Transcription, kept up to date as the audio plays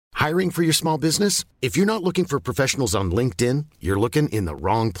Hiring for your small business? If you're not looking for professionals on LinkedIn, you're looking in the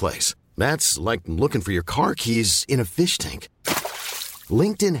wrong place. That's like looking for your car keys in a fish tank.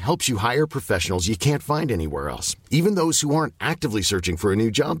 LinkedIn helps you hire professionals you can't find anywhere else, even those who aren't actively searching for a new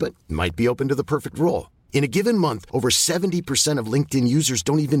job but might be open to the perfect role. In a given month, over 70% of LinkedIn users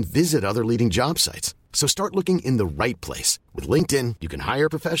don't even visit other leading job sites. So start looking in the right place. With LinkedIn, you can hire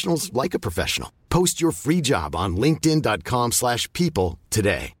professionals like a professional. Post your free job on linkedin.com/people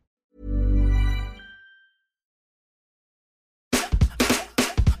today.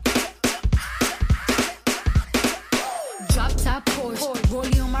 Drop top Porsche,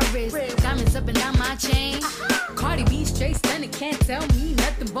 rollie on my wrist, diamonds up and down my chain. Cardi B straight stunning, can't tell me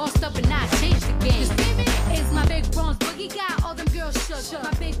nothing. Bossed up and I changed the game. It's my big bronze boogie, got all them girls shook.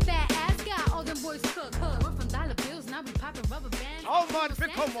 My big fat ass got all them boys cooked. We're from dollar bills, now we popping rubber bands. Oh man,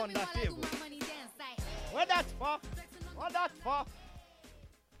 we come on that table. What that for? What that for?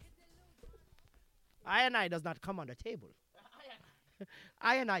 I and I does not come on the table.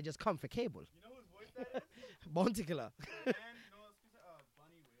 I and I just come for cable. You know whose voice that is? Bounty Killer.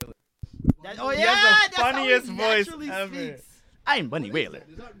 Bunny Oh Wailer. yeah, He has the that's how he funniest voice naturally ever. speaks. I'm Bunny Wailer.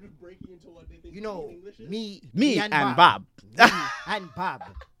 You know, me and Bob. Me and Bob.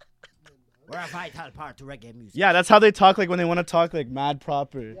 We're a vital part to reggae music. Yeah, that's how they talk like when they want to talk like mad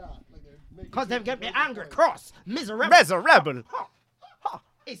proper. Cause they get me angry, cross, miserable. Rebel.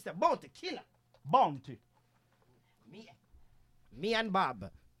 It's the Bounty Killer. Bounty. Me and Bob.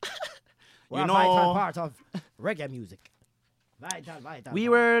 We're You a know- vital part of reggae music. Vital. We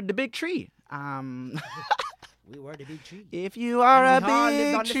part. were the big tree. We were the big tree. If you are And a we all lived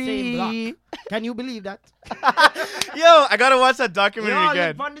big on the same tree. block. Can you believe that? Yo, I gotta watch that We documentary all again.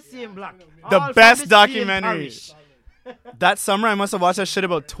 live on the same block. The All from best the same documentary. parish. That summer, I must have watched that shit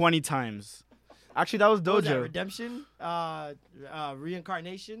about 20 times. Actually, that was What was that, Dojo. Redemption,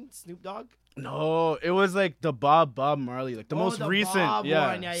 Reincarnation, Snoop Dogg. No, it was like the Bob Marley, like the most the recent. Bob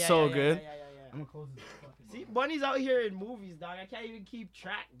Yeah, one. so good. Yeah. I'm gonna close this. See, Bunny's out here in movies, dog. I can't even keep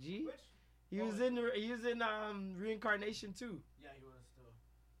track. G. He was in Reincarnation too. Yeah, he was still.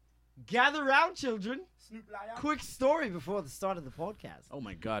 Gather round, children. Quick story before the start of the podcast. Oh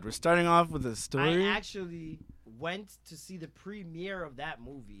my God, we're starting off with a story. I actually went to see the premiere of that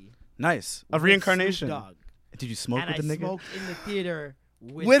movie. Nice. Of with Reincarnation. Snoop Dogg. Did you smoke And with the I nigga? smoked in the theater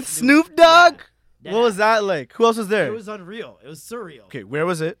With Snoop Dogg? Yeah, What was that like? Who else was there? It was unreal. It was surreal. Okay, where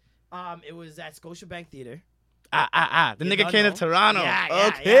was it? It was at Scotiabank Theater. The You nigga don't came to know. Toronto.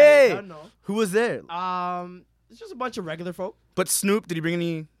 Yeah, Okay. you don't know. Who was there? It's just a bunch of regular folk. But Snoop, did he bring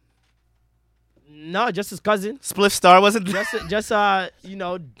any No, just his cousin. Spliff Star? Wasn't there? Just you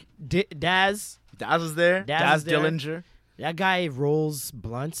know, Daz. Daz was there. Daz Daz was there. Dillinger. That guy rolls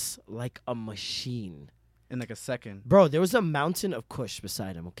blunts like a machine. In like a second. Bro, there was a mountain of Kush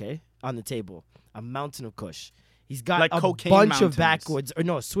beside him, okay? On the table. A mountain of Kush. He's got Like a cocaine bunch mountains. of backwoods, or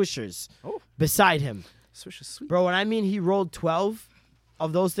no, swishers Oh. beside him. Swish is sweet. Bro, when I mean he rolled 12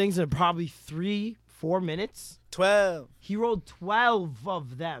 of those things in probably 3-4 minutes, 12. he rolled 12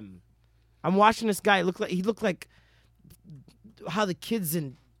 of them. I'm watching this guy he looked like how the kids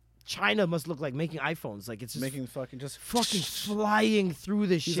in China must look like making iPhones. Like it's just Making fucking just fucking flying through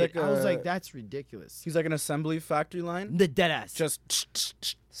this He's shit. like I was a- like, that's ridiculous. He's like an assembly factory line. The dead ass. Just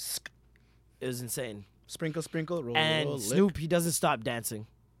It was insane. sprinkle, roll, And roll, lick. Snoop, he doesn't stop dancing.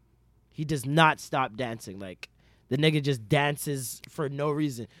 He does not stop dancing. Like the nigga just dances for no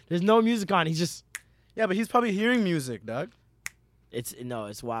reason. There's no music on. He's just Yeah, but he's probably hearing music, dog.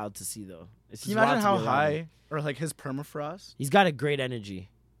 it's wild to see though. It's Can you just wild imagine to how be around him. high or like his permafrost? He's got a great energy.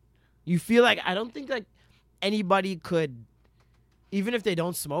 You feel like I don't think like anybody could, even if they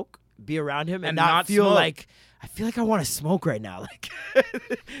don't smoke, be around him and not feel smoke. like I feel like I want to smoke right now. Like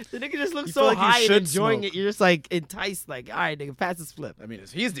the nigga just looks You so feel like you high and should enjoying smoke. it. You're just like enticed. Like all right, nigga, pass this flip. I mean,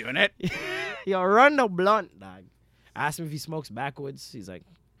 if he's doing it. Yo, run no blunt, dog. I asked him if he smokes backwards. He's like,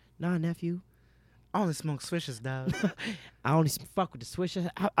 nah, nephew. I only smoke swishes, dog. I only fuck with the swisher.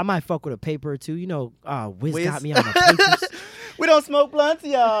 I might fuck with a paper or two. You know, Wiz Wiz. got me on the papers. We don't smoke blunts,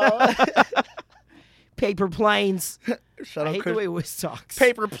 y'all. Paper planes. Shout I out hate Chris. the way Wiz talks.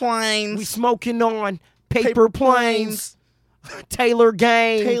 Paper planes. We smoking on paper planes. Taylor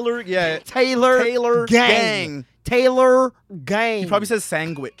gang. Taylor, yeah. Taylor gang. Taylor gang. He probably says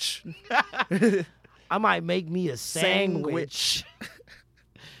sandwich. I might make me a sandwich.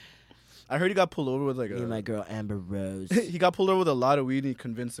 I heard he got pulled over with like Me and my girl Amber Rose. he got pulled over with a lot of weed and he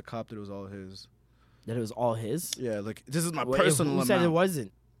convinced the cop that it was all his. That it was all his? Yeah, like this is my Wait, personal who amount. said it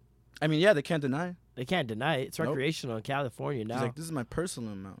wasn't? I mean, yeah, they can't deny. They can't deny it. It's Nope. recreational in California now. He's like, this is my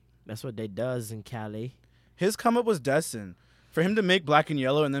personal amount. That's what they does in Cali. His come up was Destin. For him to make black and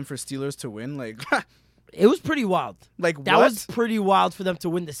yellow and then for Steelers to win, like, It was pretty wild. like That what? was pretty wild for them to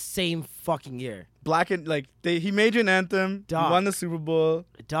win the same fucking year. Black and like he made you an anthem. Dog. He won the Super Bowl.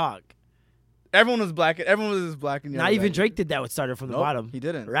 Dog. Everyone was black. Everyone was black and yellow. Not even that Drake did that with started from the Nope, bottom. he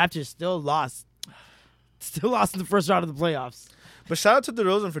didn't. Raptors still lost. Still lost in the first round of the playoffs. year. But shout out to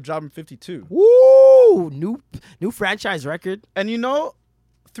DeRozan for dropping 52. Woo! New franchise record. And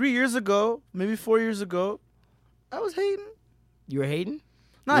 3 years ago, maybe 4 years ago, I was hating. You were hating?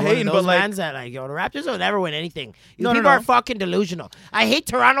 Not You're one of hating, those but like fans that like, yo, the Raptors will never win anything. You No, no, people no. are fucking delusional. I hate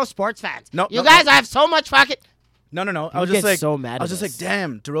Toronto sports fans. No, you no, guys no. have so much fucking. no. I You was just get like so mad I was at just like, us.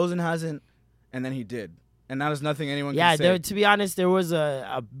 damn, DeRozan hasn't, and then he did, and now there's nothing anyone Yeah, can say. to be honest, there was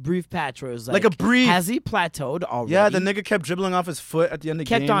a brief patch where it was Like a brief. Has he plateaued already? Yeah, the nigga kept dribbling off his foot at the end of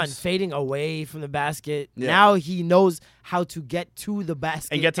kept games. on fading away from the basket. Yeah. Now he knows how to get to the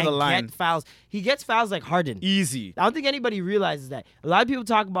basket And get to the line. Get fouls. He gets fouls like Harden. Easy. I don't think anybody realizes that. A lot of people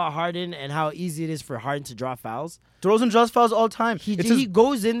talk about Harden and how easy it is for Harden to draw fouls. DeRozan draws fouls all the time. He It's he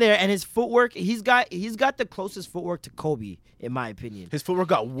goes in there and his footwork. He's got the closest footwork to Kobe, in my opinion. his footwork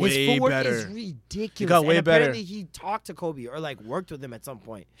got way His footwork better. is ridiculous. He got way and better. apparently he talked to Kobe or like worked with him at some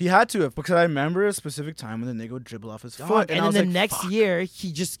point. He had to have, because I remember a specific time when the nigga would dribble off his foot, And I then was the like, next fuck. year,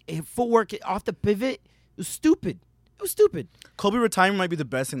 his footwork off the pivot was stupid. It was stupid. Kobe retirement might be the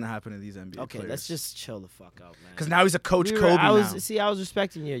best thing that happened to these NBA Okay, players. let's just chill the fuck out, man. because now he's a Coach We were- Kobe I was now. I was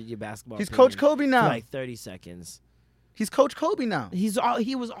respecting your basketball. He's opinion Coach Kobe for now. like 30 seconds. He's Coach Kobe now. He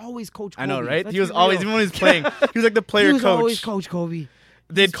was always Coach Kobe. I know, right? Let's He was be always, real. even when he was playing, he was like the player He was coach. always Coach Kobe.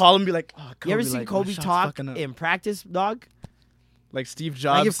 They'd call him and be like, oh, Kobe, You ever seen like, my Kobe shot's talk fucking up. in practice, dog? Like Steve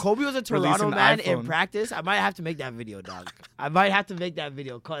Jobs. Like if Kobe was a Toronto releasing the man in iPhone. practice, I might have to make that video, dog. I might have to make that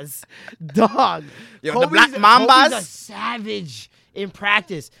video, cause, dog, Yo, the Kobe's, Black Kobe's Mambas? a savage in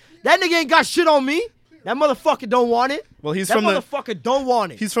practice. That nigga ain't got shit on me. That motherfucker don't want it. Well, he's That from the motherfucker don't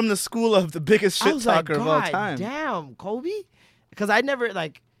want it. he's from the school of the biggest I shit was like, talker of all God time. damn, Kobe. Because I never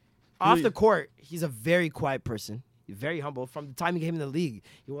like off the court. He's a very quiet person. He's very humble. From the time he came in the league,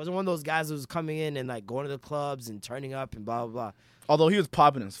 he wasn't one of those guys who was coming in and like going to the clubs and turning up and blah blah blah. Although he was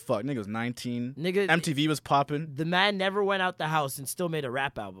popping as fuck. Nigga was 19. Nigga- MTV was popping. The man never went out the house and still made a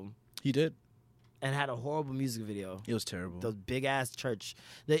rap album He did. and had a horrible music video. It was terrible. Those big ass church.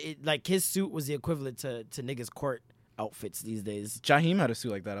 Like his suit was the equivalent to niggas' court outfits these days. Jaheim had a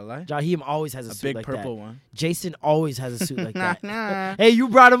suit like that, I lie. Jaheim always has a A suit big like purple that. one. Jason always has a suit like that. Nah. Hey, you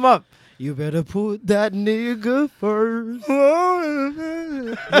brought him up. You better put that nigga first.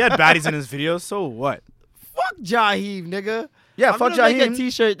 He had baddies in his videos, so what? Fuck Jaheim, nigga. Yeah, I'm fuck gonna make a Jaheim.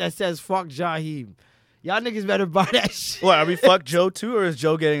 t-shirt that says fuck Jaheim. Y'all niggas better buy that shit. What, are we fuck Joe too, or is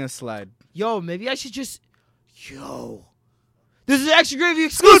Joe getting a slide? Yo, maybe I should just... Yo. This is Extra Gravy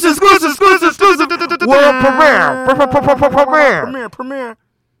exclusive. World premiere.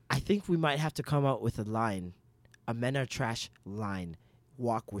 I think we might have to come out with a line. A Men Are Trash line.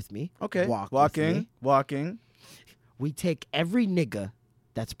 Walk with me. Okay, Walk with me. walking. We take every nigga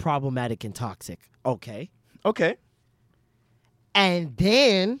that's problematic and toxic. Okay. Okay. And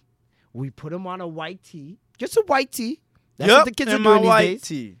then we put them on a white tee. Just a white tee. That's Yup, what the kids are in my doing these white days.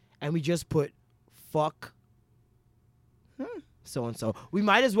 tee. And we just put fuck so-and-so. We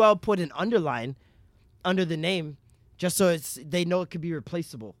might as well put an underline under the name just so they know it could be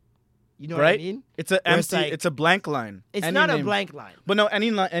replaceable. You know Right? what I mean? It's a Where it's empty. like- it's a blank line. It's Any not a name. blank line. But no,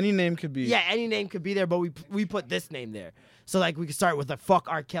 any name could be. Yeah, any name could be there, but we put this name there. So like we could start with a fuck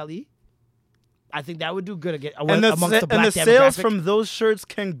R. Kelly. I think that would do good again And the, amongst the black and the sales demographic. from those shirts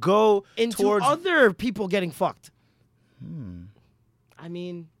can go into towards. other people getting fucked. I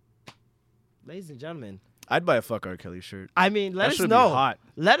mean, ladies and gentlemen, I'd buy a fuck R. Kelly shirt. I mean, let That us should be know. hot.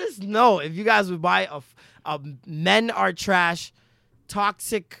 Let us know if you guys would buy a Men Are Trash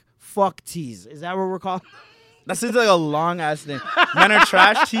toxic fuck tees. Is that what we're calling? That seems like a long ass name. Men are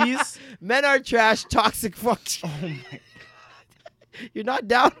trash tees. Men Are Trash toxic fuck tees. Oh my god. You're not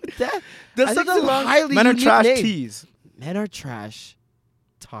down with that? That's I think such a it's long. highly Men are unique trash name. tees. Men Are Trash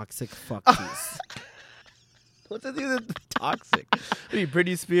toxic fuck tees. What's that do with toxic? What are you,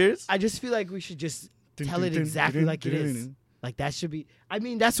 Britney Spears? I just feel like we should just Dun, tell dun, it dun, exactly dun, like it dun, is. dun. Like that should be. I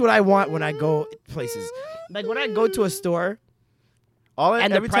mean, that's what I want when I go places. Like when I go to a store,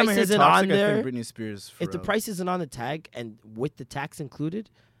 And the Every time I price hear isn't toxic, on I there. think Britney Spears. if the Pharrell. price isn't on the tag and with the tax included,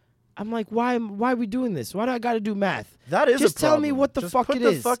 I'm like, why are we doing this? Why do I got to do math? that is just a tell me problem. what the Just fuck put it the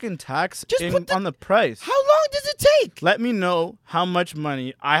is. fucking tax Just put the- on the price. How long does it take? Let me know how much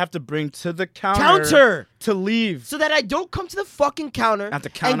money I have to bring to the counter, Counter. to leave. So that I don't come to the fucking counter I have to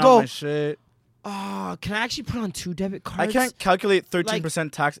count and out go, my shit. Oh, can I actually put on 2 debit cards? I can't calculate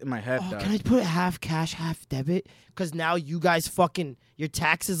 13% tax in my head. Oh, dog. can I put half cash, half debit? Because now you guys fucking your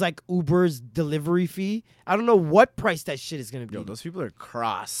tax is like Uber's delivery fee. I don't know what price that shit is gonna be. Yo, those people are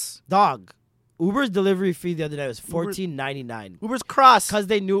cross. Dog, Uber's delivery fee the other day was $14.99. Uber's cross. Because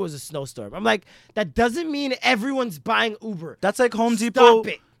they knew it was a snowstorm. I'm like, that doesn't mean everyone's buying Uber. That's like Home Depot.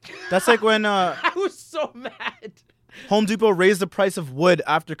 Stop it. That's like when I was so mad. Home Depot raised the price of wood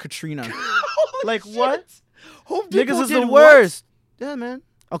after Katrina. Like Shit. what? Home Depot Niggas is did the what? worst. Yeah, man.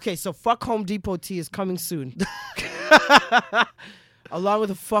 Okay, so fuck Home Depot tea is coming soon. Along with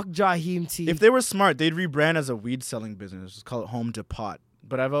a fuck Jaheim tea. If they were smart, they'd rebrand as a weed selling business. Just call it Home Depot.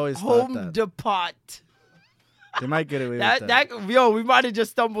 But I've always thought Home that Depot. they might get away with That that. yo, we might have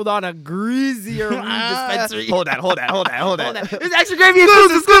just stumbled on a greasier weed dispensary. Hold that. It's extra gravy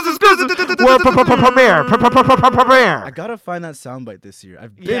exclusive. I gotta find that soundbite this year.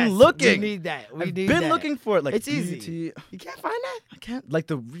 I've been looking. We need that. I've been looking for it. Like It's easy. BT. You can't find that? I can't like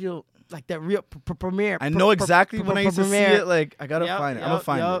the real. Like that real premiere. I know exactly when I used to see it. Like I gotta find it. I'm gonna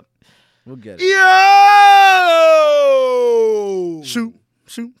find it. We'll get it. Yo! Shoot.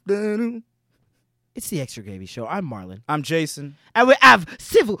 It's the Extra Gravy Show. I'm Marlon. I'm Jason. And we have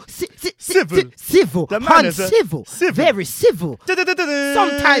civil. The man is a Uncivil. civil. Very civil.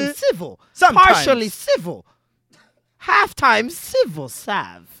 Sometimes civil. Sometimes. Partially civil. Half-time civil,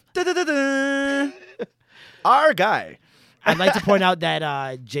 Sav. Our guy. I'd like to point out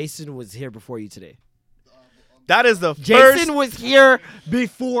that Jason was here before you today. That is the Jason first. was here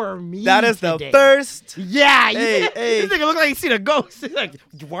before me. That is today. the first. Yeah. Hey. This nigga look like he seen a ghost. He's like,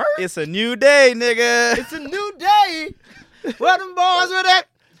 word? It's a new day, nigga. It's a new day. Where them boys with that?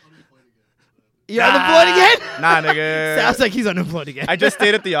 You unemployed again? Nah, nigga. Sounds like he's unemployed again. I just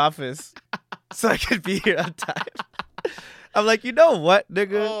stayed at the office so I could be here on time. I'm like, you know what,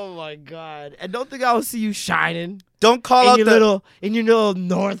 nigga? Oh my god! And don't think I will see you shining Don't call out in the your little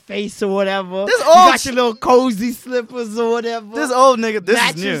North Face or whatever. This you old got your little cozy slippers or whatever. this old nigga. This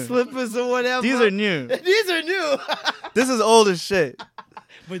matching is new. slippers or whatever. These are new. These are new. This is old as shit.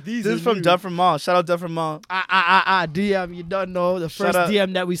 But these This are is from new. Dufferin Mall. Shout out Dufferin Mall. DM. You don't know the Shout first out.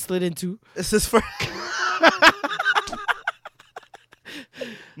 DM that we slid into. This is for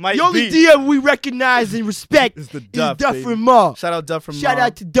Might The only be. DM we recognize and respect Is the is Duff, Dufferin baby. Mall. Shout out Dufferin Mall. Shout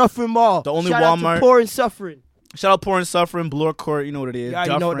out to Dufferin Mall. The only Shout out Walmart. to Poor and Suffering. Shout out Poor and Suffering, Bloor Court. You know what it is. You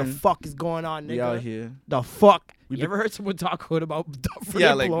already know what the Dufferin. fuck is going on, nigga. We out here. The fuck? We You be- ever heard someone talk good about Dufferin Yeah,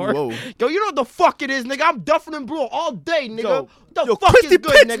 and like, Bloor? whoa. Yo, you know what the fuck it is, nigga? I'm Dufferin and Bloor all day, nigga. Yo, the yo, fuck Christy is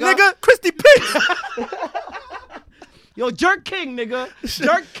good, Pitts, nigga? Christy Pitts. Yo, Jerk King, nigga.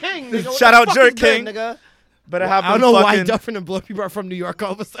 Jerk King, nigga. What Shout the out fuck Jerk is good, King. nigga. But I have I don't know why fucking Dufferin and Bloor people are from New York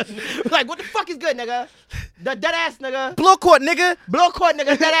all of a sudden. Like, what the fuck is good, nigga? The dead ass, nigga. Bloor Court, nigga. Bloor Court,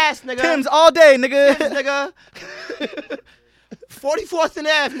 nigga. Dead ass, nigga. Tim's all day, nigga. Tim's, nigga. 44th and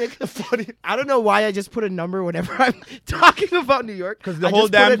Ave, nigga. 40. I don't know why I just put a number whenever I'm talking about New York. Because the I whole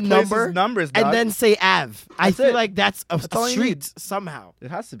just put damn a place number is numbers, dog. and then say Ave. I That's feel it. like that's a all you street need. somehow.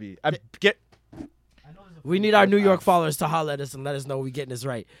 It has to be. I get. We need our New York followers to holler at us and let us know we getting this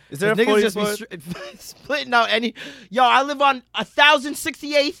right. Is there a 'Cause niggas just be 44th? splitting out any. Yo, I live on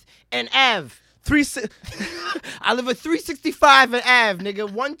 1068th and Ave. I live at 365 and Ave, nigga.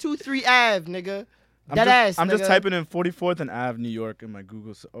 123 Ave, nigga. That ass. I'm just nigga. typing in 44th and Ave, New York, in my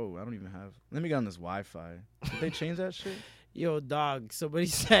Google. Oh, I don't even have. Let me get on this Wi-Fi. Did they change that shit? Yo, dog.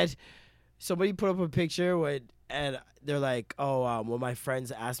 Somebody put up a picture and they're like, oh, well, my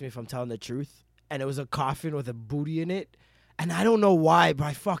friends asked me if I'm telling the truth, and it was a coffin with a booty in it, and I don't know why, but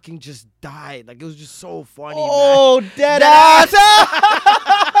I fucking just died. Like, it was just so funny. Oh, man. dead That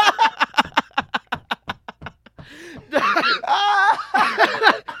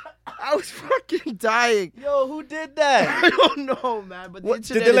I was fucking dying. Yo, who did that? I don't know, man. But the What,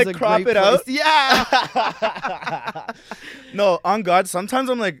 did internet they, is like, a crop great it out? place. Yeah. No, on God, sometimes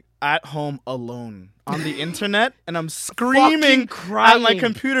I'm like at home alone on the internet and I'm screaming crying. at my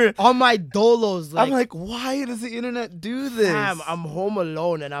computer. On my dolos, I'm like, why does the internet do this? Damn, I'm home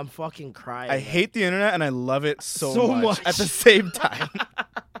alone and I'm fucking crying. I hate the internet and I love it so, So much much. at the same time.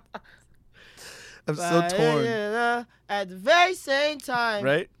 I'm so torn. At the very same time.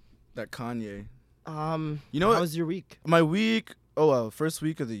 Right? That Kanye. You know how what? was your week? My week, first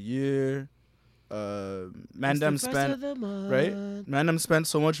week of the year. Mandem spent, right? Mandem spent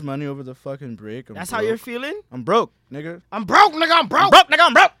so much money over the fucking break. That's how you're feeling? I'm broke, nigga. I'm broke, nigga. I'm broke.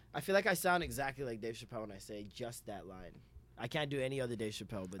 I'm broke. I feel like I sound exactly like Dave Chappelle when I say just that line. I can't do any other Dave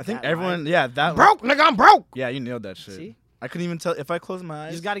Chappelle, but I think that everyone, line, that broke, nigga. I'm broke. Yeah, you nailed that shit. See? I couldn't even tell if I close my You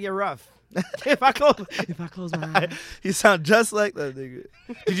eyes. just gotta get rough. if I close my eyes. You sound just like that nigga.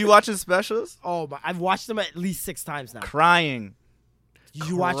 Did you watch his specials? Oh, but I've watched them at least 6 times now. Crying. Did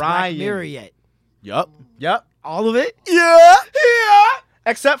you watch Black Mirror yet? Yup. All of it? Yeah.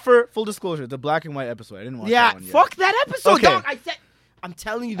 Except for full disclosure, the black and white episode. I didn't watch that one yet. Fuck that episode, Okay. dog. I'm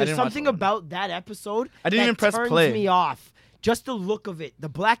telling you, there's didn't watch something that one. about that episode I didn't that even press turns play. me off. Just the look of it. The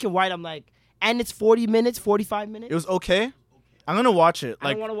black and white, I'm like, and it's 40 minutes, 45 minutes. It was okay. I'm gonna watch it. I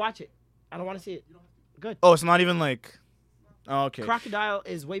Like, don't want to watch it. I don't want to see it. Good. oh, it's not even like. Oh, okay. Crocodile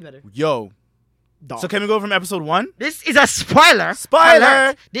is way better. Yo. Dog. So can we go from episode 1? This is a spoiler. Spoiler.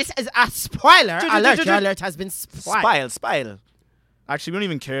 Alert. This is a spoiler alert. Your alert has been spoiled. Spile. Actually, we don't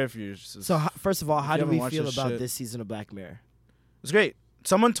even care if you're. So first of all, how you do haven't we watched feel this about shit. this season of Black Mirror? It's great.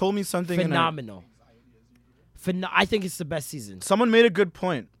 Someone told me something. Phenomenal. I think it's the best season. Someone made a good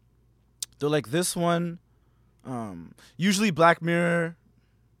point. They're like, this one, usually Black Mirror,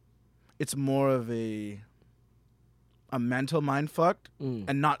 it's more of a mental mind fuck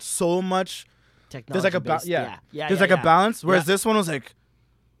and not so much. There's like a there's like a balance. Whereas this one was like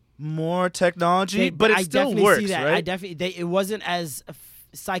more technology, but it still works, right? It wasn't as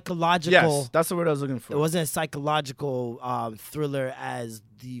psychological. Yes, that's the word I was looking for. It wasn't a psychological thriller as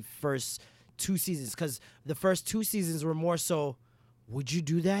the first 2 seasons, because the first 2 seasons were more so, would you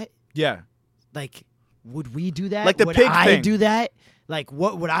do that? Yeah. Like, would we do that? Like the would pig I thing. do that? Like,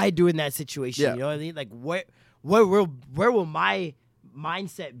 what would I do in that situation? Yeah. You know what I mean? Like, where will my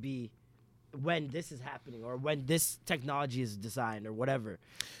mindset be when this is happening, or when this technology is designed, or whatever?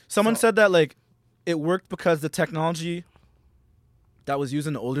 Someone said that like it worked because the technology that was used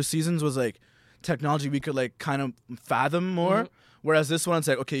in the older seasons was like technology we could like kind of fathom more. Mm-hmm. Whereas this one, it's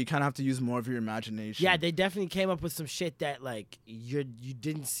like, okay, you kind of have to use more of your imagination. Yeah, they definitely came up with some shit that like you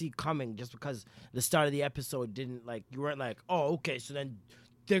didn't see coming, just because the start of the episode didn't like, you weren't like, oh, okay, so then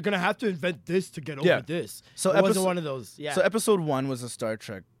they're gonna have to invent this to get over this. So it wasn't one of those. Yeah. So episode 1 was a Star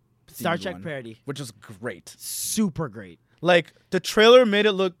Trek parody, which is great, super great. Like the trailer made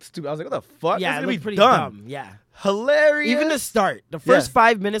it look stupid. I was like, what the fuck? Yeah, it's it looked pretty dumb. dumb. Yeah, hilarious. Even the start, the first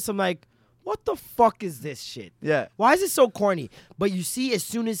 5 minutes, I'm like, what the fuck is this shit? Yeah. Why is it so corny? But you see, as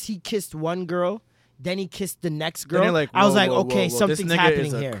soon as he kissed one girl, then he kissed the next girl. Then you're like, I was whoa, like, whoa, okay, whoa. something's this nigga happening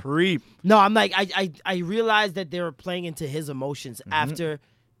is a here. Creep. No, I'm like, I realized that they were playing into his emotions after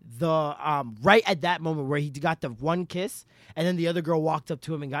the right at that moment where he got the one kiss, and then the other girl walked up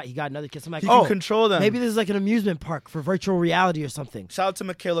to him and he got another kiss. I'm like, He can control them. Maybe this is like an amusement park for virtual reality or something. Shout out to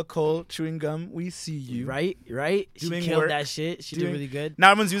Michaela Cole, chewing gum. We see you. Right. She Doing killed work. that shit. She did really good.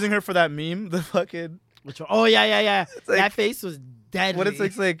 Now everyone's using her for that meme. The fucking. Which one? Oh yeah. like, that face was deadly. What it's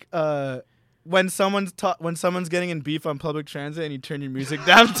like when someone's getting in beef on public transit and you turn your music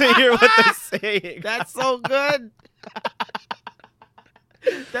down to hear what they're saying. That's so good.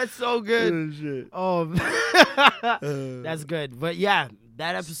 That's so good. Oh, shit. Oh, that's good. But yeah,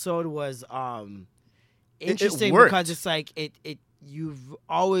 that episode was interesting because it's like it. You've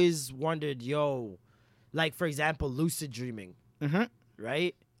always wondered, like for example, lucid dreaming,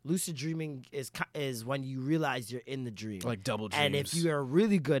 right? Lucid dreaming is when you realize you're in the dream, like double dreams. And if you are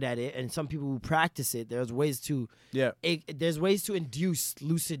really good at it, and some people who practice it, there's ways to induce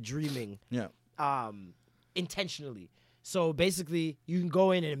lucid dreaming, intentionally. So basically, you can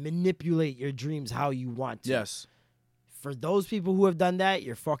go in and manipulate your dreams how you want to. Yes. For those people who have done that,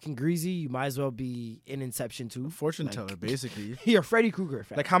 you're fucking greasy. You might as well be in Inception too. Fortune teller, basically. You're Freddy Krueger.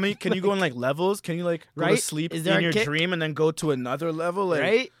 Like how many? Can you go in like levels? Can you like go to sleep in your dream and then go to another level? Like,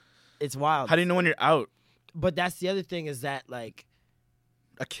 right? It's wild. How do you know when you're out? But that's the other thing is that like,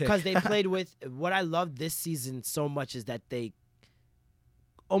 a kick. Because they played with what I love this season so much is that they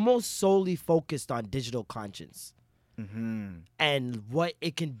almost solely focused on digital conscience. And what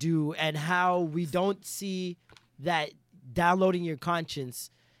it can do, and how we don't see that downloading your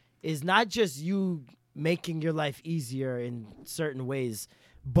conscience is not just you making your life easier in certain ways,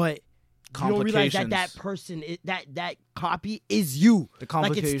 but you don't realize that person, that copy is you. The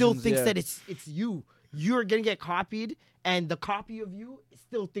complications, like it still thinks that it's you. You're gonna get copied, and the copy of you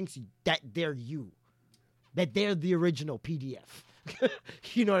still thinks that they're you, that they're the original PDF.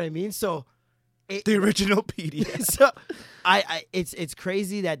 You know what I mean? So. The original PDF. So, it's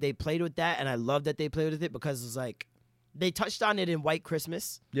crazy that they played with that, and I love that they played with it because it's like they touched on it in White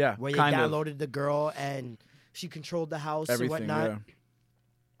Christmas, where they downloaded the girl and she controlled the house and whatnot. Yeah.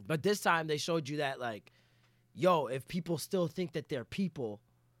 But this time they showed you that like, if people still think that they're people,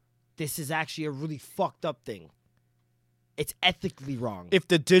 this is actually a really fucked up thing. It's ethically wrong. If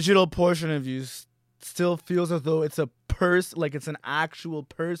the digital portion of you still feels as though it's a person, like it's an actual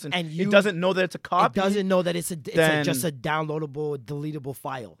person, and it doesn't know that it's a copy. It doesn't know that it's just a downloadable, deletable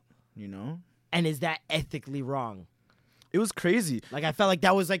file. you know? And is that ethically wrong? It was crazy. Like, I felt like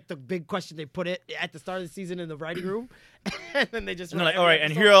that was like the big question they put it at the start of the season in the writing room, and then they just And they're wrote like, all right, every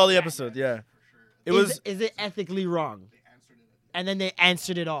and episode here are all like the that. episodes. Yeah. It was. Is it ethically wrong? And then they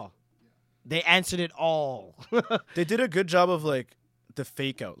answered it all. They answered it all. They did a good job of like the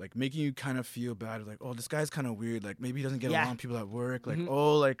fake out, like making you kind of feel bad. Like, oh, this guy's kind of weird. Like, maybe he doesn't get Yeah. along with people at work. Like, Mhm.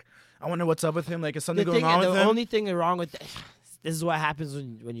 oh, like, I wonder what's up with him. Like, is something The going on with the him? only thing wrong with this is what happens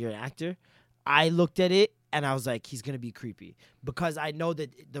when you're an actor. I looked at it and I was like, he's gonna be creepy because I know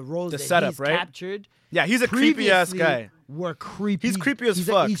that the roles The that setup, he's right? captured. Yeah, he's a creepy ass previously guy. Were creepy. He's creepy as he's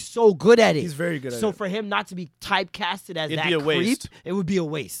fuck. He's so good at it. He's very good at So it. for him not to be typecasted as It'd that be a creep, waste. it would be a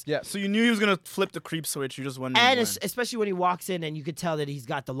waste. Yeah, so you knew he was gonna flip the creep switch. You just wondered And when. especially when he walks in and you could tell that he's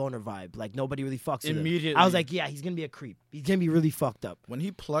got the loner vibe. Like nobody really fucks with him. Immediately. I was like, yeah, he's gonna be a creep. He's gonna be really fucked up. When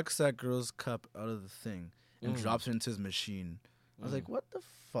he plucks that girl's cup out of the thing and Mm. drops it into his machine, I was like, what the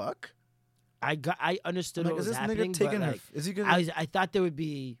fuck? I understood I'm what like, is was this happening, nigga but taking her? like, Is he gonna? I thought there would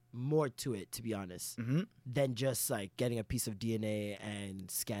be more to it, to be honest, Mhm. than just like getting a piece of DNA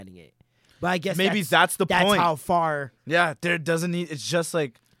and scanning it. But I guess Maybe that's the that's point. how far. Yeah, there doesn't need. It's just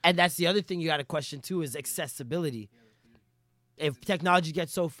like And that's the other thing you got to question too is accessibility. If technology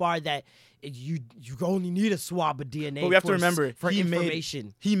gets so far that you only need a swab of DNA, But we have to for remember, for he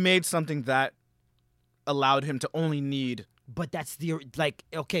information. he made something that allowed him to only need. But that's the like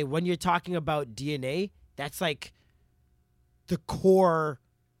okay when you're talking about DNA, that's like the core.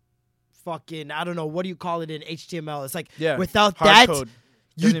 Fucking I don't know what do you call it in HTML? It's like Yeah, without hard that code.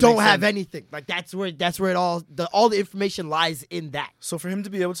 you Doesn't don't make have sense. anything. Like that's where it all the information lies in that. So for him to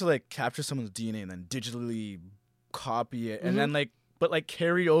be able to like capture someone's DNA and then digitally copy it and then like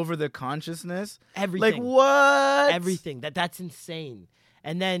carry over the consciousness, Everything. like what? Everything. That's insane.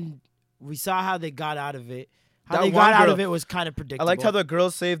 And then we saw how they got out of it. How That they one got out girl- of it was kind of I predictable. liked how the girl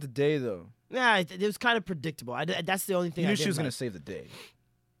saved the day though. Yeah, it was kind of predictable. That's the only thing You I knew didn't she was gonna like. save the day,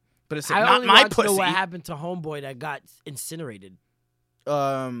 but it's I like, not only my want to know pussy. what happened to Homeboy that got incinerated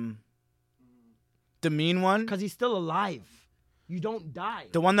The mean one, because he's still alive. You don't die.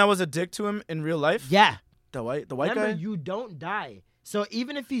 the one that was a dick to him in real life. Yeah. the white Remember, guy. you don't die. So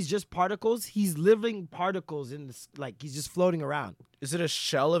even if he's just particles, he's living particles in this. Like he's just floating around. Is it a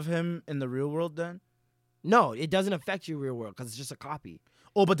shell of him in the real world then? No, it doesn't affect your real world because it's just a copy.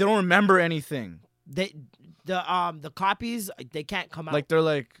 Oh, but they don't remember anything. The copies they can't come out. Like they're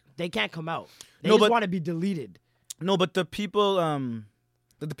like they can't come out. They No, just but- want to be deleted. no, but the people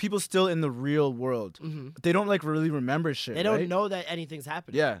the people still in the real world, they don't like really remember shit. They don't right? know that anything's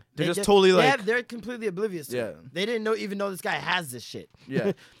happening. Yeah, they're They just totally like they're completely oblivious to Yeah. it. They didn't even know this guy has this shit.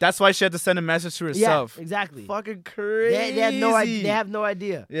 yeah. That's why she had to send a message to Yeah, herself. exactly. Fucking crazy. They have no idea. They have no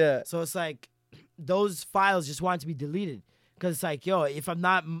idea. Yeah. So it's like those files just want to be deleted because it's like, yo, if I'm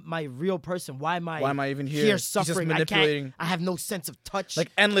not my real person, why am I even here? here He's just suffering? manipulating. I have no sense of touch. Like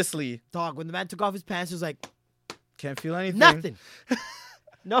endlessly. dog, when the man took off his pants, it was like Can't feel anything. nothing.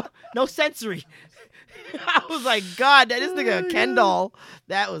 no sensory. I was like, God, this nigga a Ken doll.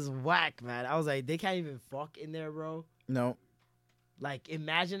 That was whack, man. I was like, they can't even fuck in there, bro. No. Like,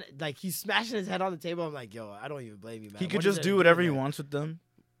 imagine, like, he's smashing his head on the table. I'm like, yo, I don't even blame you, man. He could What is just there do to whatever he there? wants with them.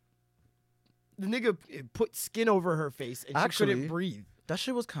 The nigga put skin over her face and she Actually, couldn't breathe. That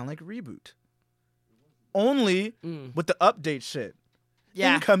shit was kind of like Reboot. Only with the update shit.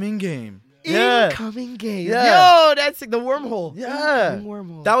 Yeah. Incoming game. Yeah. Incoming game. Yeah. Yo, that's like the wormhole. Yeah. Incoming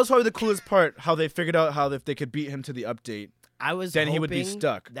wormhole. That was probably the coolest part, how they figured out how if they could beat him to the update. I was then he would be hoping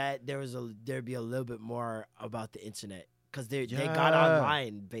stuck. That there'd be a little bit more about the internet because they Yeah. got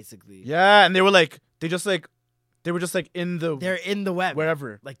online basically. Yeah, and they were just in the They're in the web.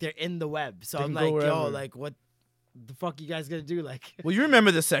 wherever. Like they're in the web. So They I'm can go like, yo, wherever. like what the fuck you guys gonna do? Like Well, you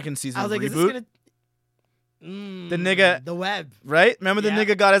remember the second season I was of like, is Reboot, this gonna The nigga- the web. right? Remember the Yeah.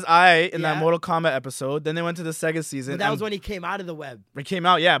 nigga got his eye in that Yeah. Mortal Kombat episode. Then they went to the second season. But that and was when he came out of the web. it came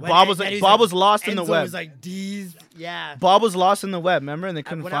out. Yeah, When Bob was and he's Bob like- was lost in the Enzo web. was like D's. Yeah. Bob was lost in the web. Remember, and they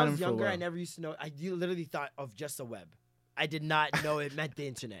couldn't When find I him was for a younger, while. I never used to know. I literally thought of just the web. I did not know it meant the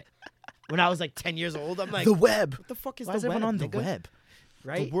internet. When I was like 10 years old, I'm like, web. what the fuck is Why the is web? everyone on the nigga? web?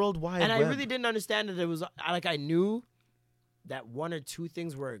 Right? The World Wide And I Web. really didn't understand that it was like I knew that one or two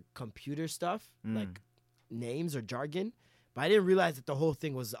things were computer stuff, like names or jargon, but I didn't realize that the whole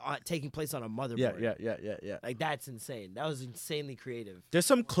thing was taking place on a motherboard. Yeah. Like that's insane. That was insanely creative. There's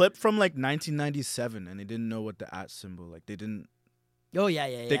some clip from like 1997, and they didn't know what the @ symbol. Like they didn't. Oh yeah.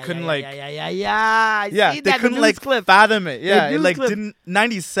 They couldn't, yeah, like- yeah. I Yeah, see they that, the couldn't news like clip. fathom it. Yeah, it news like clip. didn't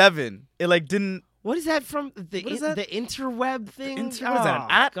 97. It like didn't. What is that from the What is that? the interweb thing? What is that, an Oh,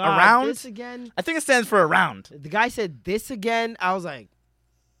 at? God, Around? this again? I think it stands for around. The guy said this again. I was like,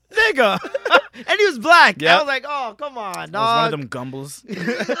 nigga. And he was black. Yep. I was like, oh, come on, I was dog. one of them gumbles.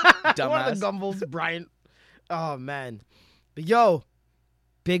 Dumbass. One of the gumbles, Brian. Oh, man. But, yo,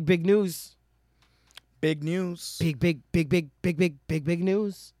 big news. Big news. Big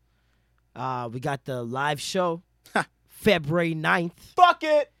news. We got the live show, February 9th. Fuck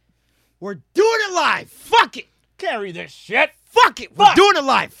it. We're doing it live. Fuck it. Carry this shit. Fuck it. We're doing it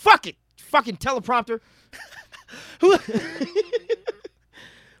live. Fuck it. Fucking teleprompter.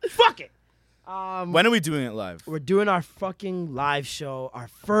 Fuck it. When are we doing it live? We're doing our fucking live show. Our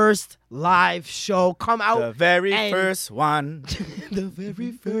first live show. Come out. The very and- first one. The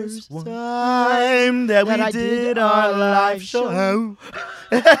very first time Time that we I did our live show.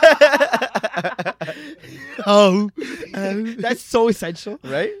 That's so essential.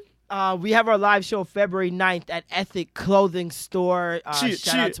 Right? We have our live show February 9th at Ethic Clothing Store. Shout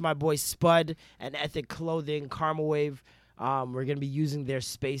out Cheat. to my boy Spud and Ethic Clothing, Karma Wave. We're going to be using their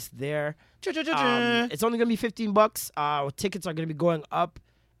space there. It's only going to be $15. Tickets are going to be going up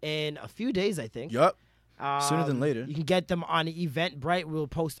in a few days, I think. Yup. Sooner than later. You can get them on Eventbrite. We'll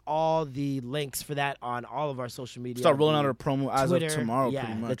post all the links for that on all of our social media. Start rolling out The our promo as Twitter, of tomorrow, yeah,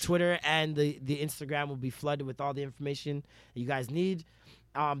 pretty much. the Twitter and the Instagram will be flooded with all the information that you guys need.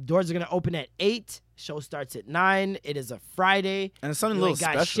 Doors are going to open at 8. Show starts at 9. It is a Friday. And it's something You a ain't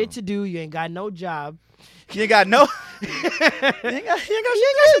little got special. shit to do. You ain't got no job. You ain't got no. You ain't got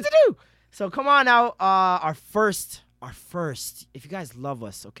shit to do. So come on out. Our first. If you guys love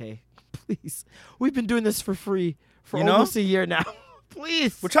us, okay, please. We've been doing this for free for almost a year now.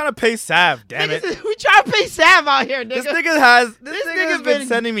 Please. We're trying to pay Sav, damn it. We try to pay Sam out here, nigga. This nigga has nigga been been-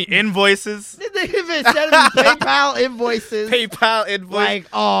 sending me invoices. This nigga been sending me PayPal invoices. PayPal invoice. Like,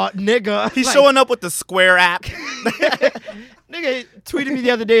 oh, nigga. He's Like, showing up with the Square app. Nigga tweeted me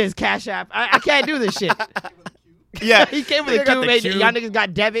the other day his Cash App. I can't do this shit. Yeah. He came with Nigga a got cube, the man. cube Y'all niggas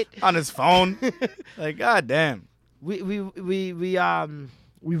got debit. on his phone. Like, goddamn. We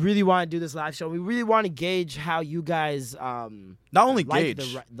really want to do this live show. We really want to gauge how you guys Not only like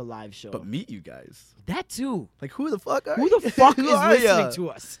gauge, the live show. but meet you guys. That too. Like, who the fuck are Who you? the fuck is Who are listening ya? to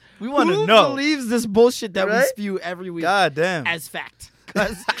us? We want to Who know. believes this bullshit that we Right? spew every week Goddamn. as fact?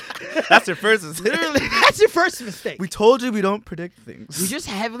 'Cause That's your first mistake. literally, that's your first mistake. We told you we don't predict things. We just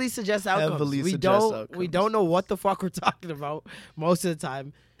heavily suggest outcomes. Heavily we suggest don't. outcomes. We don't know what the fuck we're talking about most of the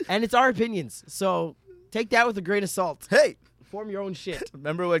time, and it's our opinions. So take that with a grain of salt. Hey, Form your own shit.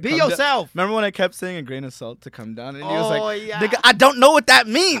 remember when Be yourself. Remember when I kept saying a grain of salt to come down, and he was Oh, like, yeah. "Nigga, I don't know what that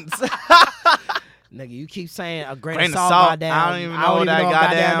means." Nigga, you keep saying a grain, Grain of of salt. salt. Goddamn. I don't even know what that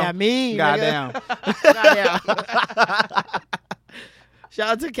goddamn that mean. Goddamn. Goddamn. Shout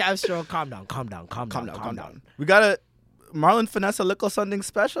out to Castro. Calm down. Calm down. We got a Marlon Finessa Lickle something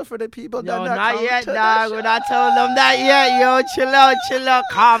special for the people. Yo, that not come yet, to the dog. show. We're not telling them that yet, yo. Chill out.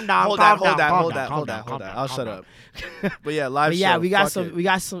 Calm down. Hold calm that. down, Hold calm that. down, I'll calm shut down. up. But yeah, live But yeah, show. we got Fuck some. it. We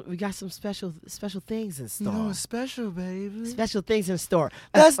got some special things in store. No, special, baby. Special things in store.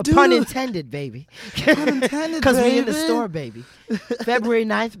 Let's A do pun it. intended, baby. intended, Because we in the baby. store, baby. February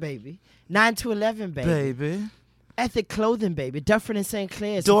 9th, baby. 9 to 11, baby. Baby. Ethic Clothing, baby. Dufferin and St.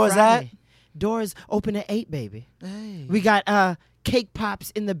 Clair. It's a Doors Friday. Doors open at 8, baby. Hey. We got Cake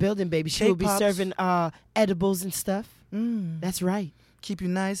Pops in the building, baby. She will Cake be Pops. serving edibles and stuff. That's right. Keep you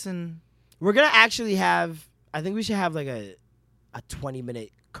nice and. We're going to actually have, I think we should have like a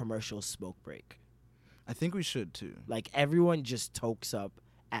 20-minute commercial smoke break. I think we should too. Like everyone just tokes up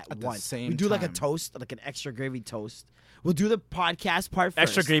at the once. same we do like a time. toast, like an extra gravy toast. We'll do the podcast part first.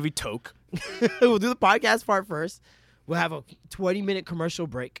 Extra gravy toke. We'll do the podcast part first. We'll have a 20-minute commercial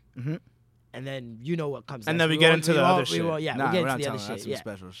break. And then you know what comes And next. then we get into the other shit. Yeah, Nah, we'll we're get not into the other telling shit. some Yeah.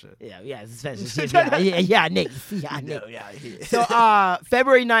 special shit. Yeah, it's special shit. Yeah, Nick. Yeah, Nick. Yeah. So,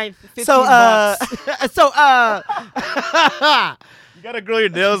 February 9th, 15 So, bucks. You gotta grow your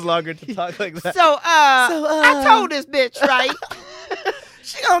nails longer to talk like that. I told this bitch, right?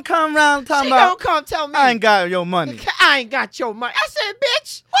 She gonna come around talking She gonna about come tell me. I ain't got your money. I ain't got your money. I said,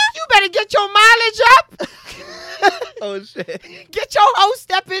 bitch, you better get your mileage up. Oh shit. Get your hoe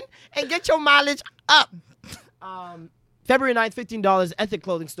stepping and get your mileage up. February 9th, $15, Ethic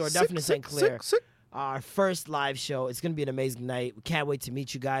Clothing Store, Dufferin and St. Clair. Sick. Our first live show. It's going to be an amazing night. We can't wait to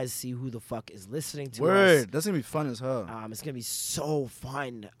meet you guys, see who the fuck is listening to us. Word. That's gonna be fun as hell. It's going to be so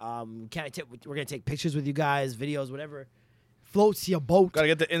fun. We're going to take pictures with you guys, videos, whatever floats your boat. Gotta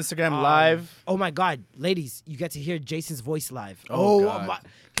get the Instagram live. Oh, my God. Ladies, you get to hear Jason's voice live. Oh, God. my.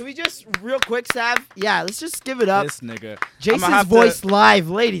 Can we just, real quick, Sav? Yeah, let's just give it up. This nigga. I'ma Jason's have voice to- live.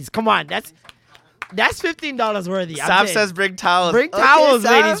 Ladies, come on. That's... That's $15 worthy. Sav says bring towels. Bring Okay, towels,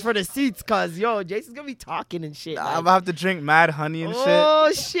 Sav. ladies, for the seats, cause yo, Jason's gonna be talking and shit. I'm gonna have to drink mad honey and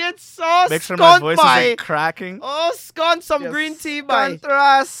oh shit, so shit. Make sure my scunt, voice bye. isn't cracking. Oh, scone some Yes, green tea, by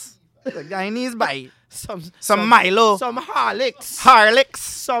Contrast. The Guyanese bite. some Milo. some Harlicks, Harlicks.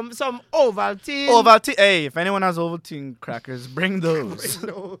 some Ovaltine. Ovaltine. Hey, if anyone has Ovaltine crackers, bring those.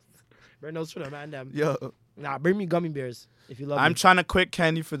 Bring those for the man, them. Yo, Nah, bring me gummy bears if you love I'm me. trying to quit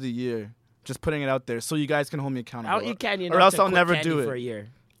candy for the year. Just putting it out there so you guys can hold me accountable. I'll eat candy or enough else to I'll quit never candy do for a it. year.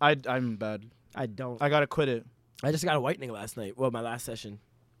 I'm bad. I don't. I gotta quit it. I just got a whitening last night. Well, my last session.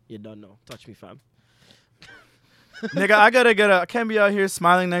 You don't know. Touch me, fam. Nigga, I can't be out here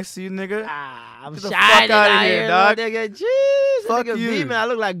smiling next to you, nigga. I'm Get the shining fuck outta out here, here, dog. Nigga, jeez, Fuck nigga you. beaming. I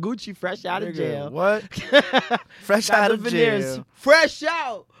look like Gucci fresh out of Nigga, jail. What? Fresh Got out the of veneers. jail. Fresh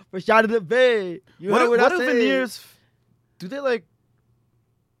out of the bay. You heard What I do said? veneers? Do they like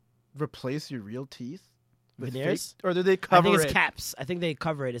replace your real teeth? with Veneers? fake- or do they I cover think it's it? caps. I think they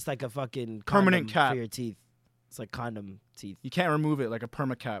cover it. It's like a fucking Permanent condom cap. for your teeth. It's like condom teeth. You can't remove it like a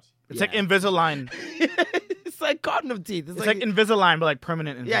perma cap. It's like Yeah. Invisalign. It's like condom teeth. It's like Invisalign, but like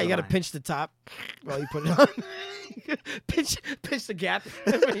permanent Invisalign. yeah, you gotta pinch the top while you put it on. pinch the gap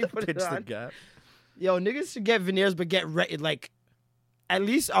when you put Pinch it on. the gap. Yo, niggas should get veneers, but get like at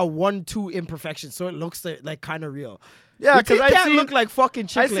least a 1-2 imperfection, so it looks like kind of real. Yeah, Your because teeth I can't seen, look like fucking I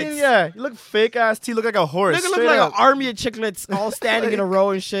chiclets. seen, yeah, you look fake ass teeth, look like a horse. Nigga look straight like up. an army of chiclets all standing in a row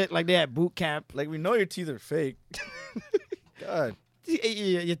and shit, like they at boot camp. Like we know your teeth are fake. God.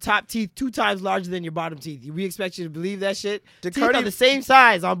 Your top teeth 2 times larger than your bottom teeth. We expect you to believe that shit. Did Teeth Cardi- are the same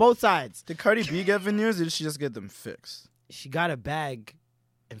size on both sides. Did Cardi B get veneers or did she just get them fixed? She got a bag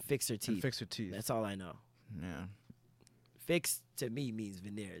and fixed her teeth. And fix her teeth. That's all I know. Yeah. Fixed to me means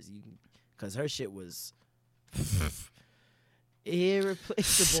veneers, because her shit was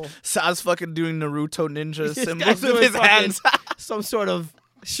irreplaceable. Sal's fucking doing Naruto ninja This symbols guy's with doing his fucking hands. Some sort of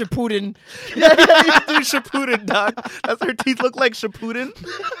Shippuden. Yeah, he's doing Shippuden, dog. That's her teeth look like Shippuden.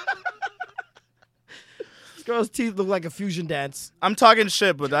 This girl's teeth look like a fusion dance. I'm talking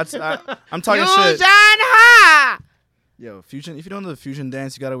shit, but that's I'm talking Fusion shit. ha! Yo, fusion. If you don't know the fusion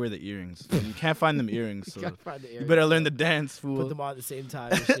dance, you gotta wear the earrings. And you can't find them earrings, so Gotta find the you earrings. better learn the dance, Put fool. them on at the same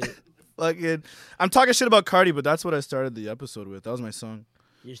time and shit. Fucking, I'm talking shit about Cardi, but that's what I started the episode with. That was my song.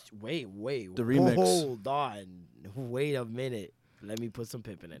 Wait. The remix. Hold on. Wait a minute. Let me put some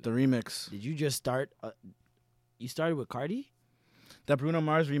pimping in it. The remix. Did you just start? You started with Cardi? That Bruno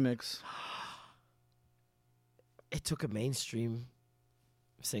Mars remix. It took a mainstream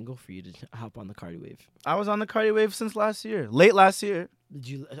single for you to hop on the Cardi wave. I was on the Cardi wave since last year. Late last year. Did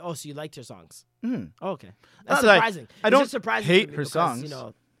you? Oh, so you liked her songs? Mm. Oh, okay, that's Not like- surprising. I It's don't just surprising to hate me her because, songs. You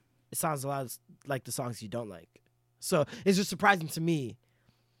know, it sounds a lot like the songs you don't like. So it's just surprising to me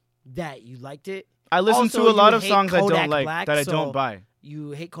that you liked it. I listen Also, to a lot you of hate songs I Kodak don't like Black, that I so- don't buy.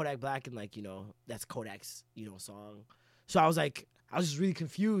 You hate Kodak Black and that's Kodak's song. So I was just really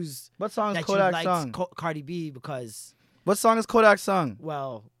confused What song is that Kodak's you liked song? Cardi B because What song is Kodak's song?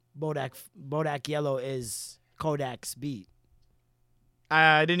 Bodak Yellow is Kodak's beat.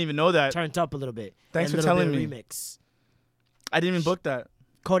 I didn't even know that. Turned up a little bit. Thanks And for a little telling bit of me. Remix. I didn't even book that.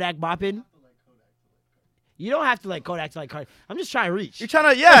 Kodak bopping. You don't have to like Kodak to like Cardi. I'm just trying to reach. You're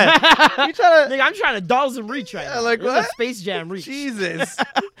trying to, yeah. You're trying to, Nigga, I'm trying to dolls and reach right now. like, This is what? a Space Jam reach. Jesus.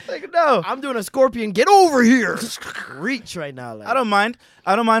 Like, no. I'm doing a Scorpion. Get over here. Reach right now. Like, I don't mind.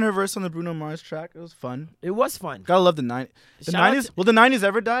 I don't mind her verse on the Bruno Mars track. It was fun. It was fun. Gotta love the 90s. The Shout out 90s? to- Will the 90s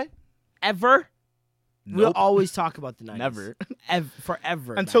ever die? Ever? We'll Nope. always talk about the 90s. Never.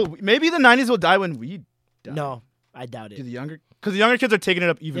 Forever. Until maybe the 90s will die when we die. No, I doubt Do it. the younger, because the younger kids are taking it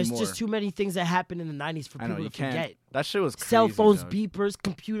up even There's more. just too many things that happened in the 90s for I know people you to can't. forget. That shit was crazy, Cell phones, dog. beepers,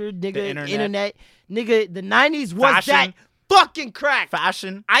 computer, nigga, internet. Nigga, the 90s was Fashion. that fucking crack.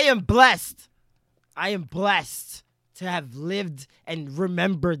 Fashion. I am blessed to have lived and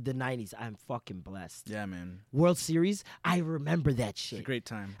remembered the 90s. I'm fucking blessed. Yeah, man. World Series, I remember that It's a shit. great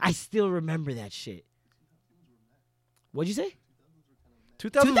time. I still remember that shit. What'd you say?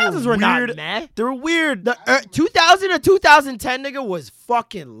 2000s, were weird. not mad. They were weird. The 2000 to 2010 nigga was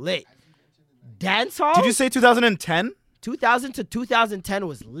fucking lit. Dance hall? Did you say 2010? 2000 to 2010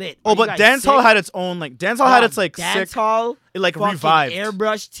 was lit. Oh, Are you but guys dance hall sick? had its own dance hall had its like dance sick. hall. It like fucking revived.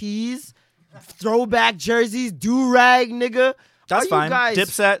 Airbrush tees, throwback jerseys, do rag, nigga. That's Are fine. You guys,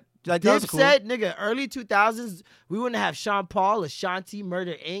 Dipset. Like, that was cool. Dipset, nigga. Early 2000s, we wouldn't have Sean Paul, Ashanti,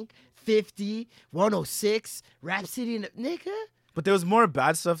 Murder Inc., 50, 106, Rhapsody, nigga. But there was more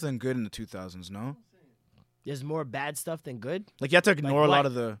bad stuff than good in the 2000s. No, There's more bad stuff than good. like you have to ignore a lot what?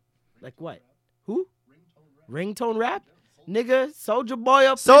 of the. Like what? Who? Ringtone rap? Nigga, Soldier Boy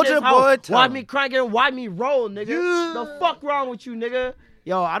up in Soulja this hoe. Boy, tell Watch him. me crank it and watch me roll, nigga. Yeah. The fuck wrong with you, nigga?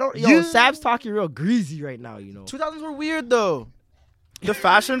 Yo, Yeah. Sab's talking real greasy right now, you know. 2000s were weird though. The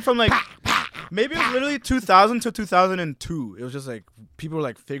fashion from like maybe it was literally 2000 to 2002. It was just like people were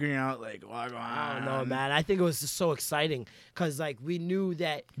like figuring out like what going on. I don't know, man. I think it was just so exciting because like we knew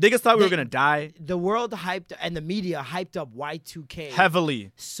that They just thought we were They- gonna die the world hyped and the media hyped up Y2K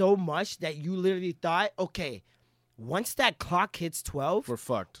heavily. so much that you literally thought, okay, once that clock hits 12, We're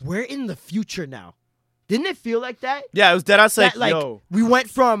fucked. we're in the future now. Didn't it feel like that? Yeah, it was dead ass That, like, yo. we went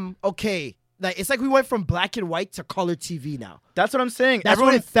from like it's like we went from black and white to color TV now. That's what I'm saying. That's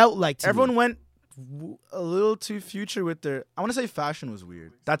what it felt like to everyone me. went a little too future with their. I want to say fashion was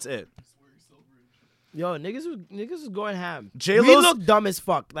weird. That's it. Yo, niggas was going ham. J-Lo's- We look dumb as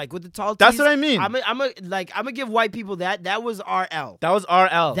fuck. Like with the tall That's tees, what I mean. I'm gonna give white people that. That was our L. That was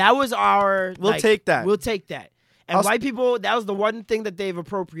RL. That was our. We'll take that. We'll take that. And I'll- white people, that was the one thing that they've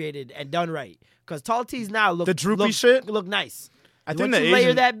appropriated and done right. Because tall tees now look The droopy look, shit? look nice. I think Once the you layer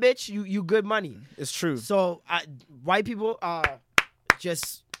Asian- that bitch, you good money. It's true. So white people,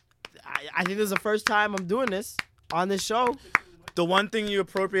 just I think this is the first time I'm doing this on this show. The one thing you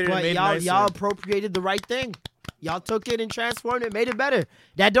appropriated and But made nicer. y'all appropriated the right thing. Y'all took it and transformed it, made it better.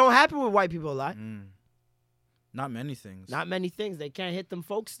 That don't happen with white people a lot. Not many things. Not many things. They can't hit them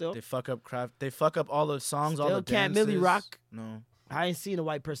folks still. They fuck up craft. They fuck up all the songs, all Still the can't dances. Millie rock. No. I ain't seen a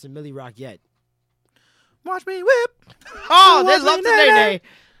white person Millie rock yet. Watch me whip. Oh, they Watch love me the nay, nay nay.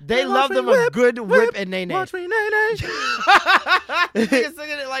 They Watch love me them a whip, good whip and nay nay. Watch me nay nay. Niggas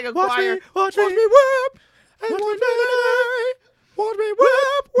singing it like a Watch choir. me, watch me whip. And watch me nay nay. Watch me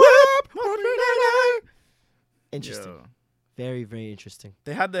whip, whip. Watch me nay nay. Interesting. Yo. Very, very interesting.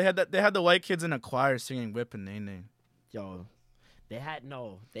 They had the white kids in a choir singing whip and nay nay. Yo, they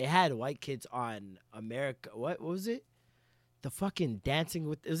had white kids on America. What was it? The fucking Dancing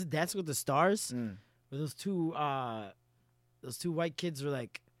with the Stars? Where those two white kids were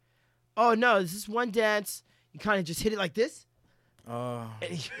like, oh no, this is one dance. You kind of just hit it like this, Oh.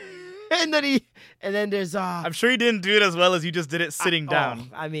 and then there's I'm sure you didn't do it as well as you just did it sitting down.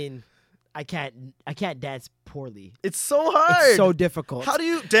 I mean, I can't dance poorly. It's so hard. It's so difficult. How do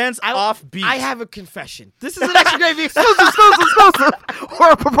you dance off beat? I have a confession. This is an extra gravy exclusive.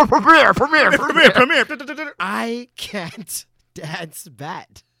 Premiere. I can't dance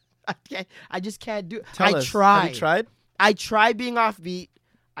bad. I can't. I just can't do it. Tell I us. try. Have you tried? I try being offbeat.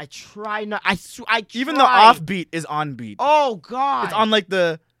 I try not. I try. Even the offbeat is on beat. Oh God. It's on like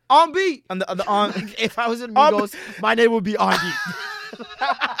the on beat. on the on. If I was in On- Migos, my name would be on beat.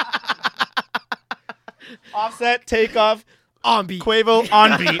 Offset, takeoff, On beat. Quavo,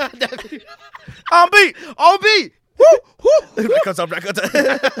 on beat. On beat. On beat. Woo. Records.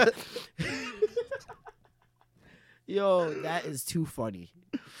 Yo, that is too funny.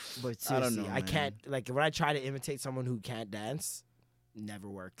 But I don't seriously, know, I man. can't. Like when I try to imitate someone who can't dance, never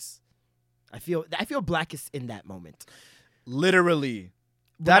works. I feel blackest in that moment. Literally.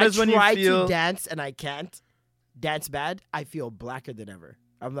 When That I is when you try feel. to dance and I can't dance bad. I feel blacker than ever.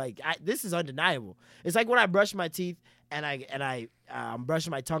 I'm like, this is undeniable. It's like when I brush my teeth and I'm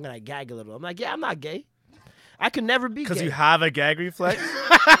brushing my tongue and I gag a little. I'm like, yeah, I'm not gay. I could never be Because gay. you have a gag reflex.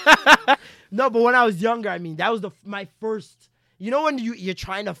 No, but when I was younger, I mean, that was my first. You know when you're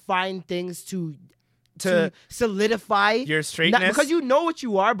trying to find things to solidify your straightness? because you know what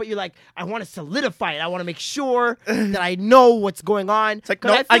you are, but you're like, I want to solidify it. I want to make sure that I know what's going on. It's like,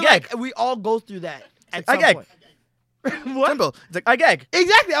 no, I I feel gag. like we all go through that at I some gag. point. What? Simple. It's like I gag.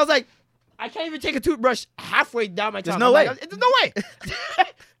 Exactly. I was like, I can't even take a toothbrush halfway down my tongue. no way. There's no way.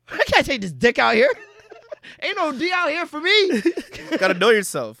 I can't take this dick out here. Ain't no D out here for me. Gotta know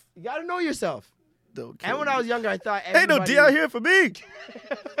yourself. You gotta know yourself. Don't kill And when me. I was younger, I thought Ain't no everybody D out here for me.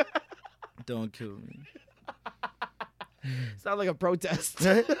 Don't kill me. sound like a protest.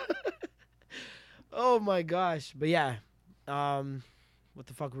 Oh my gosh. But yeah. What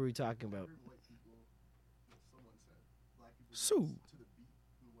the fuck were we talking about? So.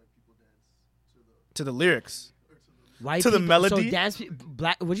 To the lyrics. White To the people- melody? So dance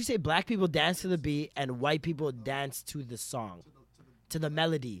black would you say black people dance to the beat and white people dance to the song? To the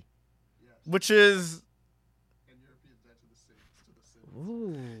melody. Which is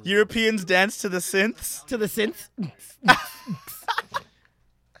Ooh. Europeans dance to the synths. To the synth.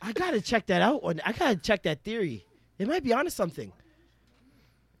 I gotta check that out. I gotta check that theory. It might be onto something.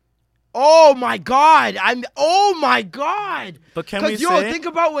 Oh my god! Oh my god! But can we yo, say think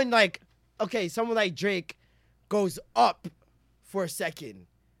about when someone like Drake goes up for a second,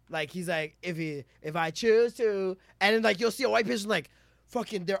 like he's like if I choose to, and then like you'll see a white person like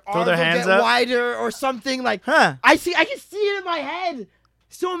fucking their Throw arms their will hands get up? wider or something. Like, Huh. I can see it in my head.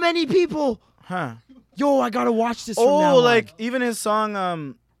 So many people. Huh. Yo, I gotta watch this. From now Oh, on. like even his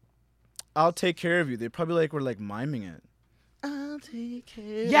song, "I'll Take Care of You." They probably like were like miming it. I'll take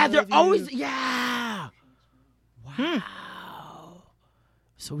care. yeah, they're of you. always Wow.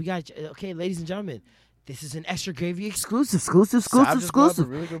 So we got ladies and gentlemen. This is an Extra Gravy exclusive. Savage Club, a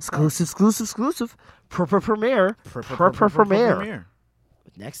really good product. Exclusive. Premiere. Premiere.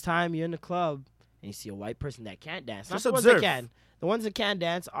 Next time you're in the club and you see a white person that can't dance, not Just the ones that observe. can. The ones that can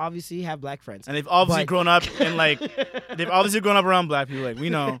dance obviously have black friends. And they've obviously But- grown up in like they've obviously grown up around black people. Like we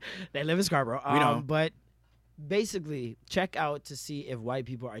know. They live in Scarborough. We know. But basically, check out to see if white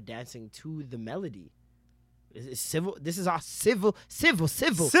people are dancing to the melody. It's civil. This is our civil. Civil.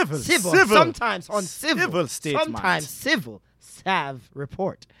 Sometimes on civil. Civil statements. Sometimes civil. Sav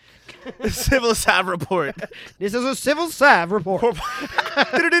report. Civil Sav report. This is a civil Sav report.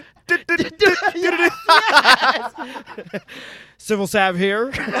 Civil Sav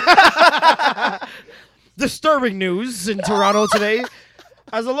here. Disturbing news in Toronto today.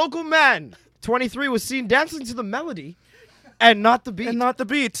 As a local man, 23 was seen dancing to the melody and not the beat. And not the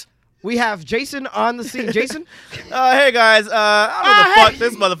beat. We have Jason on the scene. Jason? Hey guys, I don't know what the fuck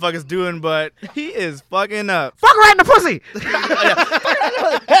this motherfucker's doing, but he is fucking up. Fuck right in the pussy!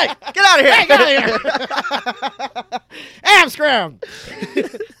 Hey, get out of here! Hey, get out of here! Amsterdam!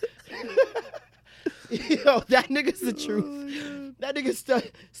 Yo, that nigga's the truth. That nigga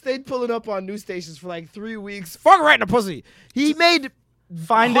stayed pulling up on news stations for like 3 weeks. Fuck right in the pussy. He made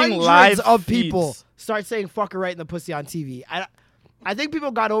Finding hundreds live of people feeds. start saying fuck her right in the pussy on TV. I think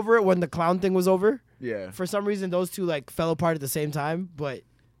people got over it when the clown thing was over. Yeah. For some reason, those two like fell apart at the same time. But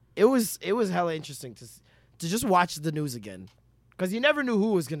it was hella interesting to just watch the news again, because you never knew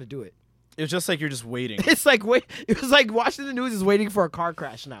who was gonna do it. It was just like you're just waiting. It's like it was like watching the news is waiting for a car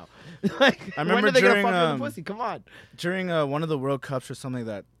crash now. Like, I remember when are they during, gonna fuck her in the pussy? Come on. During one of the World Cups or something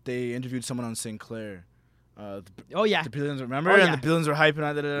like that, they interviewed someone on Sinclair. Oh yeah. The Billions, remember? Oh, And yeah. the Billions were hyping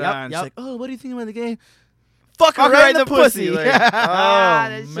on and Yep. she's like, "Oh, what do you think about the game?" Fuck her Fuck right in the pussy. Like, oh,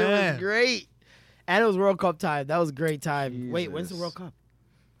 that shit man. was great. And it was World Cup time. That was a great time. Wait, when's the Jesus. World Cup?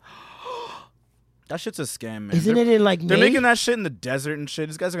 That shit's a scam, man. Isn't They're- it in like They're May? making that shit in the desert and shit.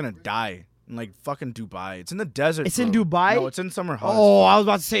 These guys are gonna die in like fucking Dubai. It's in the desert. It's in bro. Dubai? No, it's in Summer House. Oh, I was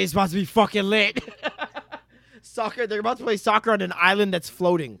about to say it's about to be fucking lit. Soccer. They're about to play soccer on an island that's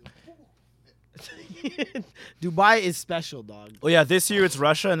floating. Dubai is special, dog. Oh yeah, this year it's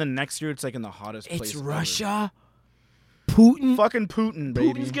Russia, and then next year it's like in the hottest place. It's ever. Russia. Putin. Fucking Putin,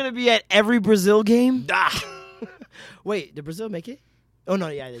 baby. Putin's gonna be at every Brazil game. Ah. Wait, did Brazil make it? Oh no,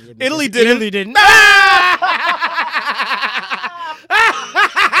 yeah, they did. make Italy it. didn't. Italy didn't.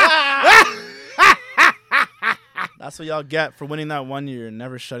 That's what y'all get for winning that one year and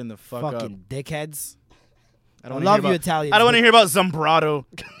never shutting the fuck up. Fucking dickheads. I I don't love wanna you, hear about- Italians. I don't want to hear about Zambrano.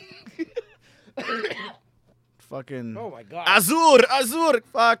 Fucking. Oh my god. Azur.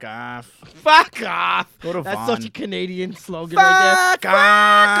 Fuck off. Fuck off. Go to That's Vaughn. such a Canadian slogan right there. Fuck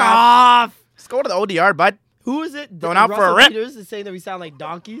off. Let's go to the ODR, bud. Who is it? Going out for a Russell rip. Peters is saying that we sound like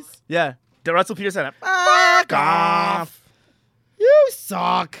donkeys. Yeah. The Russell Peters said it. Fuck off. You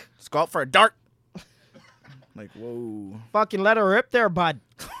suck. Let's go out for a dart. Like, whoa. Fucking let her rip there, bud.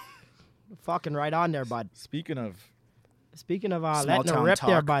 Fucking right on there, bud. Speaking of, Speaking of Small letting her town rip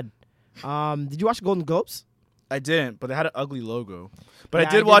there, talk. bud. Did you watch the Golden Globes? I didn't, but they had an ugly logo. But Yeah,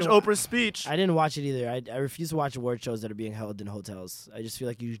 I did I watch didn't wa- Oprah's speech. I didn't watch it either. I refuse to watch award shows that are being held in hotels. I just feel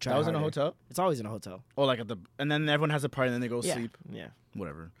like you try. That was in a harder. hotel? It's always in a hotel. Oh, like at the, and then everyone has a party and then they go Yeah. sleep. Yeah.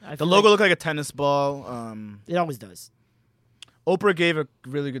 Whatever. I The feel logo like- looked like a tennis ball. It always does. Oprah gave a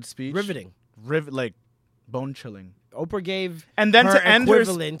really good speech. Riveting. Like bone chilling. Oprah gave And then her to end her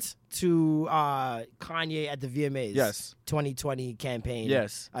equivalent to Kanye at the VMAs. Yes. 2020 campaign.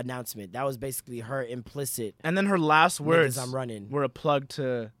 Yes. Announcement. That was basically her implicit. And then her last words I'm running. were a plug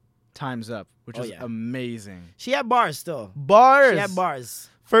to Time's Up, which Oh, was yeah. amazing. She had bars still. Bars. She had bars.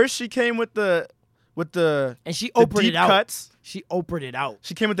 First, she came with the And she the Oprah'd deep it out. cuts. She Oprah'd it out.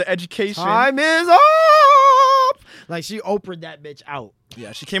 She came with the education. Time is up. Like she Oprah'd that bitch out.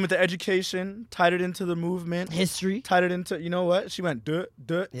 Yeah, she came with the education, tied it into the movement, History. tied it into, you know what? She went, duh,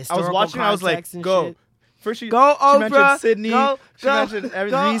 duh. I was Historical watching, I was like, context and go. shit. First she, Go, she Oprah. mentioned Sydney. Go, she go, mentioned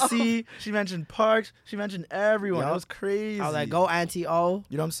go. Reese. She mentioned Parks. She mentioned everyone. Yup. It was crazy. I was like, go Auntie O.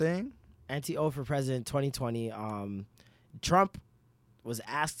 You know what I'm saying? Auntie O for president 2020. Trump was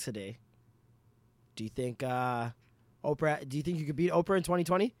asked today, do you think Oprah, do you think you could beat Oprah in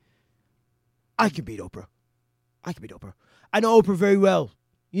 2020? I can beat Oprah. I can beat Oprah. I know Oprah very well.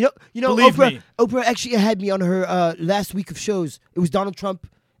 You know, Believe Oprah. me. Oprah actually had me on her last week of shows. It was Donald Trump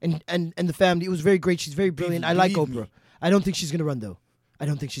and the family. It was very great. She's very brilliant. I like Believe Oprah. me. I don't think she's gonna run though. I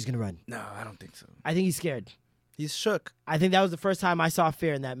don't think she's gonna run. No, I don't think so. I think he's scared. He's shook. I think that was the first time I saw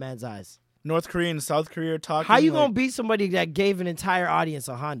fear in that man's eyes. North Korea and South Korea are talking. How you like, gonna beat somebody that gave an entire audience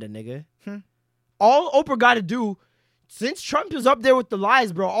a Honda, nigga? All Oprah got to do, since Trump is up there with the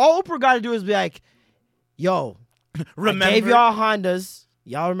lies, bro. All Oprah got to do is be like, "Yo, remember? I gave y'all Hondas.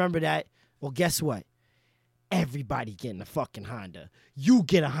 Y'all remember that? Well, guess what? Everybody getting a fucking Honda. You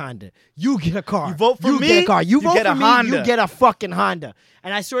get a Honda. You get a car. You vote for you me, get a car. You vote get for a me. Honda. You get a fucking Honda.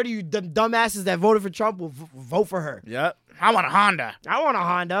 And I swear to you, the dumbasses that voted for Trump will vote for her. Yep. I want a Honda. I want a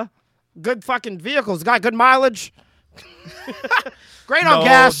Honda. Good fucking vehicles. Got good mileage. Great on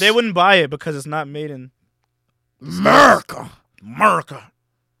gas. They wouldn't buy it because it's not made in America. America.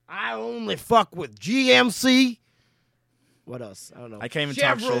 I only fuck with GMC. What else? I don't know. I can't even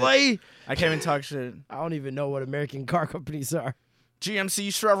talk shit. Chevrolet. I can't even talk shit. I don't even know what American car companies are. GMC,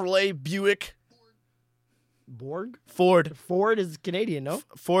 Chevrolet, Buick, Borg? Ford. Ford is Canadian, no?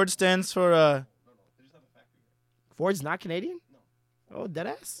 Ford stands for Ford's not Canadian? No. Oh,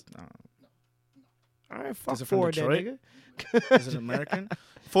 deadass? No. All right, fuck Is it from Ford then, Detroit? nigga. Is it American?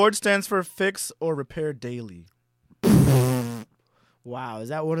 Ford stands for fix or repair daily. Wow, is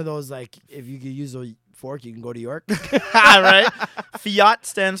that one of those, like, if you could use a fork, you can go to York? Right? Fiat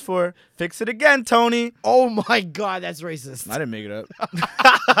stands for fix it again, Tony. Oh, my God, that's racist. I didn't make it up.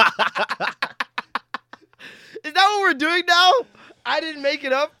 Is that what we're doing now? I didn't make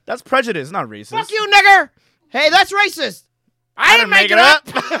it up. That's prejudice, not racist. Fuck you, nigger. Hey, that's racist. I didn't make it up.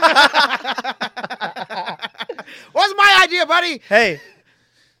 What's my idea, buddy? Hey,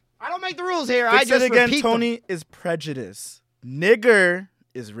 I don't make the rules here. I fix just it again, repeat Tony is prejudice. Nigger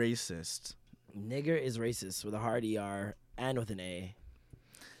is racist. them. Nigger is racist with a hard ER and with an A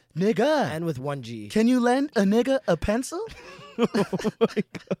Nigga. and with one G. Can you lend a nigga a pencil? Oh my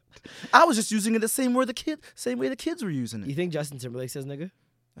God. I was just using it the same way the kids were using You it. think Justin Timberlake says nigga?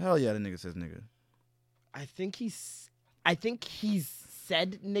 Hell yeah, the nigga says nigga. I think he's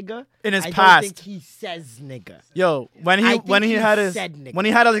said nigga In his I past. don't think he says nigga. Yo, when I he think when he he had his said nigga. when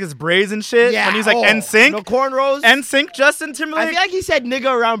he had like his braids and shit, when he's like NSYNC, the cornrows. NSYNC Justin I Timberlake. feel like he said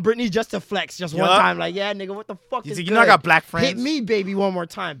nigga around Britney just to flex, just one Yup. time. Like, yeah, nigga, what the fuck He's is like, good? you know I got black friends. Hit me, baby, one more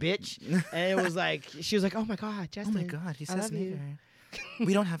time, bitch. And it was like, she was like, oh my God, Justin. he I love you.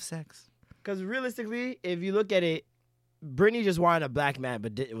 We don't have sex. Because realistically, if you look at it, Britney just wanted a black man,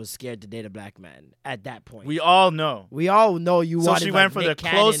 but was scared to date a black man at that point. We all know. We all know you So wanted she like, went for Nick the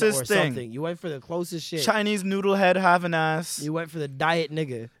Cannon closest or thing. something. You went for the closest shit. Chinese noodle head having ass. You went for the diet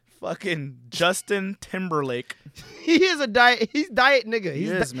nigga. Fucking Justin Timberlake. He is a diet. He's diet nigga. He's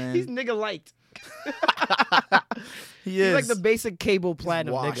is, man. He's nigga light. He He's is like the basic cable plan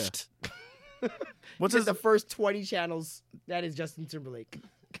of washed. nigga. What's Just his the first 20 channels? That is Justin Timberlake.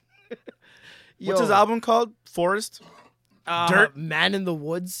 What's his album called? Forest. Dirt? Man in the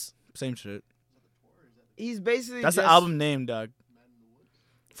Woods. Same shit. He's basically That's just, the album name, dog.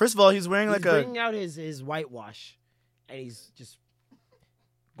 First of all, he's wearing He's like a. bringing out his whitewash, and he's just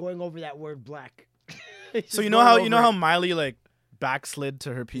going over that word black. He's So you just know going how over it. Miley like backslid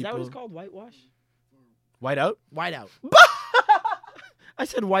to her Is people. that what it's called? Whitewash? White out. Whiteout. I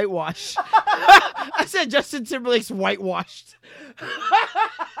said whitewash. I said Justin Timberlake's whitewashed.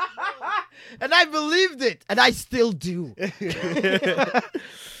 And I believed it. And I still do.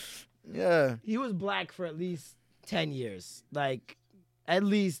 Yeah. He was black for at least 10 years. Like, at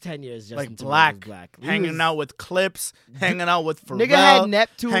least 10 years. Justin Like Timberlake was black. black. He Hanging was- out with Clips. Hanging out with Pharrell. Nigga had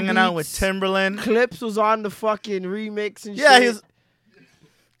Neptune hanging out with beats. Timberland. Clips was on the fucking remix and Yeah, shit. he's.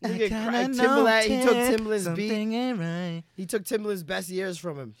 Nigga cried. Timberland, he took Timberland's beat. He took Timberland's best years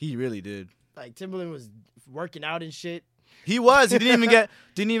from him. He really did. Like, Timberland was working out and shit. He was. He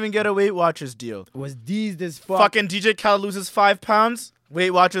didn't even get a Weight Watchers deal. Was deezed as fuck. Fucking DJ Khaled loses 5 pounds.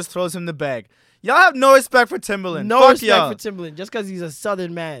 Weight Watchers throws him the bag. Y'all have no respect for Timberland. No Fuck respect y'all. for Timberland just because he's a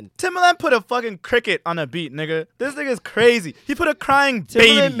southern man. Timberland put a fucking cricket on a beat, nigga. This nigga's crazy. He put a crying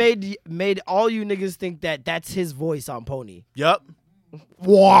Timberland baby. made all you niggas think that that's his voice on Pony. Yup.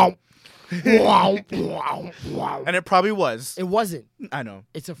 Wow. Wow. Wow. Wow. And it probably was. It wasn't. I know.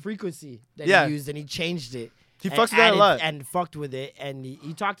 It's a frequency that Yeah. he used and he changed it. He and fucks with that a added- lot. And fucked with it. And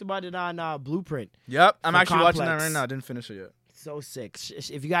he talked about it on Blueprint. Yep. I'm For actually watching that Complex. right now. I didn't finish it yet. So sick.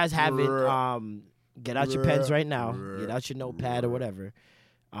 If you guys haven't, get out your pens right now. Get out your notepad or whatever.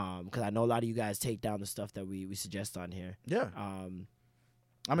 Because I know a lot of you guys take down the stuff that we suggest on here. Yeah. Um,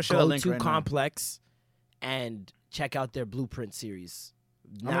 I'm gonna share a Go link to right Complex and check out their Blueprint series.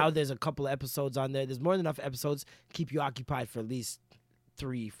 Now there's a couple of episodes on there. There's more than enough episodes. Keep you occupied for at least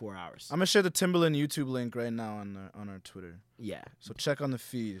 3-4 hours. I'm gonna share the Timbaland YouTube link right now on our Twitter. Yeah. So check on the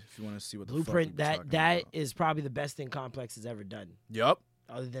feed if you want to see what the Blueprint. fuck we're talking That about. is probably the best thing Complex has ever done, Yup.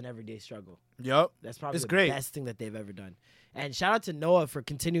 other than Everyday Struggle. Yup. That's probably It's the great. best thing that they've ever done. And shout out to Noah for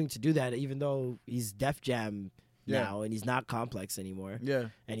continuing to do that, even though he's Def Jam now and he's not Complex anymore. Yeah.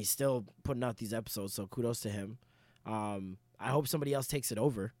 And he's still putting out these episodes. So kudos to him. I hope somebody else takes it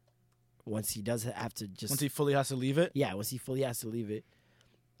over once he does have to just. Once he fully has to leave it. Yeah, once he fully has to leave it.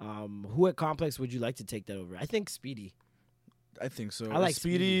 Who at Complex would you like to take that over? I think Speedy. I think so. I like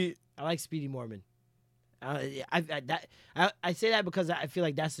Speedy. I like Speedy Mormon. I say that because I feel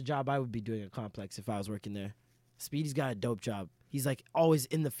like that's the job I would be doing at Complex if I was working there. Speedy's got a dope job. He's like always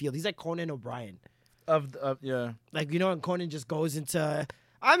in the field. He's like Conan O'Brien. Yeah. Like, you know, and Conan just goes into,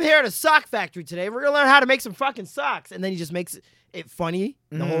 I'm here at a sock factory today. We're gonna learn how to make some fucking socks, and then he just makes it funny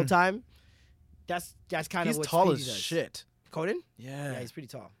the whole time. That's kind of He's what tall Speedy as does. shit. Conan? Yeah. Yeah, he's pretty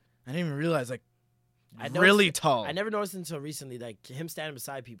tall. I didn't even realize, like, I really noticed- tall. I never noticed until recently, like him standing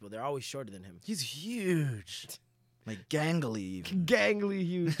beside people, they're always shorter than him. He's huge. Like, gangly even. Gangly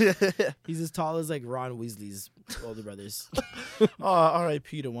huge. He's as tall as like Ron Weasley's older brothers. Oh,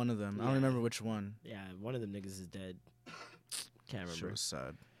 R.I.P. to one of them. I don't remember which one. Yeah, one of them niggas is dead. Can't remember. Sure,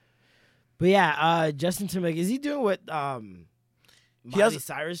 sad. But yeah, Justin Timberlake, is he doing what Miley has-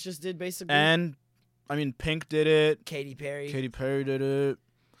 Cyrus just did basically? And, I mean, Pink did it. Katy Perry. Katy Perry did it.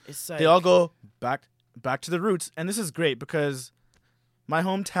 It's like, They all go back to the roots. And this is great because my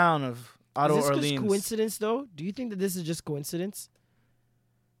hometown of Otto is this Orleans. just coincidence though? Do you think that this is just coincidence?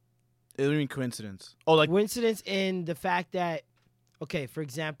 It would mean coincidence. Oh, like, Coincidence in the fact that, okay, for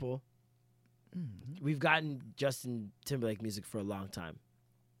example, we've gotten Justin Timberlake music for a long time.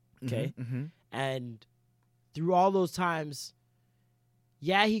 Okay? Mm-hmm. And through all those times,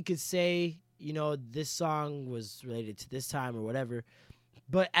 yeah, he could say, you know, this song was related to this time or whatever.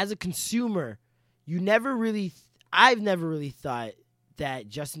 But as a consumer, I've never really thought that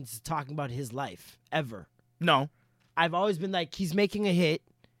Justin's talking about his life, ever. No. I've always been like, he's making a hit.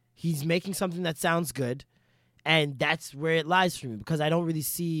 He's making something that sounds good. And that's where it lies for me because I don't really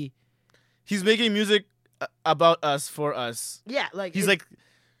see. He's making music about us, for us. Yeah, like.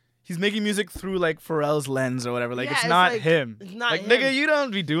 He's making music through, like, Pharrell's lens or whatever. Like, Yeah, it's it's not like- him. it's not like, him. nigga, you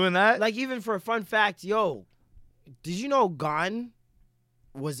don't be doing that. Like, even for a fun fact, yo, did you know Gone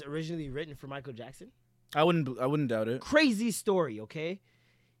was originally written for Michael Jackson? I wouldn't doubt it. Crazy story, okay?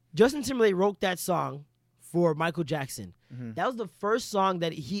 Justin Timberlake wrote that song for Michael Jackson. Mm-hmm. That was the first song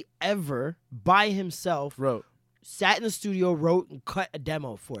that he ever, by himself, Wrote. sat in the studio, wrote, and cut a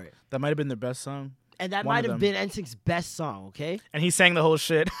demo for it. That might have been their best song. And that One might of have them. been NSYNC's best song, okay? And he sang the whole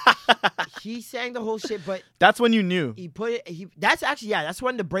shit. He sang the whole shit, but That's when you knew. he put it, that's actually, yeah, that's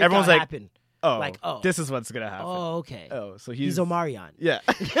when the breakout Everyone's like, happened. Oh, like, oh. this is what's gonna happen. Oh, okay. Oh, so He's Omarion. Yeah.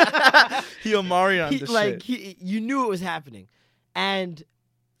 He Omarion the shit. You knew it was happening, and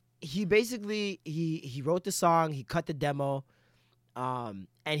he basically he wrote the song, he cut the demo, and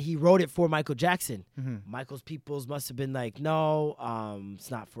he wrote it for Michael Jackson. Mm-hmm. Michael's peoples must have been like, no,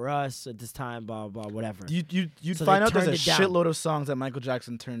 it's not for us at this time, blah blah, whatever. You'd So find they out there's a turned it down. shitload of songs that Michael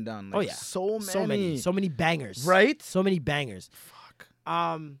Jackson turned down. Like, Oh, yeah. so many. so many bangers, Right? So many bangers. Fuck.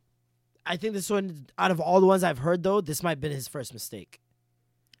 I think this one, out of all the ones I've heard though, this might have been his first mistake.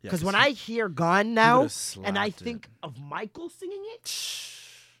 Yeah, Because when I hear "Gone" now, would've and I slapped it. think of Michael singing it,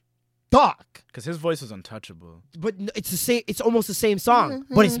 dog. Because his voice was untouchable. But it's the same. It's almost the same song,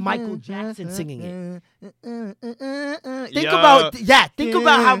 but it's Michael Jackson singing it. Think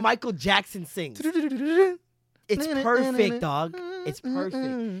about how Michael Jackson sings. It's perfect, dog. It's perfect.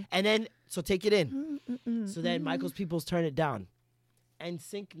 And then, so take it in. So then Michael's peoples turn it down.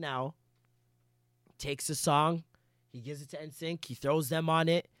 NSYNC now takes the song, he gives it to NSYNC, he throws them on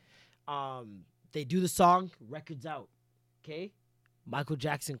it. They do the song, record's out. Okay? Michael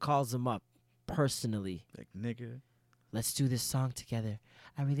Jackson calls them up personally. Like, nigga. Let's do this song together.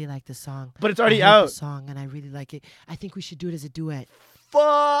 I really like the song. But it's already I heard out. the song and I really like it. I think we should do it as a duet.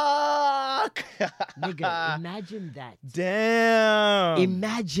 Fuck. Nigga, imagine that. Damn.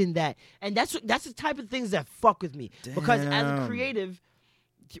 Imagine that. And that's the type of things that fuck with me. Because as a Damn. creative,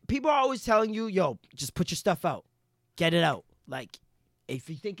 people are always telling you, yo, just put your stuff out. Get it out. Like, if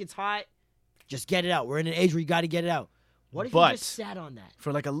you think it's hot, just get it out. We're in an age where you got to get it out. What if you But- just sat on that?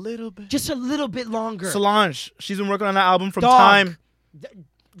 For like a little bit. Just a little bit longer. Solange, she's been working on that album from Dog. time.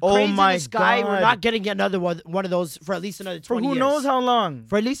 Oh Cranes in my the Sky, we're God. not getting another one of those for at least another 20 For who years. knows how long.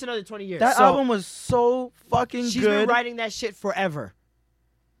 For at least another 20 years. That So, album was so fucking she's good. been writing that shit forever.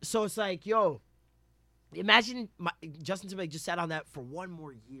 So it's like, yo, imagine Justin Timberlake just sat on that for one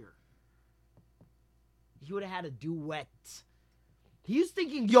more year. He would have had a duet. He was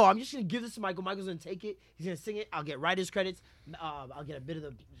thinking, yo, I'm just going to give this to Michael. Michael's going to take it. He's going to sing it. I'll get writer's credits. I'll get a bit of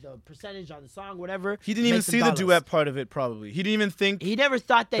the percentage on the song, whatever. He didn't even see the duet part of it, probably. He didn't even think he never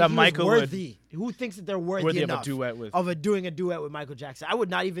thought that he Michael was worthy. Who thinks that they're worthy enough of doing a duet with Michael Jackson? I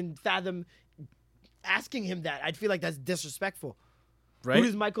would not even fathom asking him that. I'd feel like that's disrespectful. Right? Who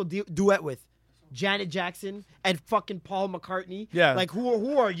does Michael duet with? Janet Jackson and fucking Paul McCartney? Yeah. Like,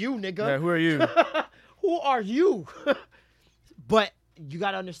 who are you, nigga? Yeah, who are you? Who are you? But you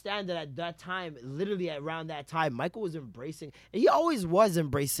got to understand that at that time, literally around that time, Michael was embracing, and he always was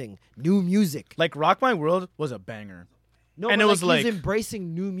embracing new music. Like, Rock My World was a banger. No, and but it was he's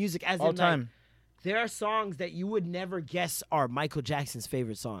embracing new music as all in time. Like, there are songs that you would never guess are Michael Jackson's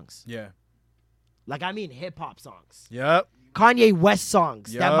favorite songs. Yeah. Like, I mean hip-hop songs. Yep. Kanye West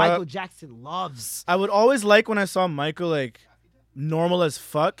songs that Yup. Michael Jackson loves. I would always like when I saw Michael, like, normal as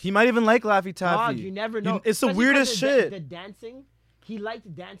fuck. He might even like Laffy Taffy. Dog, you never know. It's the Especially weirdest 'cause shit. The dancing, he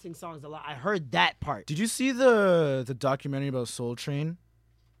liked dancing songs a lot. I heard that part. Did you see the documentary about Soul Train?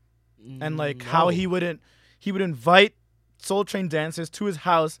 And like how he would invite Soul Train dancers to his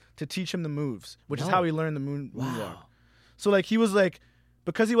house to teach him the moves, which is how he learned the moonwalk. So like he was like,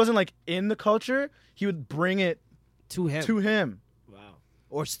 because he wasn't like in the culture, he would bring it to him. Wow.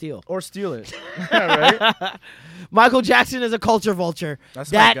 Or steal it. Right? Michael Jackson is a culture vulture.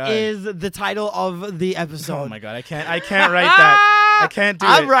 That's my guy. That is the title of the episode. Oh my god, I can't write that. I can't do it.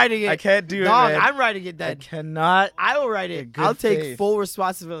 I'm writing it. I can't do Dog, it. Man. I'm writing it then. I cannot. I will write it. good I'll take faith. full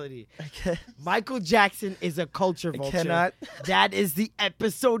responsibility. I can't. Michael Jackson is a culture vulture. cannot. That is the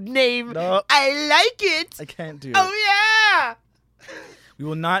episode name. No. I like it. I can't do it. Oh yeah. We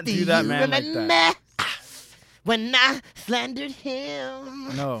will not do that, man, like that. When I slandered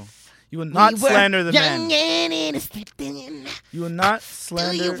him. No. You will not slander the man. Young and innocent. You will not Do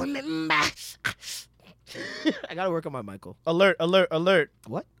slander. you remember? I gotta work on my Michael. Alert, alert, alert.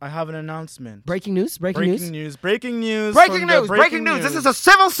 What? I have an announcement. Breaking news. Breaking news. Breaking news. This is a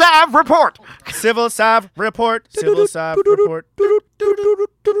Civil Sav report. Civil Sav report. Civil Sav report.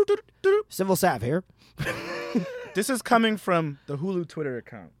 Civil Sav here. This is coming from the Hulu Twitter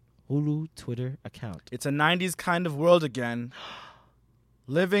account. Hulu Twitter account. It's a 90s kind of world again.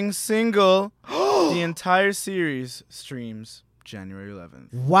 Living Single. The entire series streams January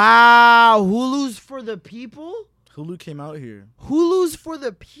 11th. Wow. Hulu's for the people? Hulu came out here. Hulu's for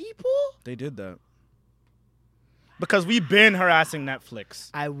the people? They did that. Because we've been harassing Netflix.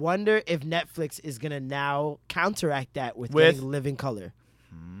 I wonder if Netflix is going to now counteract that with getting Living Color.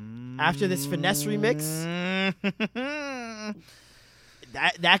 After this Finesse remix,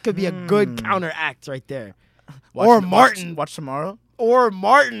 that could be a good counteract right there. Martin. Watch tomorrow. Or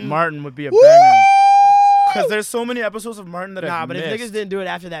Martin. Martin would be a banger. Because there's so many episodes of Martin that I've missed. But if niggas didn't do it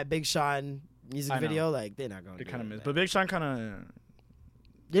after that Big Sean music video, like, they're not going to do it. They kind of missed. But Big Sean kind of...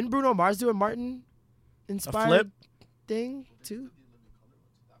 Didn't Bruno Mars do a Martin inspired flip thing too?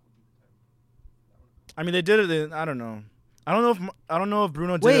 I mean, they did it. I don't know. I don't know if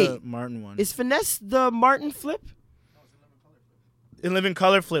Bruno did a Martin one. Is Finesse the Martin flip? In Living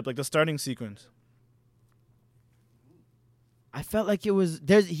Color flip, like the starting sequence. I felt like it was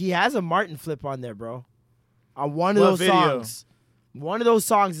he has a Martin flip on there, bro. On one of those songs. One of those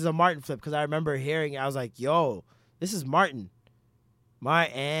songs is a Martin flip because I remember hearing it. I was like, yo, this is Martin.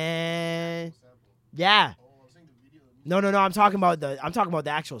 Martin. Yeah. No. I'm talking about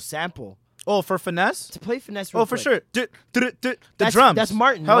the actual sample. Oh, for Finesse? To play Finesse. Oh, for sure. The drums. That's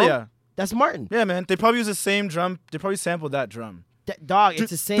Martin. Hell no? yeah. That's Martin. Yeah, man. They probably use the same drum. They probably sampled that drum. Dog, it's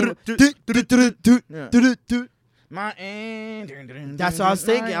the same. Martin. That's what I was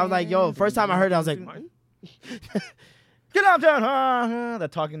thinking. I was like, yo, first time I heard it, I was like, Martin? Get out down.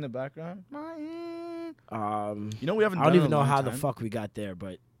 That talking in the background. Martin. You know we haven't. I don't even know how the fuck we got there,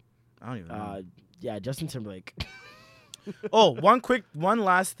 but I don't even know. Yeah, Justin Timberlake. Oh, one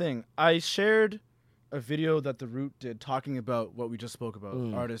last thing. I shared a video that The Root did talking about what we just spoke about.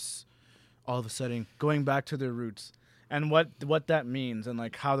 Artists all of a sudden going back to their roots and what that means and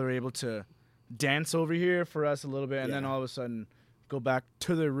like how they're able to dance over here for us a little bit and then all of a sudden go back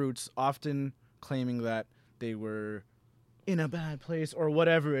to their roots, often claiming that they were in a bad place or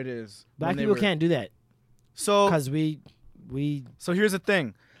whatever it is. Black people can't do that. So because we So here's the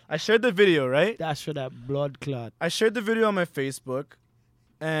thing. I shared the video, right? That's for that blood clot. I shared the video on my Facebook,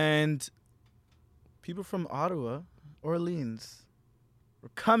 and people from Ottawa, Orleans, were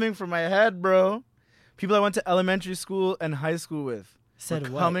coming for my head, bro. People I went to elementary school and high school with Said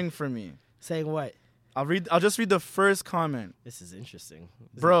were what? coming for me. Saying what? I'll just read the first comment. This is interesting.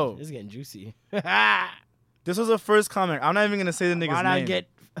 Bro. This is getting juicy. This was the first comment. I'm not even gonna say the nigga's name.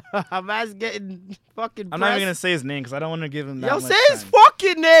 Hamas getting fucking. I'm not even gonna say his name because I don't want to give him that. Yo, much say his time.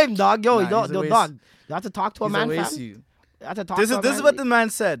 fucking name, dog. Yo, Nah, dog. You have to talk to a man, fam. You have to talk to a man. This is what the man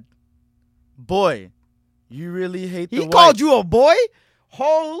said. Boy, you really hate the He white. called you a boy?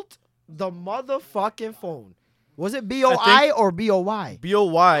 Hold the motherfucking phone. Was it B-O-I or B-O-Y?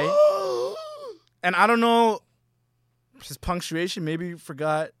 B-O-Y. And I don't know his punctuation. Maybe you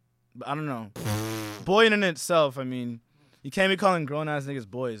forgot. But I don't know. Boy in itself, I mean, you can't be calling grown-ass niggas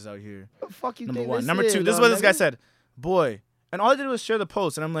boys out here. What the fuck you Number think one. this Number is, two, this is what this guy said. Boy. And all I did was share the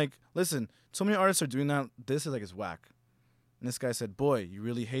post. And I'm like, listen, so many artists are doing that. This is like, it's whack. And this guy said, boy, you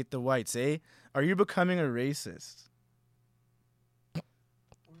really hate the whites, eh? Are you becoming a racist?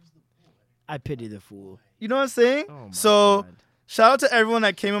 I pity the fool. You know what I'm saying? Oh my so, God. shout out to everyone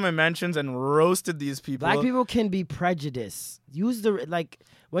that came in my mentions and roasted these people. Black people can be prejudiced. Use the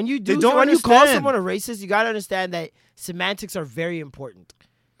when you They do don't when you call understand. someone a racist, you gotta understand that semantics are very important.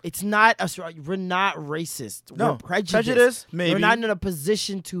 It's not we're not racist. No. We're prejudiced. Prejudice, maybe. We're not in a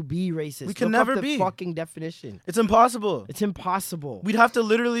position to be racist. We can Look up never the be. fucking definition. It's impossible. It's impossible. We'd have to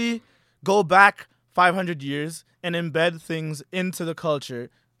literally go back 500 years and embed things into the culture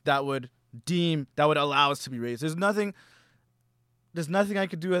that would allow us to be racist. There's nothing I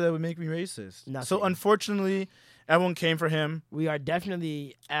could do that would make me racist. Nothing. So unfortunately, everyone came for him. We are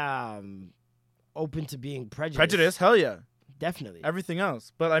definitely open to being prejudiced. Prejudice, hell yeah. Definitely. Everything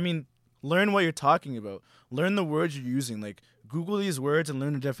else. But I mean, learn what you're talking about. Learn the words you're using. Like, Google these words and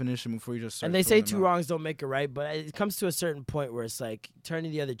learn the definition before you just start And they say throwing two them out. wrongs don't make a right, but it comes to a certain point where it's like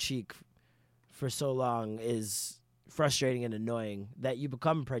turning the other cheek for so long is frustrating and annoying that you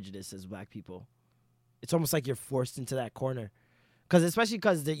become prejudiced as black people. It's almost like you're forced into that corner. Especially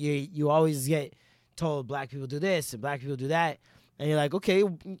because you always get told black people do this and black people do that. And you're like, okay,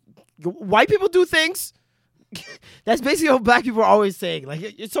 white people do things. That's basically what black people are always saying. Like,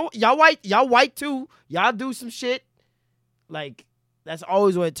 y'all white too. Y'all do some shit. Like, that's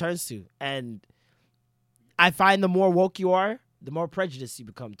always what it turns to. And I find the more woke you are, the more prejudiced you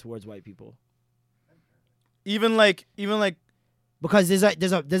become towards white people. Even like Because there's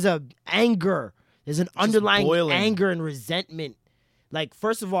a anger. There's an underlying boiling. anger and resentment. Like,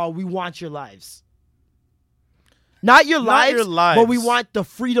 first of all, we want your lives. Not your lives, but we want the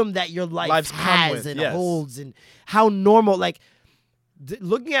freedom that your life has and holds, and how normal. Like,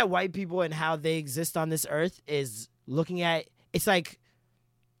 looking at white people and how they exist on this earth is looking at. It's like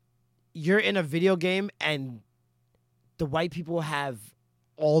you're in a video game and the white people have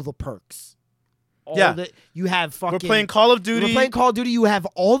all the perks. You have fucking. We're playing Call of Duty. You have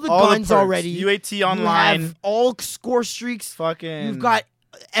all the guns perks. already. UAT online. You have all score streaks. Fucking. You've got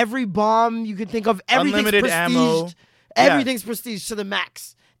every bomb you can think of. Everything's Unlimited ammo. Everything's prestige to the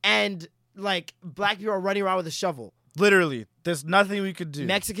max. And, like, black people are running around with a shovel. Literally. There's nothing we could do.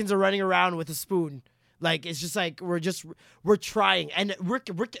 Mexicans are running around with a spoon. Like, it's just like, we're trying. And we're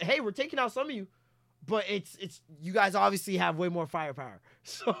taking out some of you. But it's you guys obviously have way more firepower.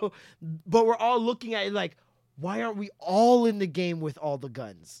 So, but we're all looking at it like, why aren't we all in the game with all the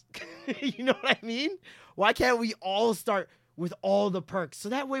guns? You know what I mean? Why can't we all start with all the perks? So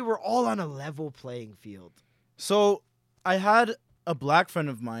that way we're all on a level playing field. So I had a black friend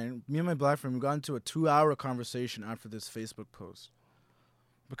of mine, me and my black friend, we got into a 2-hour conversation after this Facebook post.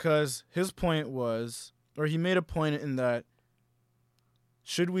 Because his point was, or he made a point in that,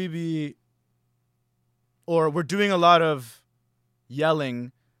 should we be, or we're doing a lot of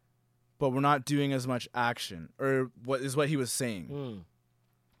yelling, but we're not doing as much action, or what he was saying.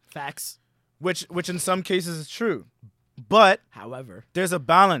 Facts. Which in some cases is true. But however, there's a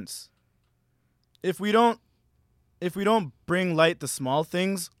balance. If we don't bring light the small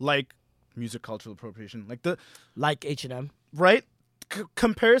things like music cultural appropriation, like H&M, right?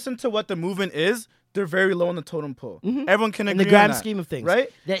 Comparison to what the movement is, they're very low on the totem pole. Mm-hmm. Everyone can agree in the grand on that, scheme of things,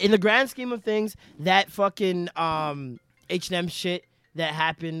 right? In the grand scheme of things, that fucking H&M shit that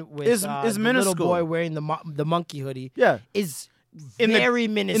happened with is the minuscule. Little boy wearing the monkey hoodie, is very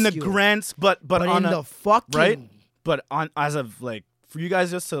minuscule. In the grand, but on in the fucking right. But on as of like for you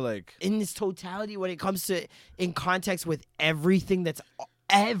guys just to like in this totality when it comes to in context with everything that's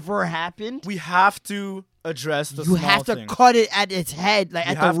ever happened, we have to address the you small have to things. cut it at its head, like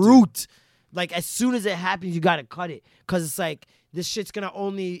You at have the to. root. Like as soon as it happens, you gotta cut it because it's like this shit's gonna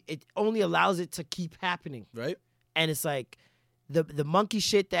only allows it to keep happening, right? And it's like the monkey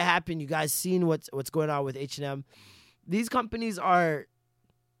shit that happened. You guys seen what's going on with H&M? These companies are.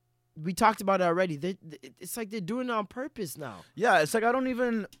 We talked about it already. It's like they're doing it on purpose now. Yeah, it's like I don't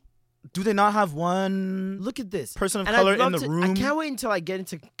even Do they not have one Look at this person of And color I'd love in the to- room? I can't wait until I get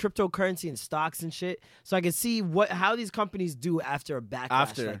into cryptocurrency and stocks and shit, so I can see how these companies do after a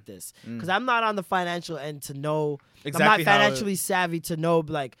backlash like this. Because I'm not on the financial end to know. Exactly I'm not how financially savvy to know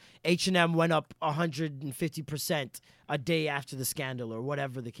like H&M went up 150% a day after the scandal or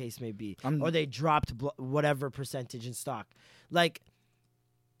whatever the case may be, or they dropped whatever percentage in stock. Like,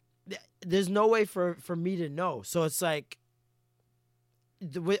 there's no way for me to know. So it's like.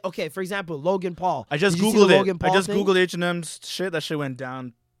 Okay, for example, Logan Paul. I just Did you see the googled it. Logan Paul I just thing? googled H&M's shit. That shit went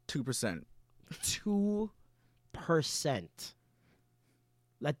down 2%. 2%.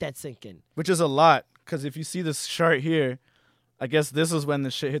 Let that sink in. Which is a lot, because if you see this chart here, I guess this is when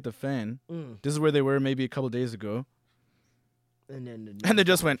the shit hit the fan. This is where they were maybe a couple days ago. And then They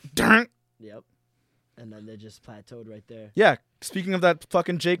just went, Dun! Yep. And then they just plateaued right there. Yeah. Speaking of that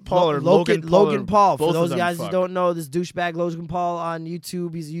fucking Jake Paul or Logan Paul. Logan Paul. For both of those them guys who fuck. don't know, this douchebag Logan Paul on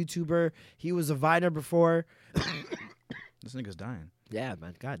YouTube. He's a YouTuber. He was a Viner before. This nigga's dying. Yeah,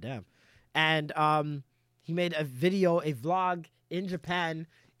 man. Goddamn. And he made a vlog in Japan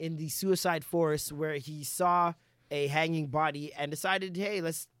in the suicide forest where he saw a hanging body and decided, hey,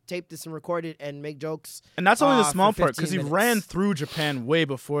 let's tape this and record it and make jokes. And that's only the for small part, 15 because he minutes. ran through Japan way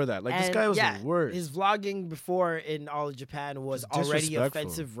before that. Like, this And, guy was yeah, the worst. His vlogging before in all of Japan was Just already disrespectful.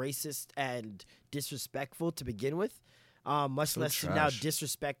 offensive, racist, and disrespectful to begin with. Much So less to now trash.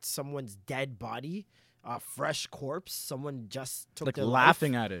 disrespect someone's dead body, fresh corpse. Someone just took Like, their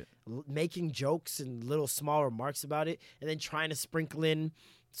laughing life, at it. making jokes and little small remarks about it, and then trying to sprinkle in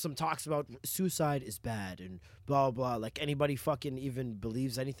some talks about suicide is bad and blah, blah. Like, anybody fucking even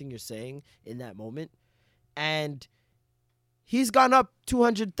believes anything you're saying in that moment. And he's gone up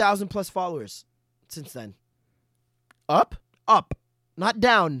 200,000 plus followers since then. Up? Up. Not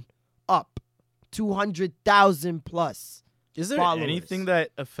down. Up. 200,000 plus. Is there followers. anything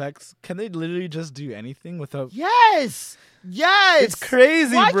that affects... Can they literally just do anything without... Yes! Yes! It's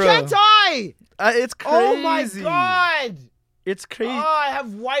crazy, Why bro. can't I? It's crazy. Oh my God! It's crazy. Oh, I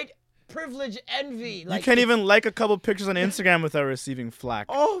have white privilege envy. You can't even like a couple pictures on Instagram without receiving flack.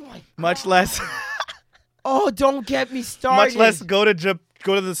 Oh my God. Much less... Oh, don't get me started. Much less go to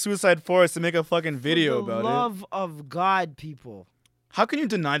the suicide forest and make a fucking video For the about it. love of God, people. How can you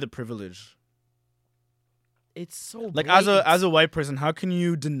deny the privilege? It's so Like, blatant. as a white person, how can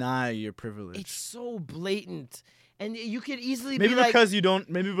you deny your privilege? It's so blatant. And you could easily Maybe be like... because you don't.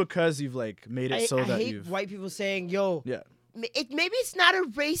 Maybe because you've like made it so I that hate you've. white people saying, yo, Yeah. maybe it's not a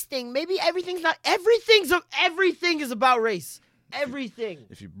race thing. Maybe everything is about race. Everything.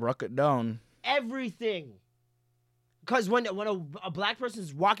 If you broke it down. Everything. Because when a black person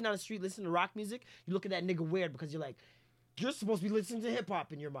is walking down the street listening to rock music, you look at that nigga weird because you're like, you're supposed to be listening to hip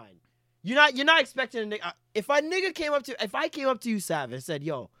hop in your mind. You're not expecting a nigga. If I came up to you, Sav, and said,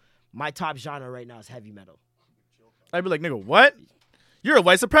 yo, my top genre right now is heavy metal. I'd be like, nigga, what? You're a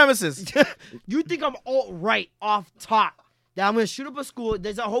white supremacist. You think I'm alt-right off top? That I'm going to shoot up a school.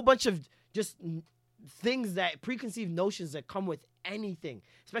 There's a whole bunch of just things that preconceived notions that come with anything,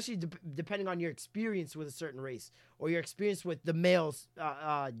 especially depending on your experience with a certain race or your experience with the male's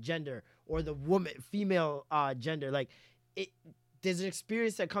gender or the female gender. Like, there's an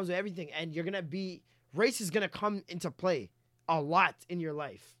experience that comes with everything, and race is going to come into play a lot in your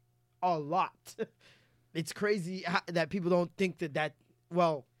life. A lot. It's crazy that people don't think that,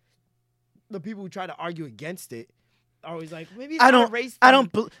 well, the people who try to argue against it are always like, maybe it's not a race thing. I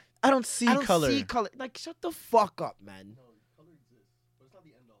don't see I don't color. see color. Like, shut the fuck up, man. Color exists, but it's not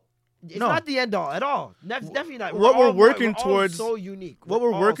the end all. It's No. not the end all at all. Definitely not. What we're working we're all towards- so unique. What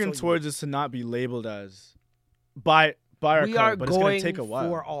we're all working so towards is to not be labeled as by our unique. We color, are but it's gonna going take a while.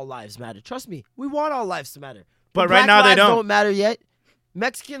 for all lives matter. Trust me, we want all lives to matter. But Black right now they lives don't. matter yet.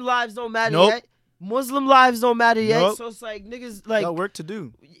 Mexican lives don't matter Nope. yet. Muslim lives don't matter yet. Nope. So it's like niggas like Got work to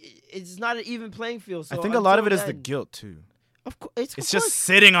do. it's not an even playing field. So I think a lot of it until is the then- guilt too. Of course, It's just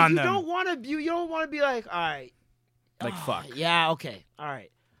sitting on you them. don't want to. You don't want to be like, all right, Like, fuck. Yeah, okay, all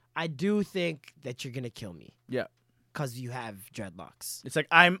right. I do think that you're gonna kill me Yeah. because you have dreadlocks. It's like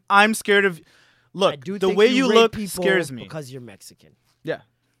I'm scared of. I Look, do the think way you you rape look people scares me. because you're Mexican. Yeah.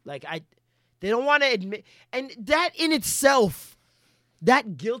 Like they don't want to admit, and that in itself,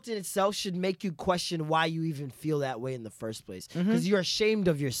 that guilt in itself should make you question why you even feel that way in the first place. Because you're ashamed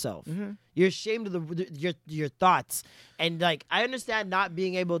of yourself. You're ashamed of your thoughts, and like I understand not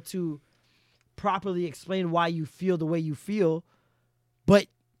being able to properly explain why you feel the way you feel, but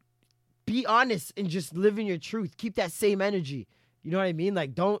be honest and just live in your truth. Keep that same energy. You know what I mean?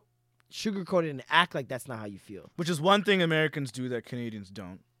 Like, don't sugarcoat it and act like that's not how you feel. Which is one thing Americans do that Canadians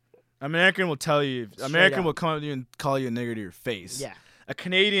don't. American will tell you. American up. will come up to you and call you a nigger to your face. Yeah. A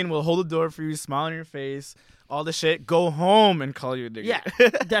Canadian will hold the door for you, smile on your face, all the shit. Go home and call you a nigga. Yeah,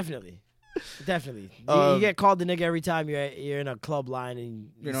 definitely. You get called the nigga every time you're in a club line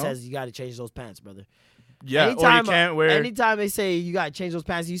and he says you got to change those pants, brother. Yeah, or you can't wear. Anytime they say you got to change those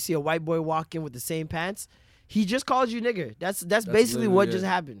pants, you see a white boy walk in with the same pants, he just calls you nigger. That's basically what just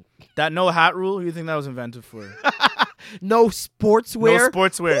happened. That no hat rule, who do you think that was invented for? No sportswear? No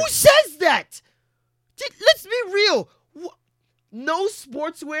sportswear. Who says that? Let's be real. No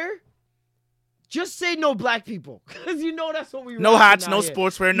sportswear? Just say no black people. Because you know that's what we No hats, no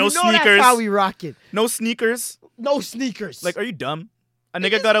sportswear, no sneakers. That's how we rock it. No sneakers. No sneakers. Like, are you dumb? A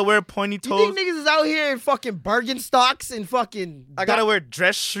nigga gotta wear pointy toes. You think niggas is out here in fucking Birkenstocks and fucking... I gotta wear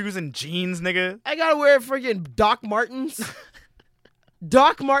dress shoes and jeans, nigga. I gotta wear freaking Doc Martens.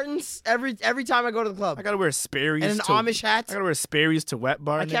 Doc Martens every time I go to the club. I gotta wear Sperry's. And an Amish hat. I gotta wear Sperry's to wet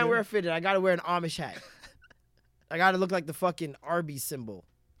bar, I can't nigga. wear a fitted. I gotta wear an Amish hat. I gotta look like the fucking Arby's symbol.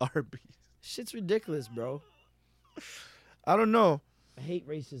 Arby's. Shit's ridiculous, bro. I don't know. I hate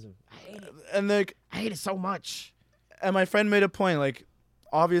racism. I hate it. And like, I hate it so much. And my friend made a point, like,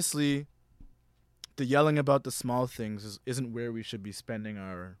 obviously, the yelling about the small things isn't where we should be spending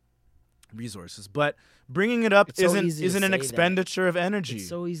our resources. But bringing it up isn't an expenditure of energy. It's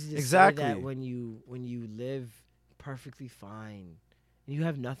so easy to say that when you live perfectly fine and you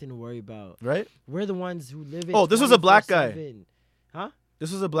have nothing to worry about. Right? We're the ones who live it. Oh, this was a black guy. Huh?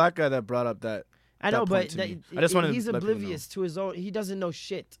 This was a black guy that brought up that. I know, but I just wanted he's to oblivious to his own. He doesn't know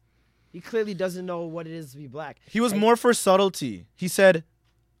shit. He clearly doesn't know what it is to be black. He was more for subtlety. He said,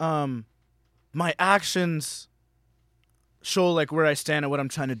 my actions show like where I stand and what I'm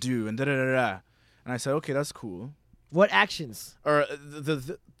trying to do, and da-da-da-da. And I said, okay, that's cool. What actions? Or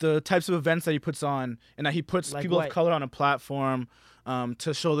the types of events that he puts on, and that he puts like people what? of color on a platform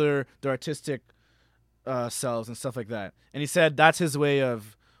to show their artistic selves and stuff like that. And he said that's his way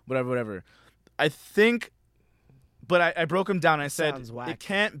of whatever. I think, but I broke him down. I said it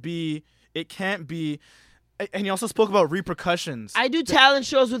can't be. And he also spoke about repercussions. I do talent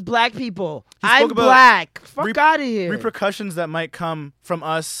shows with black people. I'm black. Fuck out of here. Repercussions that might come from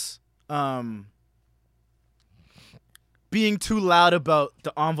us being too loud about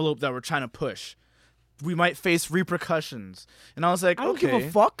the envelope that we're trying to push. We might face repercussions. And I was like, I don't give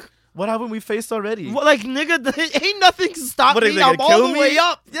a fuck. What haven't we faced already? Well, like, nigga, ain't nothing stopping me. I'm all the way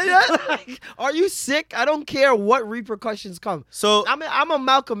up. Yeah. Like, are you sick? I don't care what repercussions come. So I'm a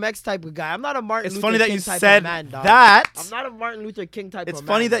Malcolm X type of guy. I'm not a Martin Luther King type of man, dog. It's funny that you said that. I'm not a Martin Luther King type of man. It's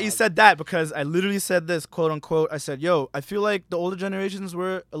funny that you said that because I literally said this, quote unquote. I said, yo, I feel like the older generations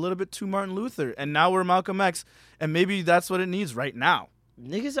were a little bit too Martin Luther, and now we're Malcolm X, and maybe that's what it needs right now.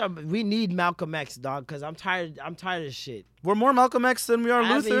 We need Malcolm X, dog, because I'm tired of shit. We're more Malcolm X than we are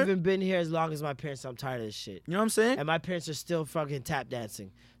Luther. I haven't even been here as long as my parents. I'm tired of this shit. You know what I'm saying? And my parents are still fucking tap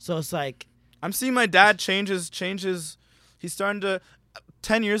dancing. So it's like... I'm seeing my dad changes. He's starting to...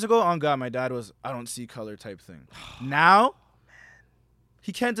 10 years ago, on God, my dad was, I don't see color type thing. Now,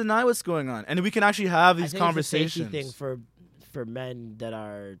 he can't deny what's going on. And we can actually have these conversations. It's a safety thing for men that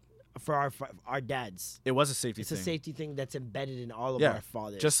are... For our dads. It was a safety thing. It's a safety thing that's embedded in all of our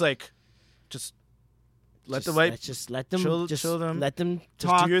fathers. Just let them chill them. Let them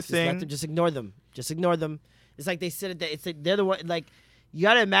talk. Just do your thing. Just ignore them. It's like they sit at that. It's like they're the one. Like, you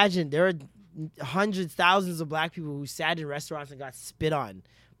gotta imagine there are hundreds, thousands of black people who sat in restaurants and got spit on,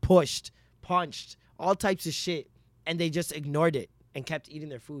 pushed, punched, all types of shit, and they just ignored it and kept eating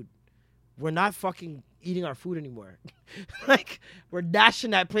their food. We're not fucking eating our food anymore. Like, we're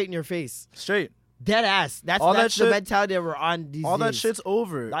dashing that plate in your face. Straight. Dead ass. That's the mentality that we're on these days. All that shit's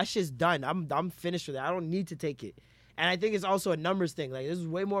over. That shit's done. I'm finished with it. I don't need to take it. And I think it's also a numbers thing. Like, there's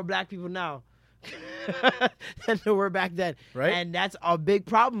way more black people now than there were back then. Right. And that's a big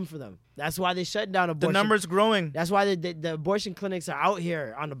problem for them. That's why they shut down abortion. The number's growing. That's why the abortion clinics are out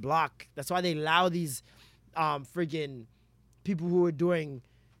here on the block. That's why they allow these friggin' people who are doing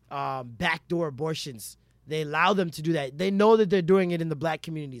backdoor abortions. They allow them to do that. They know that they're doing it in the black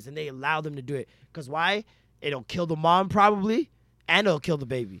communities, and they allow them to do it. Because why? It'll kill the mom probably, and it'll kill the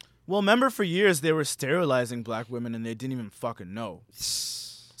baby. Well, remember for years they were sterilizing black women, and they didn't even fucking know.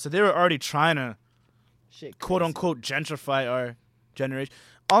 So they were already trying to, quote-unquote, gentrify our generation.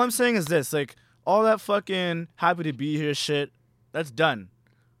 All I'm saying is this, like, all that fucking happy to be here shit, that's done.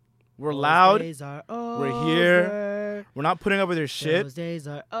 We're loud. We're here. We're not putting up with your shit. Those days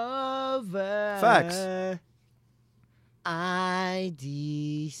are over. Facts. I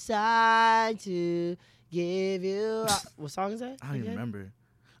decide to give you... What song is that? I don't even remember.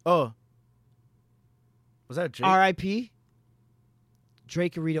 Oh. Was that Drake? R.I.P.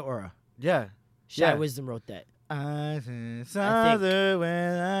 Drake and Rita Ora. Yeah. Shy Wisdom wrote that. Is that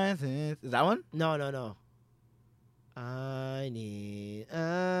one? No. I need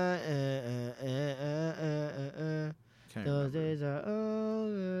Can't those remember. days are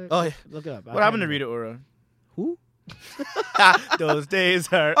over. Oh, yeah. Look it up. What happened to Rita Ora? Who? Those days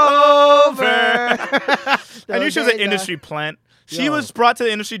are Over. I knew she was an Those days industry plant. She Yo. was brought to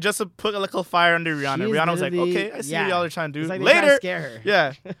the industry just to put a little fire under Rihanna. She's Rihanna was like, literally- okay, I see yeah. what y'all are trying to do. It's like they trying to Later. scare her.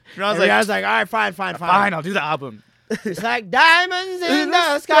 Yeah. Rihanna's And like, Rihanna's like, all right, fine. fine, I'll do the album. It's like diamonds in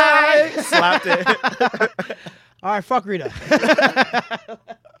the sky. Slapped it. All right, fuck Rita. They're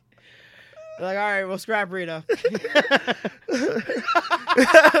like, all right, we'll scrap Rita. That's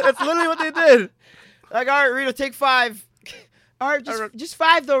literally what they did. Like, all right, Rita, take 5. All right, just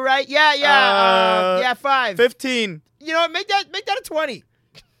 5 though, right? Yeah, 5. 15. You know what? Make that a 20.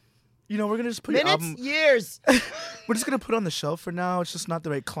 You know, we're gonna just put your Minutes, album. years. We're just gonna put it on the shelf for now. It's just not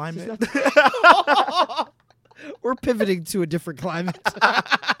the right climate. We're pivoting to a different climate.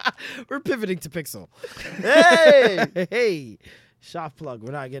 We're pivoting to Pixel. Hey! Hey. Shop plug.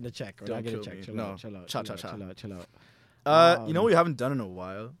 We're not getting a check. We're Don't not getting a kill check. me. Chill No. out. Chill out. Cha, Chill cha, out. cha. Chill out. You know what we haven't done in a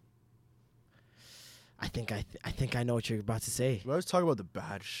while? I think I know what you're about to say. We always talk about the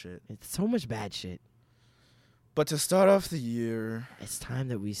bad shit. It's so much bad shit. But to start off the year, It's time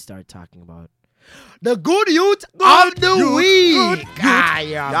that we start talking about the good youth of the week. Blood clot,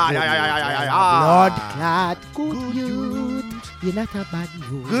 good youth. You're not a bad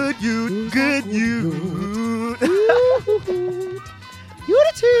youth. good youth.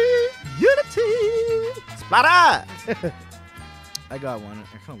 Unity. Splatter! I got one.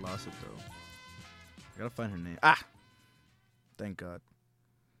 I kind of lost it though. I gotta find her name. Thank God.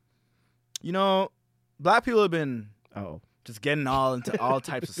 You know, black people have been just getting all into all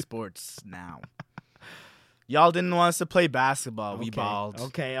types of sports now. Y'all didn't want us to play basketball. We balled.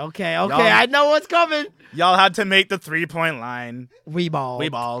 Okay. I know what's coming. Y'all had to make the 3-point line. We balled. We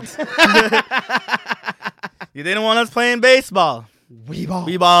balled. You didn't want us playing baseball. We balled.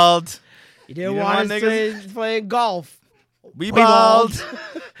 We balled. You didn't You want didn't us want playing golf. We balled. balled.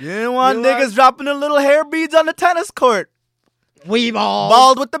 You didn't want You niggas want- dropping the little hair beads on the tennis court. We balled.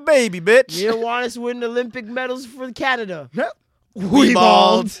 Balled with the baby, bitch. You didn't want us winning Olympic medals for Canada. We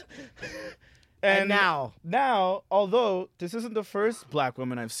balled. And now. Now, although this isn't the first black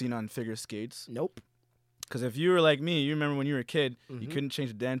woman I've seen on figure skates, Nope. because if you were like me, you remember when you were a kid, you couldn't change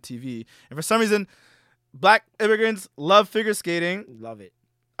the damn TV. And for some reason, black immigrants love figure skating. Love it.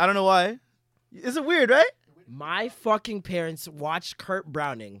 I don't know why. Is it weird, right? My fucking parents watched Kurt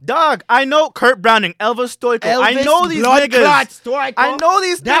Browning. Dog, I know Kurt Browning, Elvis Stoico. I know these niggas. I know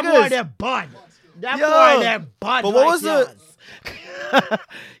these That niggas. boy, they're bud. That Yo. boy, they're bud. But what was the-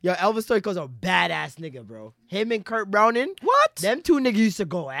 Yo, Elvis Stoico's a badass nigga, bro. Him and Kurt Browning. What? Them two niggas used to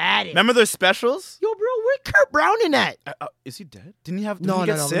go at it. Remember their specials? Yo, bro, where Kurt Browning at? Is he dead? Didn't he have? Did No, he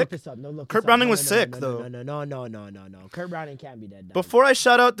get Look sick? this up. No, look. Kurt this up. Browning No, was no, sick, no, though. No. Kurt Browning can't be dead. Before I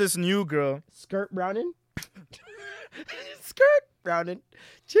shout out this new girl, Skirt Browning. Skirt Browning.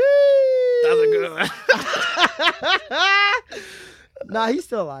 Jeez. that was a good one. Nah, he's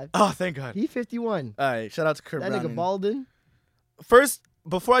still alive. Oh, thank God. He 51. All right, shout out to Kurt That Browning. nigga Baldwin. First,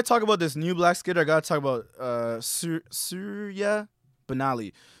 before I talk about this new black skater, I gotta talk about Surya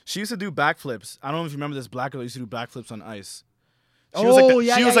Banali. She used to do backflips. I don't know if you remember this black girl that used to do backflips on ice. She was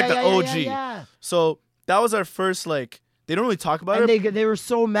like the OG. Yeah. So that was our first, like, they don't really talk about And her they were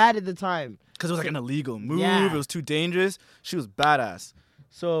so mad at the time. because it was like an illegal move. Yeah. It was too dangerous. She was badass.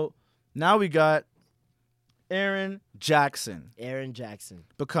 So now we got Erin Jackson Aaron Jackson.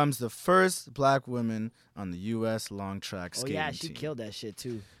 becomes the first black woman on the U.S. long track Oh skating yeah, she team. killed that shit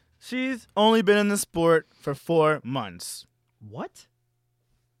too. She's only been in the sport for 4 months. What?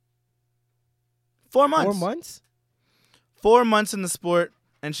 4 months. 4 months? 4 months in the sport,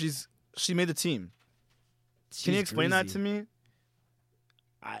 and she made the team. Can you She's explain that greasy. to me?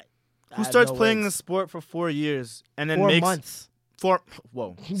 I Who have starts no playing words. the sport for 4 years and then 4 makes months? 4?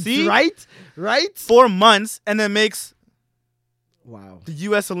 Whoa, see, Right? 4 months and then makes Wow. the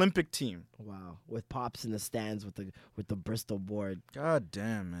U.S. Olympic team. Wow. With pops in the stands with the Bristol board. God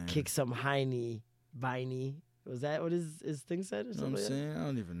damn, man. Kick some Viney. Was that what his thing said or You know something? what I'm like that? saying? I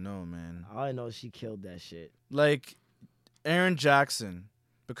don't even know, man. All I know is she killed that shit. Like, Erin Jackson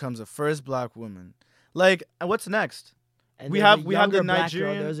becomes the first black woman. Like, what's next? And We there's a have the younger black girl-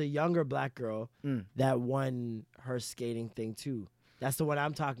 Nigerian- There's a younger black girl Mm. that won her skating thing too. That's the one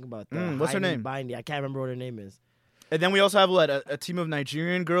I'm talking about. What's her name? Bindy. I can't remember what her name is. And then we also have what, a team of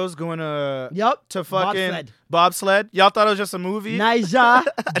Nigerian girls going Yup. to fucking Bobsled. bobsled. Y'all thought it was just a movie? Naija.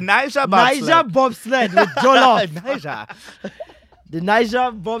 Naija bobsled. Naija bobsled with Jollof. Naija. The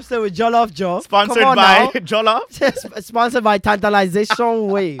Niger Bobsled with Jollof Joe. Sponsored Come on by now. Jollof. Sponsored by Tantalization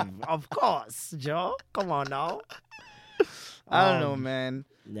Wave. Of course, Joe. Come on now. I don't know, man.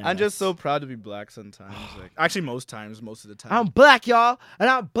 Yeah, I'm just so proud to be black sometimes. Like, actually, most of the time. I'm black, y'all. And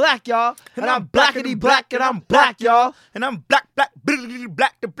I'm black, y'all. And I'm blackity black. And I'm black, y'all. And I'm black,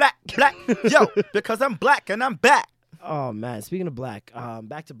 black. Yo, because I'm black and I'm back. Oh, man. Speaking of black,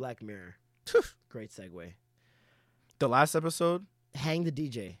 back to Black Mirror. Great segue. The last episode. Hang the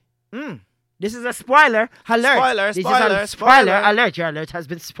DJ. Mm. This is a spoiler alert. Spoiler alert. Your alert has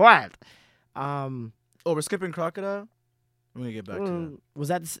been spoiled. Oh, we're skipping Crocodile? I'm going to get back to that. Was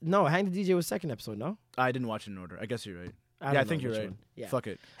that... No, Hang the DJ was second episode, no? I didn't watch it in order. I guess you're right. I think you're right. one. Yeah. Fuck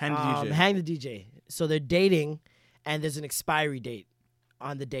it. Hang the DJ. Hang the DJ. So they're dating, and there's an expiry date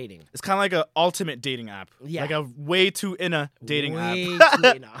on the dating. It's kind of like an ultimate dating app. Yeah. Like a way too inna dating app. Way too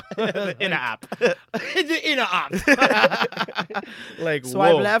inna. The inna app. The inner app. Like,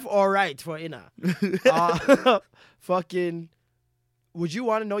 Swipe whoa. left or right for inner. Fucking... Would you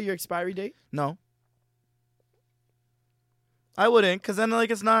want to know your expiry date? No. I wouldn't, because then, like,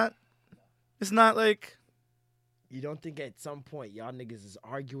 it's not like... You don't think at some point y'all niggas is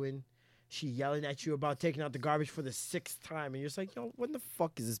arguing, she yelling at you about taking out the garbage for the 6th time, and you're just like, yo, when the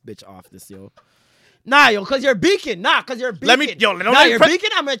fuck is this bitch off this, yo? Nah, yo, because you're beaking. Nah, because you're beaking. Let me, yo, Nah, you're beaking?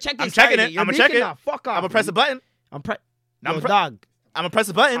 I'm going to check the I'm expiry checking date. it. You're I'm going to check beaking? it. Nah, fuck off. I'm going to press the button. Yo, dog. I'm going to press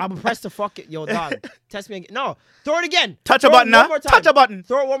the button. I'm going to press the fuck it. Yo, dog. Test me again. No, throw it again. Touch a Throw it button one now. more time. Touch a button.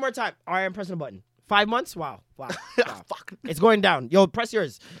 Throw it one more time. All right, I'm pressing the button. 5 months? Wow. Fuck. It's going down. Yo, press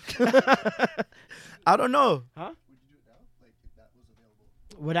yours. I don't know. Huh? Would you do it now? Like, if that was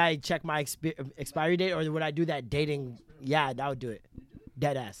available? Would I check my expiry date, or would I do that dating? Yeah, that would do it.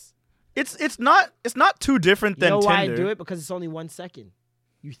 Dead ass. It's not too different You than know Tinder. why I do it? Because it's only 1 second.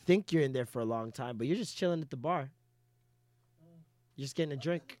 You think you're in there for a long time, but you're just chilling at the bar. You're just getting a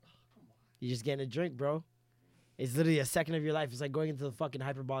drink. You're just getting a drink, bro. It's literally a second of your life. It's like going into the fucking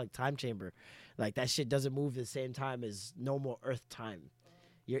hyperbolic time chamber. Like, that shit doesn't move the same time as normal Earth time.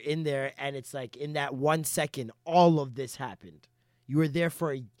 You're in there, and it's like in that 1 second, all of this happened. You were there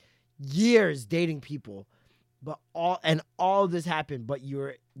for years dating people, but all of this happened. But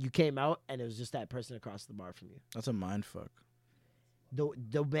you came out, and it was just that person across the bar from you. That's a mind fuck.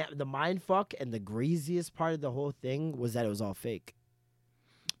 The mind fuck and the greasiest part of the whole thing was that it was all fake.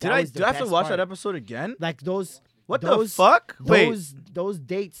 Did I have to watch that episode again? Like those. The fuck? Wait. Those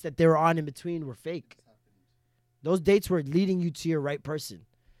dates that they were on in between were fake. Those dates were leading you to your right person,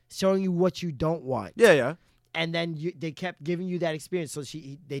 showing you what you don't want. Yeah. And then they kept giving you that experience. So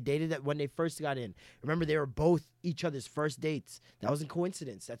they dated that when they first got in. Remember, they were both each other's first dates. That wasn't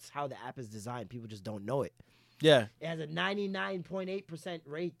coincidence. That's how the app is designed. People just don't know it. Yeah. It has a 99.8%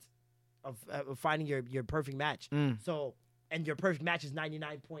 rate of finding your perfect match. So, and your perfect match is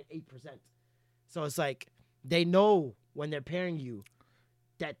 99.8%. So it's like they know when they're pairing you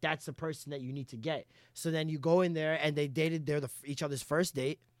that that's the person that you need to get. So then you go in there and they dated each other's first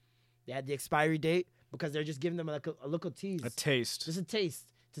date. They had the expiry date because they're just giving them like a little tease. A taste. Just a taste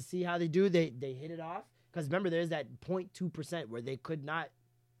to see how they do. They hit it off. Because remember, there's that 0.2% where they could not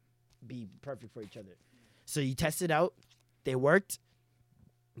be perfect for each other. So you test it out. They worked.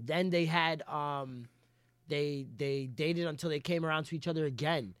 Then they had they dated until they came around to each other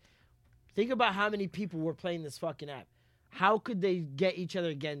again. Think about how many people were playing this fucking app. How could they get each other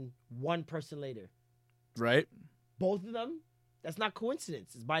again 1 person later? Right? Both of them? That's not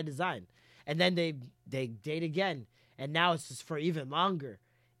coincidence. It's by design. And then they date again. And now it's just for even longer.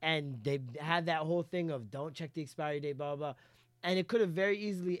 And they had that whole thing of don't check the expiry date, blah, blah, blah. And it could have very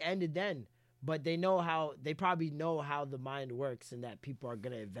easily ended then. But they probably know how the mind works and that people are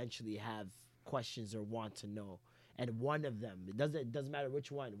going to eventually have questions or want to know. And one of them, it doesn't matter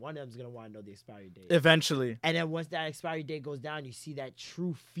which one of them is going to want to know the expiry date. Eventually. And then once that expiry date goes down, you see that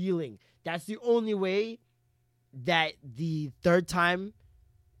true feeling. That's the only way that the third time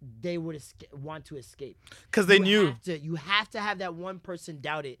they would want to escape. Because they knew. You have to have that one person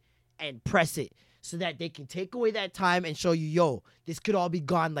doubt it and press it so that they can take away that time and show you, yo, this could all be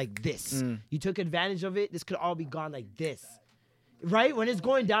gone like this. You took advantage of it. This could all be gone like this. Right? When it's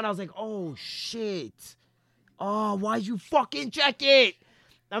going down, I was like, oh, shit. Oh, why'd you fucking check it?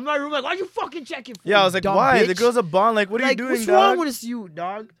 I'm in my room like, why'd you fucking check it for? Yeah, I was like, why? Bitch? The girl's a bond. Like, what are you doing, what's dog? wrong with you,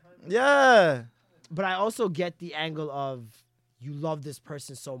 dog? Yeah. But I also get the angle of you love this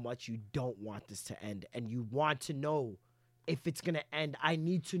person so much you don't want this to end. And you want to know if it's going to end. I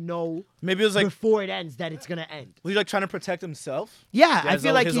need to know Maybe it was like, before it ends that it's going to end. was he like trying to protect himself? Yeah, I his feel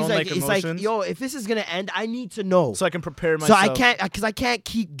own- like his he's own, like, like, it's like, emotions? yo, if this is going to end, I need to know. So I can prepare So myself. I can't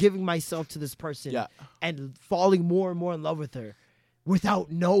keep giving myself to this person Yeah. and falling more and more in love with her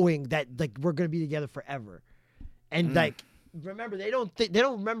without knowing that like we're gonna be together forever. And like remember, they don't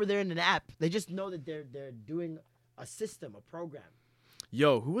remember they're in an app. They just know that they're doing a system, a program.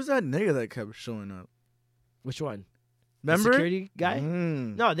 Yo, who was that nigga that kept showing up? Which one? Remember? The security guy?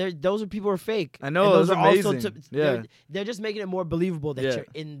 Mm. No, those are people who are fake. I know, And it those was are also amazing. Yeah. they're just making it more believable that Yeah. you're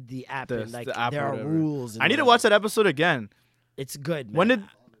in the app The- and like the app or there are whatever. rules. And I need to whatever. watch that episode again. It's good. Man.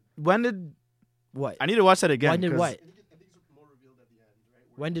 When did what? I need to watch that again? When did 'cause, what? I think it's more revealed at the end,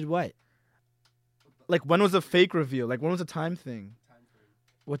 right? When did what? Like when was the fake reveal? Like when was the time thing?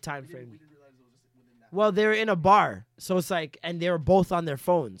 What time frame? We didn't realize it was just within that. Well, they were in a bar, so it's like, and they were both on their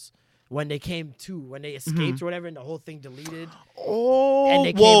phones when they came to, when they escaped or whatever, and the whole thing deleted. Oh, And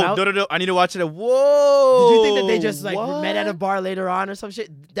they whoa! came out- No! I need to watch it. Whoa! Did you think that they just like what? met at a bar later on or some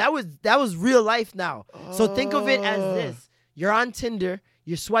shit? That was real life now. So think of it as this: you're on Tinder,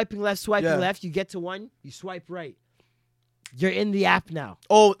 you're swiping left, Yeah. left. You get to one, you swipe right. You're in the app now.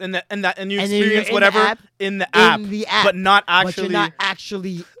 Oh, and you And then you're experience in the whatever app- in the app, in the app, but not But actually. you're not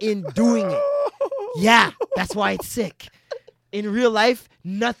actually in doing it. Yeah, that's why it's sick. In real life,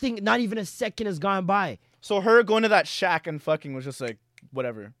 nothing, not even a second has gone by. So her going to that shack and fucking was just like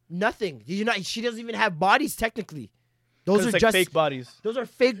whatever. Nothing. She doesn't even have bodies technically. Those 'Cause are it's like just fake bodies. Those are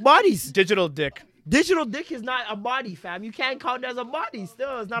fake bodies. Digital dick. Digital dick is not a body, fam. You can't count it as a body.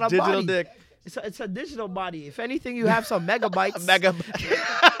 Still, it's not a Digital body. dick. It's a digital body. If anything, you have some megabytes.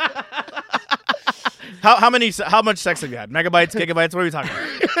 How much sex have you had? Megabytes, gigabytes? What are we talking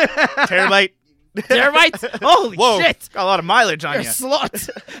about? Terabyte? Terabytes? Holy Whoa, shit! got a lot of mileage on You're you. a slut.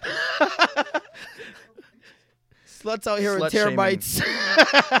 Sluts out here with Slut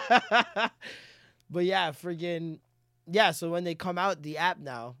terabytes. But yeah, friggin' yeah. So when they come out the app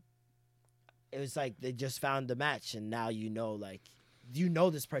now, it was like they just found the match, and now you know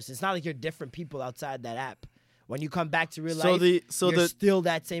this person. It's not like you're different people outside that app. When you come back to real life, you're still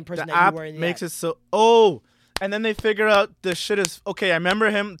that same person The that app you were in the makes app. it so. Oh, and then they figure out the shit is okay. I remember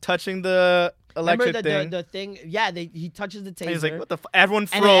him touching the electric Remember thing. the thing? Yeah, he touches the taser. And he's like, "What the?" Everyone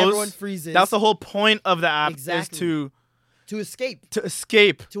froze. And then everyone freezes. That's the whole point of the app Exactly. is to escape.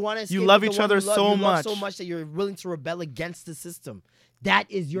 escape. To want to escape. You love with the each one other you love. so You love much. so much that you're willing to rebel against the system. That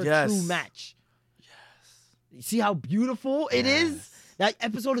is your Yes. true match. Yes. You see how beautiful it is? That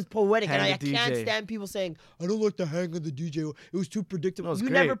episode is poetic, Hang and I the can't DJ. stand people saying, I don't like the hang of the DJ. It was too predictable. No, it's You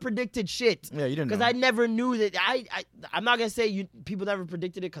great. never predicted shit. Yeah, you didn't Because know. I never knew that. I'm not going to say people never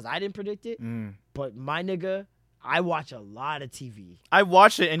predicted it because I didn't predict it. But my nigga, I watch a lot of TV. I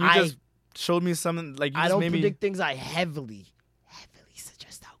watched it and you I- just showed me something like you I just don't made me. predict things. I heavily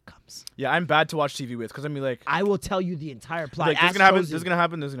suggest outcomes. Yeah, I'm bad to watch TV with because I'm like, I will tell you the entire plot. this is Ask gonna happen. Chosen. This is gonna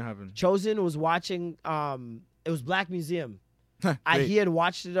happen. This is gonna happen. Chosen was watching. It was Black Museum. Great. He had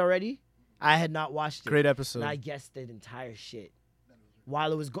watched it already. I had not watched it. Great episode. And I guessed the entire shit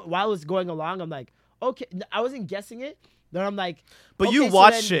while it was going along. I'm like, okay. I wasn't guessing it. Then I'm like, But okay, you so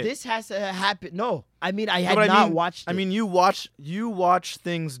watched then it. This has to happen. No, I mean I had But not watched it. I mean, you watch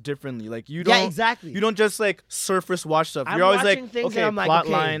things differently. Like you don't. Yeah, exactly. You don't just like surface watch stuff. I'm You're always like, watching things okay, and I'm like, plot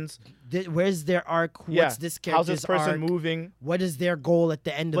okay, lines. Where's their arc? Yeah. What's this How's character's this person arc? moving? What is their goal at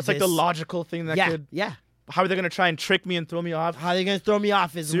the end What's of like this? the logical thing that yeah, could? yeah. How are they gonna try and trick me and throw me off? How are they gonna throw me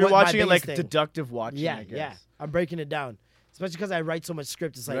off? Is So you're what my watching it like biggest thing. deductive watching. Yeah, I guess. yeah. I'm breaking it down, especially because I write so much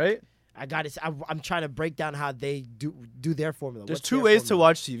script. It's like Right? I got it. I'm trying to break down how they do their formula. There's What's two their ways to formula.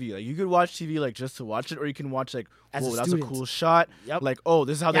 watch TV. Like you could watch TV like just to watch it, or you can watch like, As a whoa, that's a student. cool shot. Yep. Like, oh,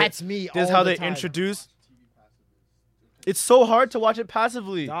 this is how That's they. me This is all how the they time. introduce. It's so hard to watch it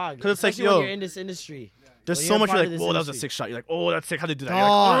passively Dog, because it's like, especially when yo, you're in this industry. there's when so you're much. part You're of like, this whoa, that was a industry. sick shot. You're like, oh, that's sick. How they do that? You're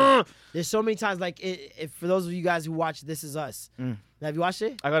Dog. like, "Ugh." There's so many times like if for those of you guys who watch This Is Us, have you watched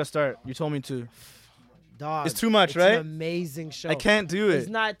it? I gotta start. You told me to. Dog, It's too much, it's right? An amazing show. I can't do It's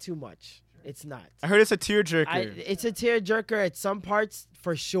it. not too much. It's not. I heard it's a tearjerker. It's a tearjerker at some parts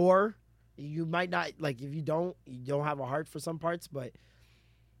for sure. You might not like if you don't have a heart for some parts, but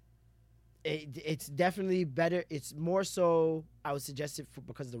it's definitely better. It's more so I would suggest it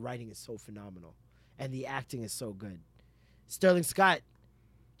because the writing is so phenomenal and the acting is so good. Sterling Scott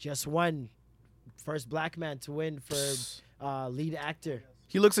just won first black man to win for lead actor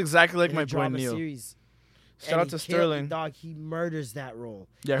He looks exactly like in my a boy drama Neil. series. Shout And out he to killed it, Sterling. dog. He murders that role.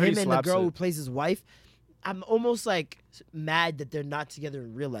 Yeah, I heard him he and the slaps girl it. who plays his wife. I'm almost like mad that they're not together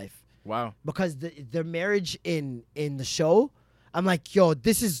in real life Wow. because their marriage in the show. I'm like, yo,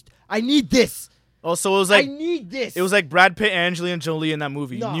 I need this. Oh, so it was I like need this. it was like Brad Pitt, Angelina Jolie in that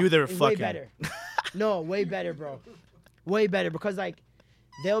movie. You No, knew they were it's fucking. Way better. No, way better, bro. Way better because like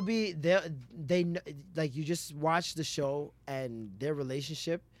they like you just watch the show and their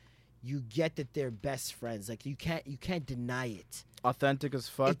relationship you get that they're best friends. Like you can't deny it. Authentic as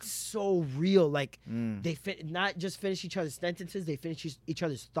fuck. It's so real. Like they not just finish each other's sentences, they finish each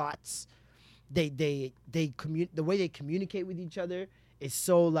other's thoughts. The way they communicate with each other is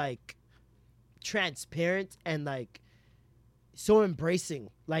so like transparent and like so embracing.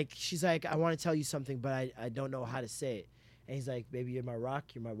 Like she's like, I want to tell you something, but I don't know how to say it. And he's like, baby, you're my rock,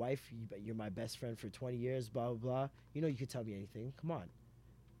 you're my wife, you're my best friend for 20 years, blah, blah, blah. You know you could tell me anything. Come on.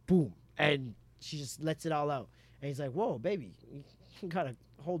 Boom. And she just lets it all out. And he's like, whoa, baby, you gotta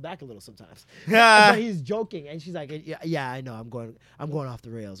hold back a little sometimes. But he's joking. And she's like, yeah, I know, I'm going off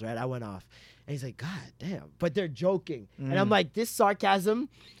the rails, right? I went off. And he's like, God damn. But they're joking. And I'm like, this sarcasm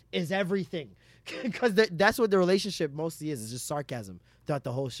is everything. Because that's what the relationship mostly is just sarcasm throughout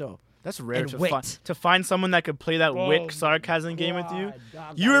the whole show. That's rare And to find someone that could play that Oh wick sarcasm game with you.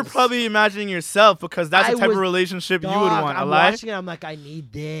 God, You were probably imagining yourself because that's the type of relationship you would want. I'm watching it. I'm like, I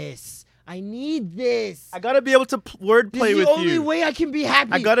need this. I gotta be able to wordplay with you. This is the only way I can be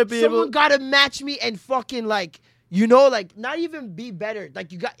happy. I gotta be Someone gotta match me and fucking like, you know, like not even be better.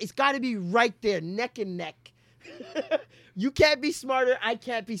 Like it's gotta be right there, neck and neck. You can't be smarter. I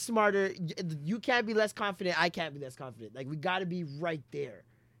can't be smarter. You can't be less confident. I can't be less confident. Like we gotta be right there.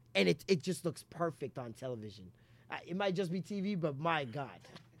 And it just looks perfect on television. It might just be TV, but my God.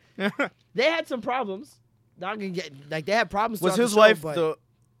 They had some problems. Not gonna get like they had problems. Was throughout his the show, wife but the?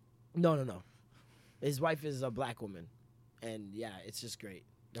 No. His wife is a black woman, and yeah, it's just great.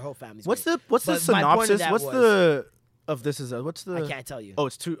 The whole family's What's great. the But my point of synopsis? that What's was- the of this is what's the? I can't tell you. Oh,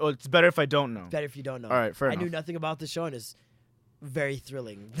 it's better if I don't know. Better if you don't know. All right, fair I knew enough. nothing about the show, and it's very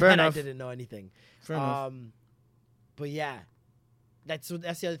thrilling. Fair and enough. I didn't know anything. Fair enough. But yeah, that's the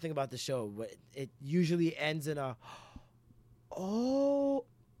other thing about the show. It usually ends in a, oh,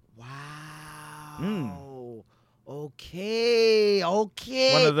 wow, okay.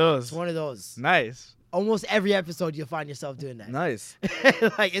 One of those. It's one of those. Nice. Almost every episode, you'll find yourself doing that. Nice.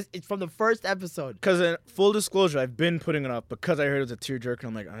 Like it's from the first episode. Because full disclosure, I've been putting it up because I heard it was a tearjerker.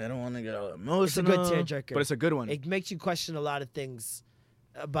 I'm like, I don't want to get all emotional. It's a good tearjerker. But it's a good one. It makes you question a lot of things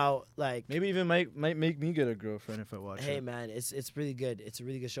about like. Maybe even might make me get a girlfriend if I watch Hey it. man, it's really good. It's a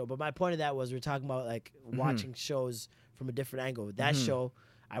really good show. But my point of that was we're talking about like watching shows from a different angle. That show,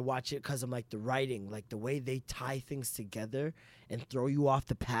 I watch it because I'm like the writing, like the way they tie things together and throw you off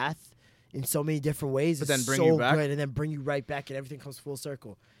the path in so many different ways. But It's then bring so you back? good, and then bring you right back, and everything comes full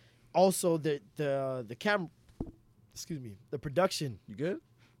circle. Also, the camera, the production You good?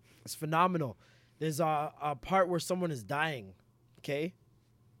 is phenomenal. There's a part where someone is dying. Okay,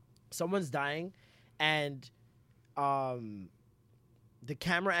 someone's dying, and the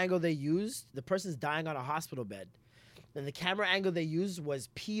camera angle they used, the person's dying on a hospital bed. And the camera angle they used was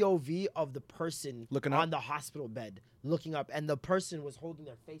POV of the person Looking on up? the hospital bed, looking up. And the person was holding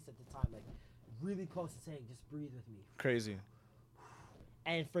their face at the time, like really close to saying, just breathe with me. Crazy.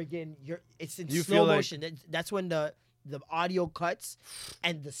 And friggin', it's in You slow feel like- motion. That's when the audio cuts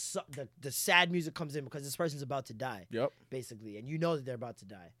and the sad music comes in because this person's about to die, Yep. basically. And you know that they're about to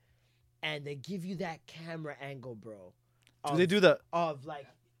die. And they give you that camera angle, bro. Do they do that?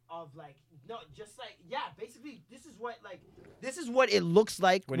 Basically this is what it looks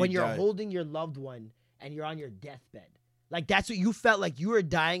like When when you you're die. holding your loved one and you're on your deathbed. Like that's what you felt like, you were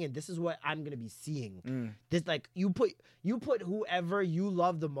dying, and this is what I'm gonna be seeing. This like you put whoever you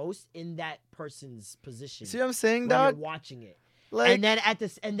love the most in that person's position. See what I'm saying, when dog? you're watching it. Like, And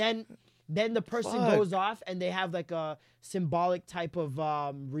then then the person Fuck. goes off and they have like a symbolic type of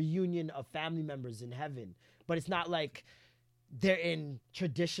reunion of family members in heaven. But it's not like they're in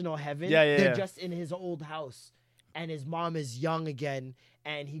traditional heaven. Yeah. They're just in his old house. And his mom is young again.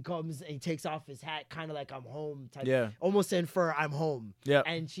 And he comes and he takes off his hat, kind of like I'm home type. Yeah. Almost in for I'm home. Yeah.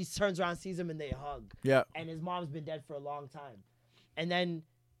 And she turns around, sees him, and they hug. Yeah. And his mom's been dead for a long time. And then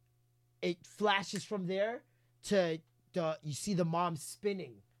it flashes from there to you see the mom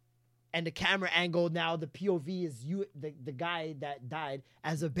spinning. And the camera angle now, the POV is the guy that died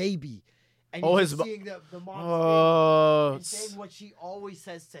as a baby. And Oh, you're his just seeing the mom Oh. and saying what she always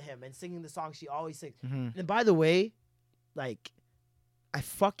says to him and singing the song she always sings. Mhm. And by the way, like, I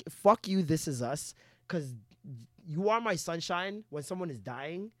fuck you, This Is Us, because You Are My Sunshine, when someone is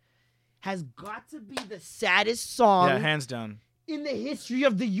dying, has got to be the saddest song Yeah, hands down. in the history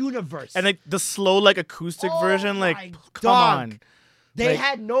of the universe. And like the slow, like acoustic Oh version, like my come dog. on. They like-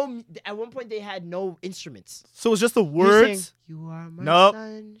 had no, at one point they had no instruments. So it's just the You're saying, words. You are my Nope.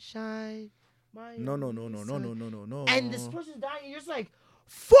 sunshine. My No. only sun." No. And this person's dying, and you're just like,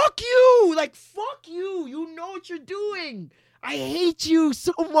 fuck you! Like, fuck you! You know what you're doing! I hate you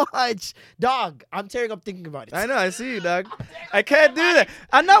so much, dog. I'm tearing up thinking about it. I know, I see you, dog. I can't do that.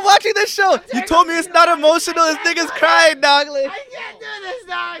 I'm not watching this show. You told me it's not emotional. This nigga's crying, dog. Like, I can't do this,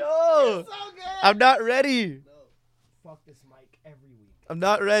 dog. no, It's so good. I'm not ready. Fuck this mic every week. I'm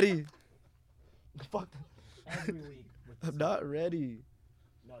not ready. Fuck every week. I'm not ready.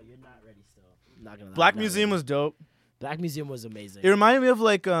 No, you're not ready still. I'm not gonna lie. Black I'm not Museum ready. was dope. Black Museum was amazing. It reminded me of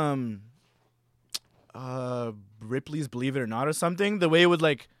like Ripley's Believe It or Not or something. The way it would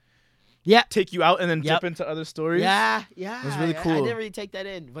like Yeah. take you out and then Yep. dip into other stories. Yeah. It was really I cool. didn't really take that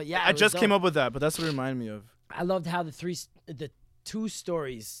in, but yeah, I it was just came dope. up with that, but that's what it reminded me of. I loved how the two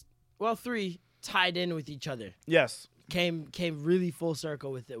stories, well, three tied in with each other. Yes. Came really full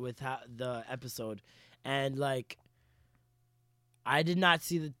circle with it, with how the episode, and like I did not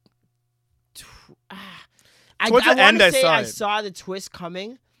see the. Towards the end, I saw I it. saw the twist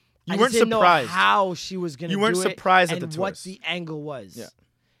coming. You I weren't just didn't surprised. know how she was gonna. You weren't do it surprised at and the what twist. the angle was. Yeah.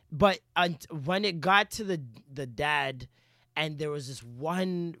 But when it got to the dad, and there was this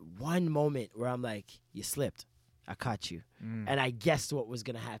one moment where I'm like, "You slipped. I caught you," and I guessed what was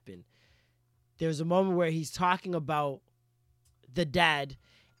gonna happen. There's a moment where he's talking about the dad,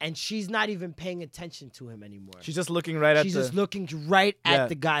 and she's not even paying attention to him anymore. She's just looking right at She's the... just looking right Yeah. at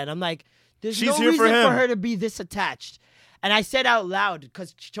the guy, and I'm like, "There's She's no here for reason for him. her to be this attached." And I said out loud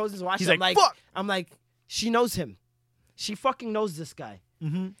because Chosen's watching. He's I'm like, like, "Fuck!" I'm like, she knows him. She fucking knows this guy.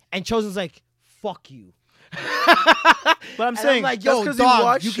 Mm-hmm. And Chosen's like, "Fuck you." But I'm And saying, I'm like, that's "Yo, 'cause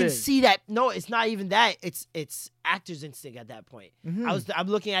dog, you you can watched it. see that." No, it's not even that. It's actor's instinct at that point. I'm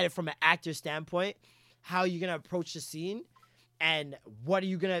looking at it from an actor standpoint. How you're gonna approach the scene, and what are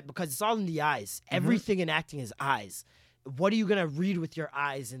you gonna, because it's all in the eyes. Everything in acting is eyes. What are you gonna read with your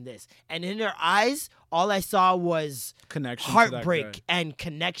eyes in this? And in her eyes, all I saw was Connection to that guy. heartbreak and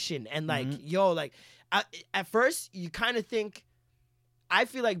connection, and like, yo, like, at first you kind of think. I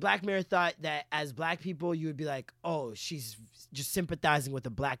feel like Black Mirror thought that as black people, you would be like, "Oh, she's just sympathizing with a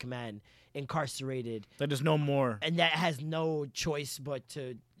black man incarcerated, That there's no more. and that has no choice but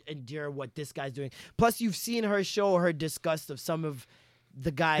to endure what this guy's doing." Plus, you've seen her show her disgust of some of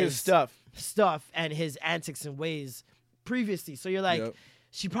the guy's His stuff. and his antics and ways previously. So you're like, Yep.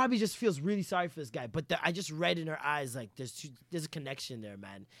 she probably just feels really sorry for this guy. But I just read in her eyes like there's a connection there,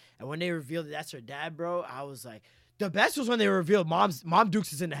 man. And when they revealed that that's her dad, bro, I was like, the best was when they revealed Mom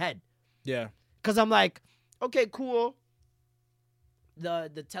Dukes is in the head. Yeah. Cause I'm like, okay, cool.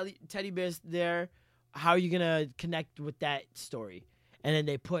 The teddy bear's there. How are you gonna connect with that story? And then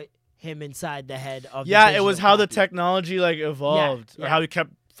they put him inside the head of. Yeah, the it was digital how the copy. technology like evolved, Yeah. or how he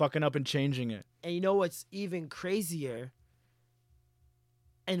kept fucking up and changing it. And you know what's even crazier?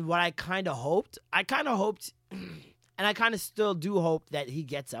 And what I kind of hoped, and I kind of still do hope that he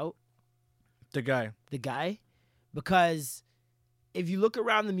gets out, The guy. the guy, because if you look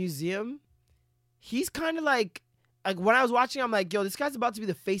around the museum, he's kind of like when I was watching, I'm like, yo, this guy's about to be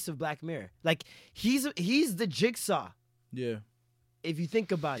the face of Black Mirror. Like he's the Jigsaw, Yeah. if you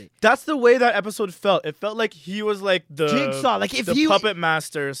think about it. That's the way that episode felt. It felt like he was like the Jigsaw, like if the he puppet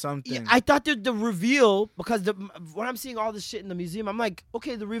master or something. Yeah, I thought the reveal, because when I'm seeing all this shit in the museum, I'm like,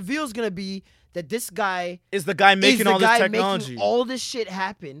 okay, the reveal's gonna be that this guy is the guy making is the all this guy technology. making all this shit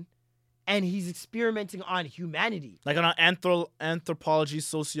happen, and he's experimenting on humanity. Like on an anthropology,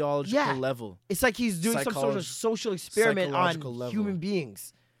 sociological Yeah. level. It's like he's doing some sort of social experiment on psychological level. human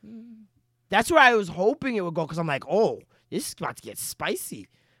beings. That's where I was hoping it would go, because I'm like, oh, this is about to get spicy.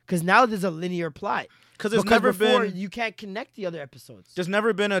 Because now there's a linear plot. Because there's Because never before, been you can't connect the other episodes. there's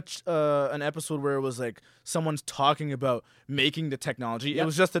never been an episode where it was like someone's talking about making the technology. It Yep.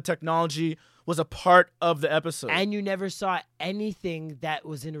 was just the technology was a part of the episode. And you never saw anything that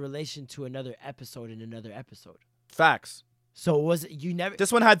was in relation to another episode in another episode. Facts. So was it, you never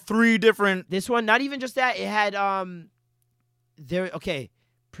This one had 3 different. this one, not even just that, it had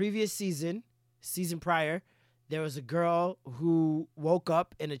previous season prior, there was a girl who woke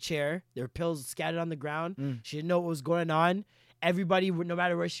up in a chair. There were pills scattered on the ground. She didn't know what was going on. Everybody, no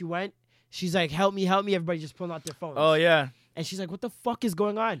matter where she went, she's like, help me. Everybody just pulling out their phones. Oh yeah, And she's like, what the fuck is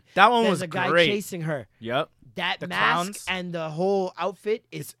going on? that one There's was a guy great. chasing her. Yep. That The mask clowns? and the whole outfit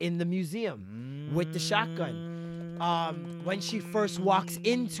is in the museum with the shotgun. When she first walks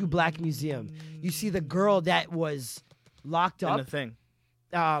into Black Museum, you see the girl that was locked And up the thing.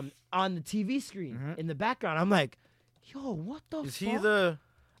 on the TV screen in the background. I'm like, yo, what the Is fuck? he the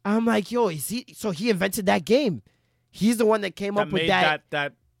I'm like, yo, is he? So he invented that game. He's the one that came that up with made that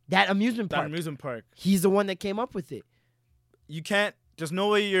that amusement park. amusement park? He's the one that came up with it. You can't. There's no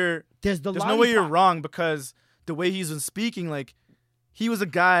way you're. There's no way you're lollipop. wrong, because the way he's been speaking, like he was a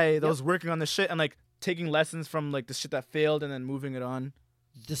guy that was working on this shit, and like taking lessons from like the shit that failed and then moving it on.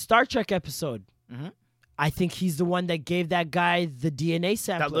 The Star Trek episode. Mhm. I think he's the one that gave that guy the DNA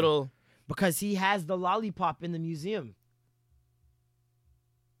sample. That little. Because he has the lollipop in the museum.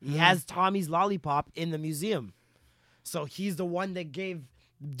 He Hmm. has Tommy's lollipop in the museum. So he's the one that gave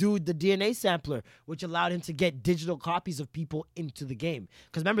dude the DNA sampler, which allowed him to get digital copies of people into the game.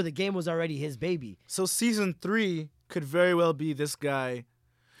 Because remember, the game was already his baby. So season 3 could very well be this guy.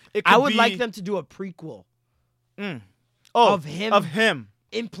 It I could would be- like them to do a prequel Oh, of him. Of him.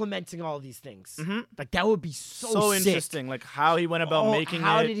 implementing all these things. Mhm. Like, that would be so sick. Interesting. Like how he went about making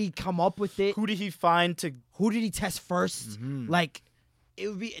how it. did he come up with it? Who did he find to Who did he test 1st Mm-hmm. Like, it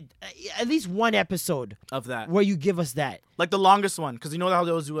would be at least one episode of that? where you give us that. Like the longest one, because you know how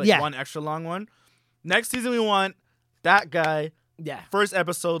they always do like Yeah. one extra long one. Next season we want that guy. Yeah. First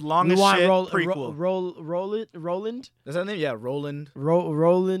episode, We longest want shit. Roland. Prequel. Roland? Is that his name? Yeah, Roland.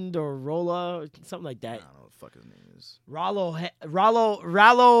 Roland or Rolla, or something like I that. don't know what the fuck his name is. Rollo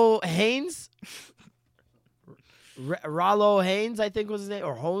Haynes? Rollo Haynes, I think was his name.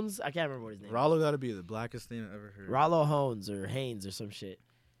 Or Hones? I can't remember what his name Rollo got to be the blackest name I ever heard. Rollo Hones or Haynes or some shit.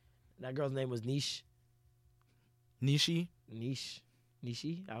 That girl's name was Niche. Nishi?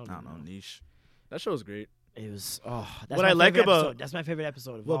 Nishi? I don't know. Niche. That show was great. It was that's What my I like favorite about- episode. That's my favorite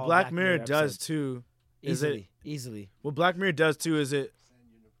episode of What all Black Mirror does episodes. too is it. Easily. What Black Mirror does too is it.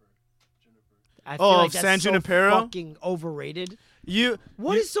 I feel Oh, like that's San so Junipero? fucking overrated. You.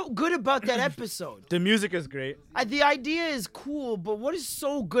 What is so good about that episode? The music is great. The idea is cool, but what is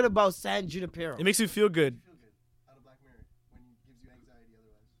so good about San Junipero? It makes you feel good. Out of Black Mirror when it gives you anxiety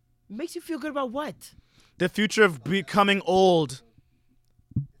otherwise. It makes you feel good about what? The future of becoming old.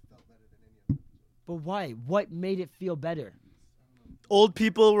 But why? What made it feel better? Old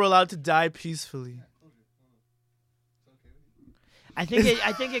people were allowed to die peacefully. I think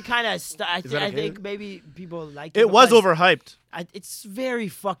it kind of. I that okay? think maybe people like it. It was because overhyped, it's very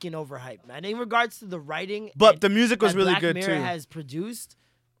fucking overhyped, man. In regards to the writing, but and- the music was that really Black good Mirror too. has produced,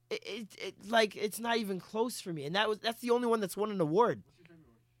 like it's not even close for me. And that's the only one that's won an award.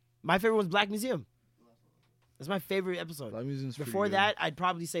 My favorite one's Black Museum. That's my favorite episode. Black Museum's pretty Before good. that, I'd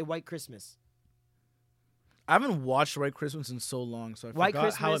probably say White Christmas. I haven't watched White Christmas in so long, so I White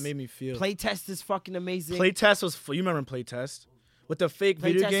forgot how it Christmas, made me feel. Playtest is fucking amazing. Playtest was. You remember Playtest with the fake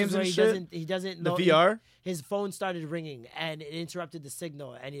video Playtest games is where and shit. he doesn't The know VR. his phone started ringing and it interrupted the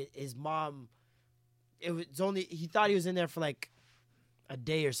signal, and his mom. It was only he thought he was in there for like a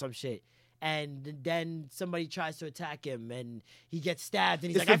day or some shit. And then somebody tries to attack him, and he gets stabbed,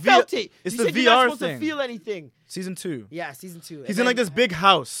 and he's It's like, "I the felt V- it." it's You the said you're not VR supposed thing. to feel anything. Season 2. Yeah, season 2. He's in like this big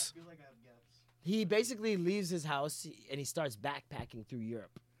house. He basically leaves his house and he starts backpacking through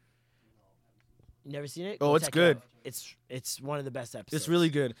Europe. You never seen it? Oh, Go it's check it good. out. It's one of the best episodes. It's really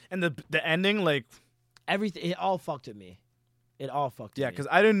good, and the ending, like, everything. It all fucked with me. It all fucked. yeah, with me. because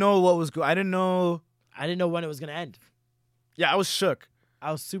I didn't know what was good. I didn't know. I didn't know when it was gonna end. Yeah, I was shook.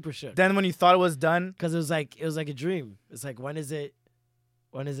 I was super shook Then when you thought it was done, because it was like a dream. It's like, when is it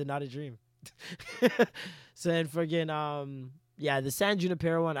not a dream? So then friggin' yeah, the San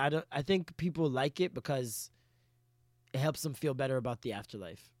Junipero one. I think people like it because it helps them feel better about the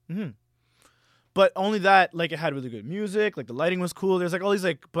afterlife. but only that, like, it had really good music. Like the lighting was cool. There's like all these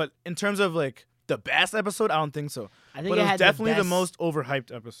like, but in terms of like the best episode, I don't think so. I think But it it was had definitely the best most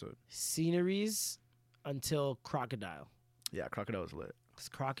overhyped episode. sceneries until Crocodile. Yeah, Crocodile was lit. Because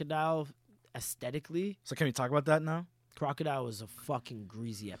Crocodile, aesthetically, So can we talk about that now? Crocodile was a fucking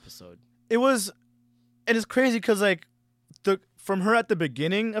greasy episode. It was, and it's crazy because like from her at the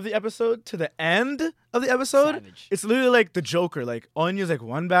beginning of the episode to the end of the episode, Savage. it's literally like the Joker. Like all you need is like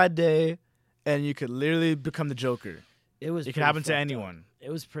one bad day, and you could literally become the Joker. It was. It could pretty happen to fucked up. anyone. It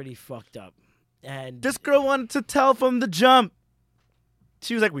was pretty fucked up. And This girl wanted to tell from the jump.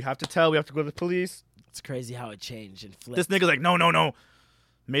 She was like, "We have to tell. We have to go to the police." it's crazy how it changed and flipped. This nigga's like, "No."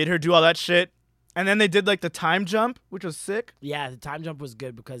 Made her do all that shit, and then they did like the time jump, which was sick. Yeah, the time jump was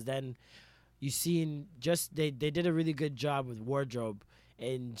good because then you seen they did a really good job with wardrobe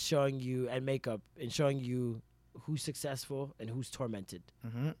and showing you and makeup and showing you who's successful and who's tormented.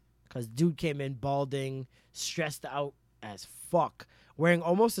 Because dude came in balding, stressed out as fuck, wearing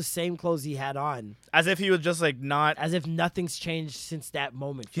almost the same clothes he had on, As if he was just like not. as if nothing's changed since that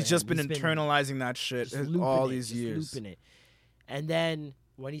moment. for He's him. just been internalizing that shit just looping all it, these just years. looping it. And then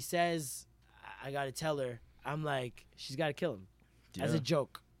when he says, "I gotta tell her," I'm like, she's gotta kill him, as Yeah. a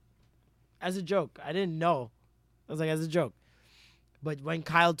joke. As a joke, I didn't know. I was like, as a joke. But when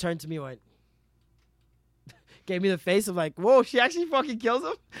Kyle turned to me, and went, gave me the face of like, "Whoa, she actually fucking kills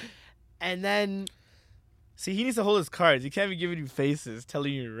him," and then See, he needs to hold his cards. He can't be giving you faces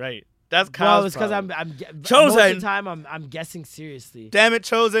telling you you're right. That's Bro, Kyle's it's because problem. I'm most Chosen. of the time I'm guessing seriously. Damn it,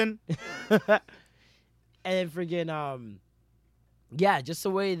 Chosen. And then friggin' yeah, just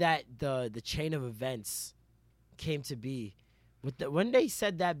the way that the chain of events came to be. When they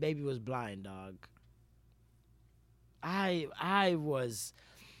said that baby was blind, dog. I was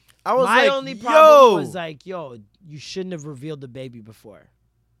I was my like, only problem yo. was like, yo, you shouldn't have revealed the baby before.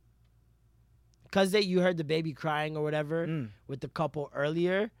 Cause you heard the baby crying or whatever with the couple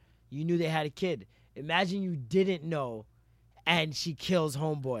earlier, you knew they had a kid. Imagine you didn't know, and she kills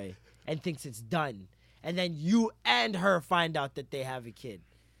homeboy and thinks it's done, and then you and her find out that they have a kid.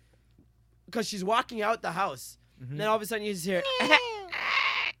 Cause she's walking out the house, and then all of a sudden you just hear,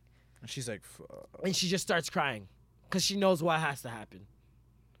 And she's like, fuck. and she just starts crying, cause she knows what has to happen.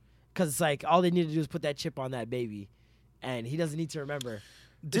 Cause it's like all they need to do is put that chip on that baby, and he doesn't need to remember.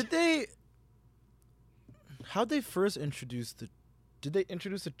 Did they? How'd they first introduce the? Did they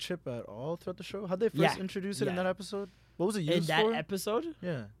introduce the chip at all throughout the show? How'd they first Yeah. introduce it in Yeah. that episode? What was it In used that for? episode,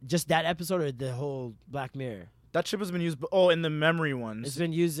 Yeah, just that episode or the whole Black Mirror? that chip has been used. In the memory ones. It's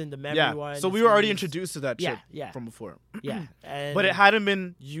been used in the memory yeah. one. So it's we were been already used- introduced to that chip Yeah, yeah. from before. Yeah, and But it hadn't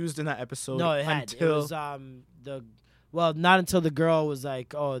been used in that episode. no, it had. until It was not until the girl was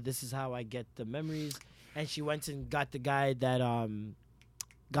like, "Oh, this is how I get the memories," and she went and got the guy that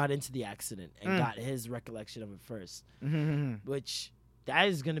got into the accident and got his recollection of it first. Which that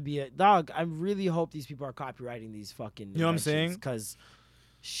is gonna be a dog. I really hope these people are copywriting these fucking. You know what I'm saying? Because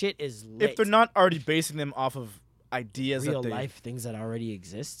shit is lit. if they're not already basing them off of ideas real that they life things that already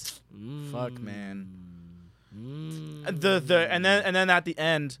exist. fuck, man. Mm. And then at the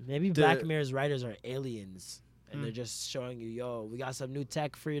end, Maybe the- Black Mirror's writers are aliens. And they're just showing you, yo, we got some new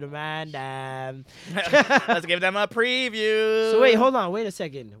tech for you to man. let's give them a preview. So wait, hold on, wait a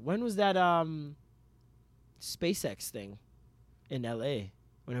second. When was that SpaceX thing in LA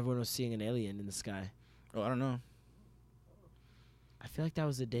when everyone was seeing an alien in the sky? Oh, I don't know. I feel like that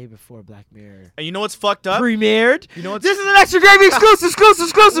was the day before Black Mirror And you know what's fucked up? premiered. You know what's This is an extra gravy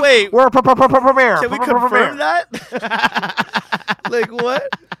exclusive. Wait, We're premiere. can we confirm that? Like what?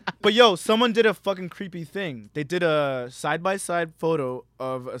 But yo, someone did a fucking creepy thing. They did a side-by-side photo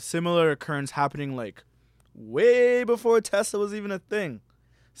of a similar occurrence happening like way before Tesla was even a thing.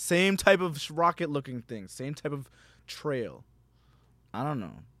 Same type of rocket-looking thing. Same type of trail. I don't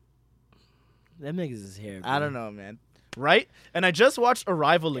know. Them niggas is here. I don't know, man. Right? And I just watched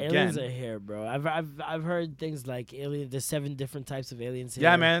Arrival Aliens again. are here, bro. I've heard things like alien. There's 7 different types of aliens here.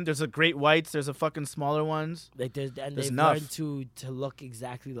 Yeah, man. There's a great whites. There's a fucking smaller ones. Like There's they've enough. learned to look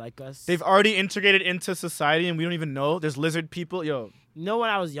exactly like us. They've already integrated into society, and we don't even know. There's lizard people. Yo, You know, when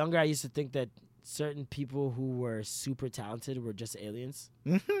I was younger, I used to think that certain people who were super talented were just aliens.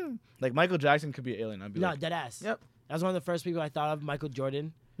 like Michael Jackson could be an alien. I'd be No, like, dead ass. Yep. That was one of the first people I thought of. Michael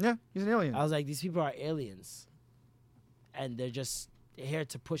Jordan. yeah, he's an alien. I was like, these people are aliens, and they're just here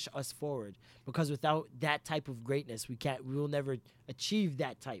to push us forward. Because without that type of greatness, we will never achieve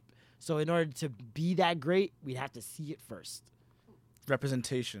that type. So in order to be that great, we'd have to see it first.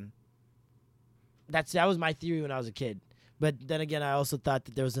 Representation. That was my theory when I was a kid. But then again, I also thought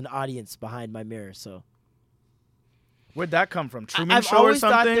that there was an audience behind my mirror. So Where'd that come from? Truman I've Show or always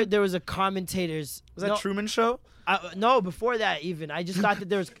thought something? that there was a commentator's. Was that no, Truman Show? No, before that even. I just thought that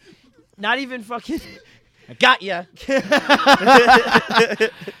there was not even fucking. I got ya.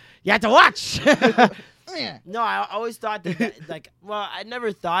 You have to watch. No, I always thought that, well, I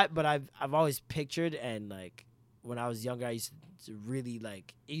never thought, but I've always pictured, and like when I was younger, I used to really it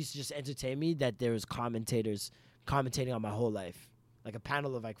used to just entertain me that there was commentators commentating on my whole life, like a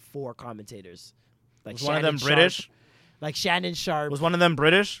panel of 4 commentators. Like Was one of them Shannon British? Sharp, like Shannon Sharp. Was one of them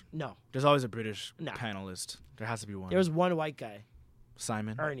British? No, There's always a British Nah. panelist. There has to be one. there was one white guy,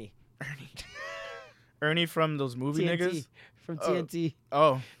 Simon. Ernie. Ernie from those movie TNT, niggas? from Oh. TNT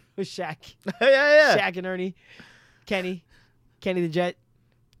Oh. with Shaq. yeah. Shaq and Ernie. Kenny the Jet.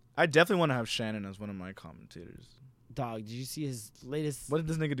 I definitely want to have Shannon as one of my commentators. Dog, did you see his latest? What did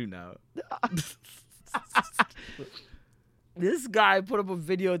this nigga do now? This guy put up a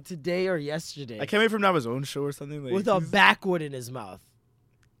video today or yesterday I can't wait for him to have his own show or something. Like, with a he's- backwood in his mouth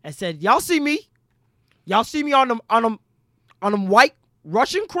and said, "Y'all see me? Y'all see me on them white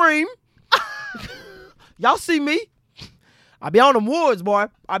Russian cream? Y'all see me? I be on them woods, boy.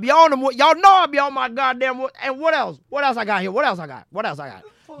 I be on them woods. Y'all know I be on my goddamn wood. And what else? What else I got here? What else I got?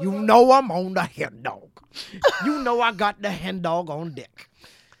 You know I'm on the hen dog. You know I got the hen dog on deck.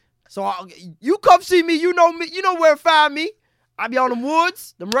 So you come see me. You know me. You know where to find me. I be on them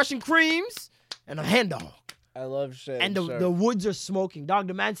woods, them Russian creams, and a hen dog. I love Shannon And Sharp. the woods are smoking. Dog,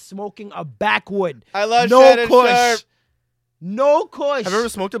 the man's smoking a backwood. I love no Shannon kush. Sharp. No kush. Have you ever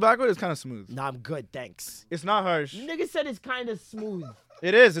smoked tobacco? It's kind of smooth. Nah, I'm good, thanks. It's not harsh. Nigga said it's kind of smooth.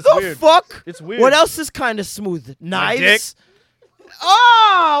 It is. It's The weird. fuck? It's weird. What else is kind of smooth? My Knives?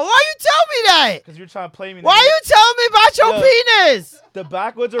 Oh, why you tell me that? Because you're trying to play me. Why nigga. you tell me about your Yo, penis? The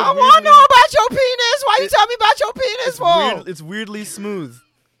backwoods are I want to weirdly- know about your penis. Why you tell me about your penis for? It's weirdly smooth.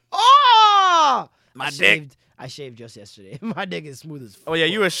 Oh! My I dick. shaved. I shaved just yesterday. My dick is smooth as fuck. Oh yeah,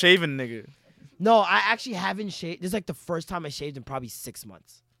 you a shaven nigga. No, I actually haven't shaved. This is like the first time I shaved in probably 6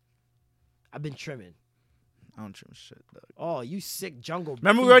 months. I've been trimming. I don't trim shit, dog. Oh, you sick jungle.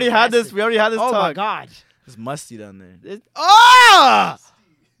 Remember we fever already had this. bastard. We already had this Oh talk. my god. It's musty down there. Oh!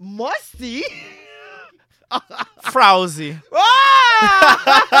 Musty? Frowsy.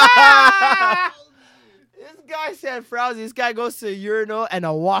 Ah! This guy said frowsy. This guy goes to the urinal and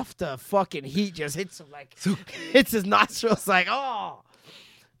a waft of fucking heat just hits him like hits his nostrils like oh.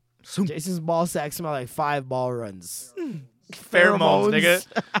 Jason's ball sack smell like 5 ball runs. Pheromones, nigga.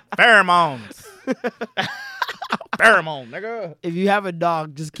 Pheromones. Pheromone, nigga. If you have a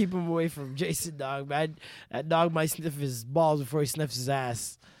dog, just keep him away from Jason, dog, man. That dog might sniff his balls before he sniffs his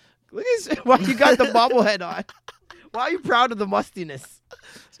ass. Look at why you got the bobblehead on. Why are you proud of the mustiness?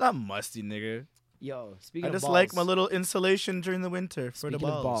 It's not musty, nigga. Yo, speaking I of just balls, like my little insulation during the winter for speaking the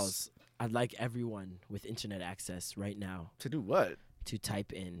balls. of balls, I'd like everyone with internet access right now To do what? to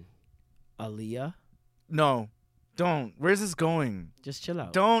type in Aaliyah. No. Don't. Where's this going? Just chill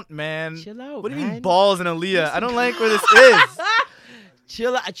out. Don't, man. Chill out, What do you mean man. balls and Aaliyah? I don't like where this is.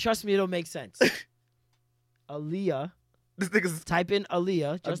 Chill out. Trust me, it'll make sense. Aaliyah. This nigga's Type in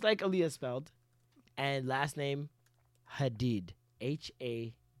Aaliyah, just like Aaliyah spelled, and last name Hadid.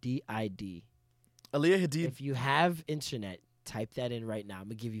 Hadid. Aaliyah Hadid. If you have internet, type that in right now. I'm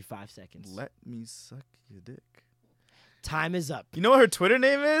gonna give you 5 seconds. Let me suck your dick. Time is up. You know what her Twitter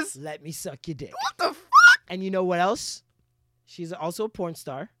name is? Let me suck your dick. What the fuck? And you know what else? She's also a porn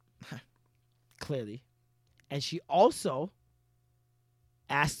star. Clearly. And she also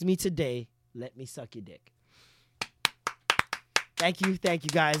asked me today, let me suck your dick. Thank you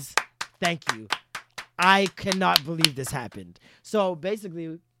guys. Thank you. I cannot believe this happened. So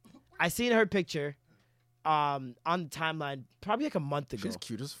basically, I seen her picture on the timeline probably like a month ago. She's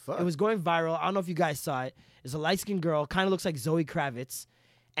cute as fuck. It was going viral. I don't know if you guys saw it. It's a light-skinned girl, kind of looks like Zoe Kravitz.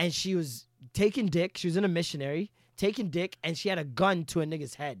 And she was taking dick. She was in a missionary, taking dick, and she had a gun to a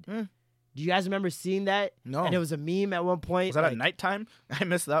nigga's head. Do you guys remember seeing that? No. And it was a meme at one point. Was that like, at nighttime? I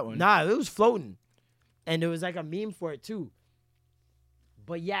missed that one. Nah, it was floating. And there was like a meme for it too.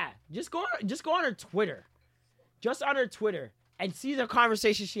 But yeah, just go on her Twitter. Just on her Twitter. And see the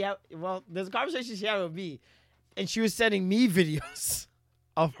conversation she had. Well, there's a conversation she had with me. And she was sending me videos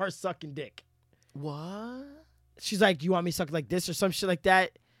of her sucking dick. What? She's like, do you want me to suck like this or some shit like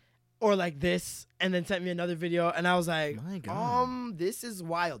that? Or like this. And then sent me another video. And I was like, My God. this is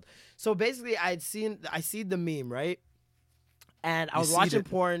wild. So basically, I seen the meme, right? And I was seed watching it.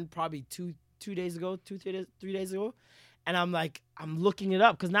 porn probably 3 days ago. And I'm like, I'm looking it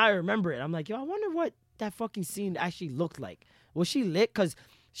up because now I remember it. I'm like, yo, I wonder what that fucking scene actually looked like. Was she lit? Because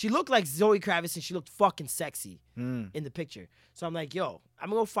she looked like Zoe Kravitz and she looked fucking sexy in the picture. So I'm like, yo, I'm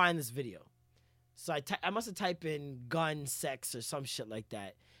going to go find this video. So I must have typed in gun sex or some shit like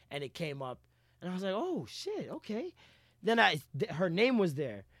that. And it came up. And I was like, oh, shit, okay. Then her name was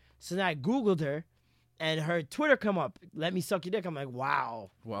there. So then I Googled her. And her Twitter come up. Let me suck your dick. I'm like, wow.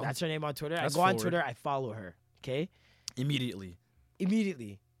 Well, that's her name on Twitter. I that's go on forward. Twitter. I follow her. Okay? Immediately.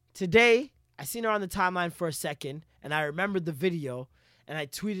 Today, I seen her on the timeline for a second, and I remembered the video, and I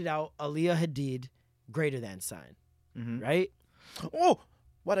tweeted out Aaliyah Hadid greater than sign. Right? Oh,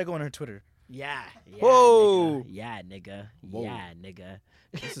 why'd I go on her Twitter? Yeah. Whoa. Nigga. Yeah, nigga. Whoa. Yeah, nigga.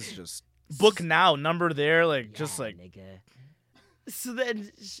 This is just book now, number there, like just Yeah, like nigga. So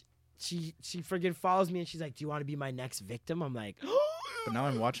then she friggin' follows me, and she's like, do you want to be my next victim? I'm like, But now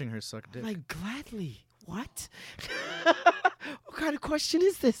I'm watching her suck dick. like, gladly. What? What kind of question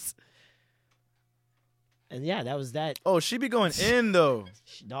is this? And yeah, that was that. Oh, she be going in though.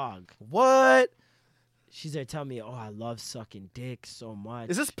 Dog. What? She's there telling me, oh, I love sucking dick so much.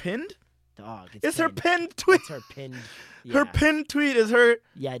 Is this pinned? Dog. It's her pinned. pinned tweet. It's her pinned. Her Yeah. pinned tweet is her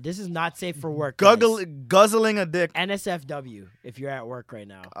Yeah, this is not safe for work. guys. guzzling a dick. NSFW if you're at work right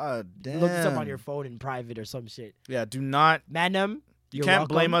now. God damn. Look this up on your phone in private or some shit. Yeah, do not. Madam, You you're can't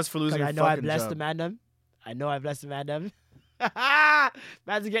blame welcome, us for losing 'cause your I know I fucking blessed job. the madam. I know I blessed the madam.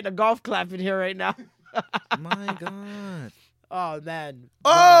 Man's getting a golf clap in here right now. My God. Oh, man.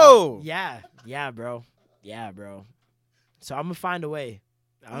 Oh! Yeah, bro. So I'm going to find a way.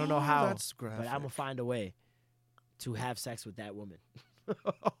 I don't know how, That's but graphic. I'm going to find a way to have sex with that woman.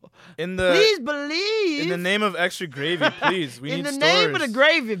 In the Please believe. in the name of extra gravy, please. We in need the stories. name of the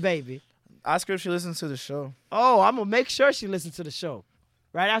gravy, baby. Ask her if she listens to the show. Oh, I'm gonna make sure she listens to the show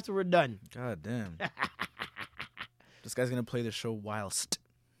right after we're done. God damn. This guy's gonna play the show whilst.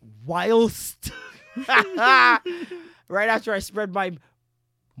 Whilst, right after I spread my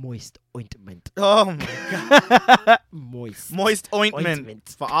moist ointment. Oh my god. Moist. Moist ointment.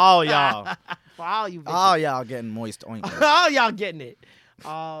 Ointment. For all y'all. For all you bitches. All y'all getting moist ointment. All y'all getting it.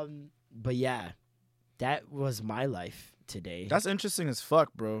 But yeah, that was my life today. That's interesting as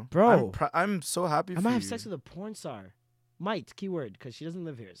fuck, bro. Bro. I'm so happy I for might you. have sex with a porn star. Might, keyword, because she doesn't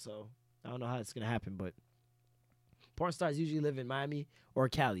live here, so I don't know how it's gonna happen. But porn stars usually live in Miami or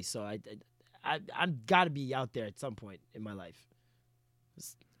Cali, so I'm gotta be out there at some point in my life.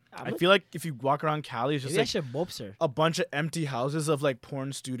 I feel like if you walk around Cali, it's just maybe I like should bops her. a bunch of empty houses of like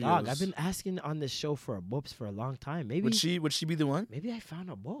porn studios. Dog, I've been asking on this show for a bops for a long time. Maybe Would she be the one? maybe I found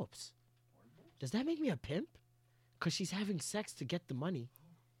a bops. Does that make me a pimp? Cause she's having sex to get the money.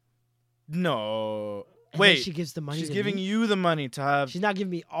 No. And Wait. then she gives the money. She's to giving me? you the money to have. She's not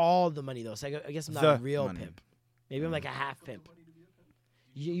giving me all the money though, so I guess I'm not The a real money. pimp. Maybe I'm like a half pimp.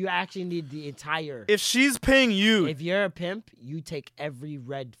 You actually need the entire. If she's paying you, If you're a pimp, you take every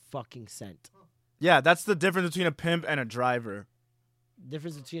red fucking cent. yeah, that's the difference between a pimp and a driver.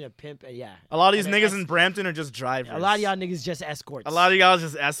 Difference between a pimp and yeah. A lot of these And an niggas in Brampton are just drivers. A lot of y'all niggas just escorts. A lot of y'all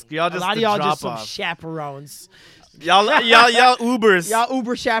just y'all A just lot of the y'all drop just some off. chaperones. y'all Ubers. Y'all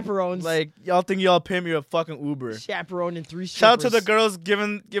Uber chaperones. Like y'all think y'all pimp, you're a fucking Uber. chaperone and 3 Shout out to the strippers. girls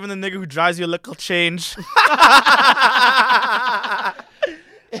giving the nigga who drives you a little change.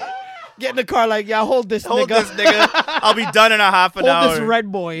 Get in the car like, yeah, hold this Hold nigga. this nigga. I'll be done in a half an Hold hour. this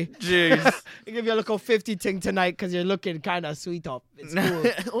red boy. Jeez. I give you a little 50 ting tonight because you're looking kind of sweet up. It's cool.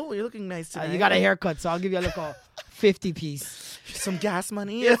 Oh, you're looking nice tonight. You got a haircut, so I'll give you a little 50 piece. Some gas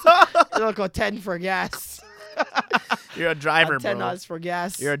money. A little 10 for gas. You're a driver, $10 bro. for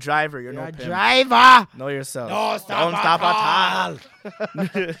gas. You're a driver. You're You're no a pimp. driver. Know yourself. No, Don't stop at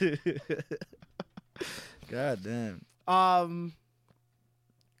at all. God damn.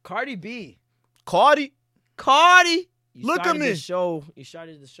 Cardi B. Cardi. You Look at started me. The show. You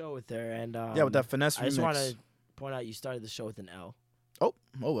started the show with her, and Yeah, with that finesse I just remix. want to point out you started the show with an L Oh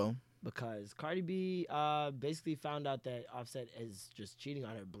well. because Cardi B basically found out that Offset is just cheating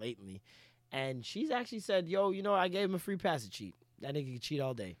on her blatantly, and she's actually said, "Yo, you know, I gave him a free pass to cheat. That nigga can cheat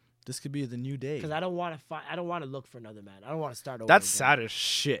all day This could be the new day. because I don't want to I don't want to look for another man. I don't want to start over. That's again. sad as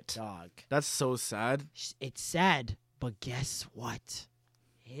shit. dog. That's so sad. It's sad, but guess what?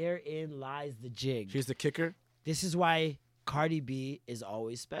 Herein lies the jig. Here's the kicker. This is why Cardi B is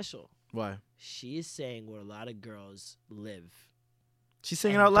always special. Why? She is saying where a lot of girls live. She's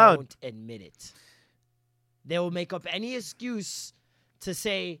saying it and out loud. Don't admit it. They will make up any excuse to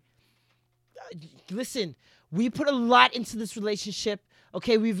say, listen, we put a lot into this relationship.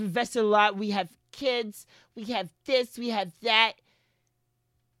 Okay, we've invested a lot. We have kids. We have this. We have that.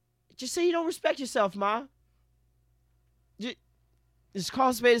 Just say you don't respect yourself, ma. Just call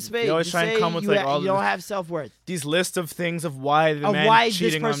a spade a spade. You always Just try and say come with, you like, all you don't the- have self-worth. These lists of things of why the Of man why this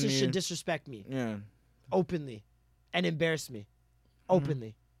cheating on person me. should disrespect me Yeah. openly and embarrass me Mm-hmm.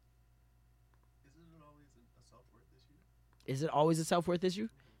 openly. Is it always a self-worth issue?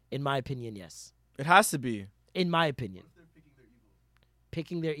 In my opinion, yes. It has to be. In my opinion.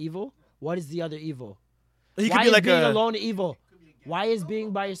 Picking their evil? What is the other evil? He Why could be is like being a. alone evil? Why is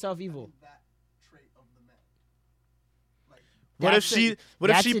being by yourself evil? That trait of the man. Like, What if That's she? an- What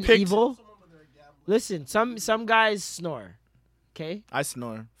if that's she an picked? evil? someone when they're a gambler. Listen, some guys snore. Okay? I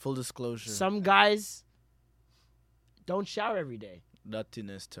snore. Full disclosure. Some guys don't shower every day. Nothing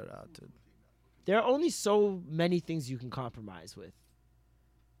is interrupted. There are only so many things you can compromise with.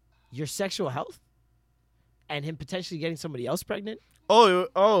 Your sexual health and him potentially getting somebody else pregnant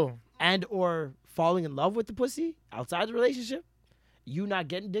Oh. and or falling in love with the pussy outside the relationship. You not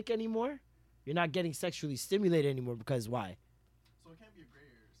getting dick anymore. You're not getting sexually stimulated anymore because why? So it can't be a gray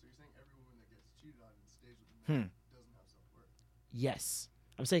area. So you're saying every woman that gets cheated on and stays with a man doesn't have self-worth. Yes.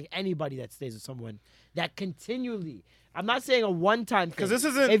 I'm saying anybody that stays with someone that continually. I'm not saying a one-time thing. 'Cause this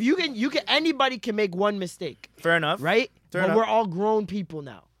isn't- If you can anybody can make one mistake, Fair enough. right? Fair but enough. we're all grown people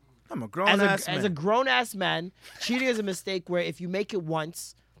now. I'm a grown As ass a grown ass man, cheating is a mistake where if you make it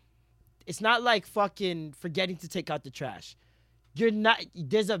once, it's not like fucking forgetting to take out the trash. You're not.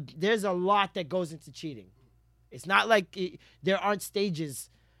 There's a lot that goes into cheating. It's not like there aren't stages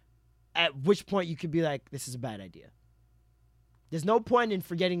at which point you could be like, this is a bad idea. There's no point in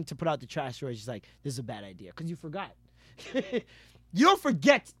forgetting to put out the trash where it's just like, this is a bad idea because you forgot. You don't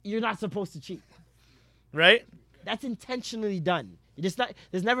forget you're not supposed to cheat. right? That's intentionally done.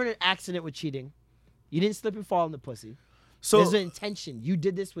 There's never an accident with cheating. You didn't slip and fall in the pussy. So There's an intention. You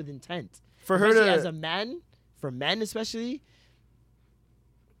did this with intent. for her Especially to as a man, for men especially,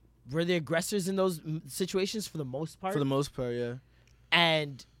 we're the aggressors in those situations for the most part. yeah.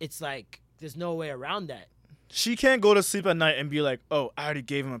 And it's like there's no way around that. She can't go to sleep at night and be like, "Oh, I already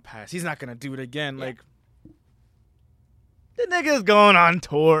gave him a pass. He's not gonna do it again." Yeah. Like, the nigga's going on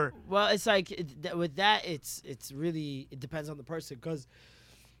tour. Well, it's like with that, it's really it depends on the person because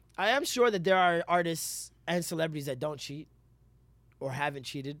I am sure that there are artists and celebrities that don't cheat or haven't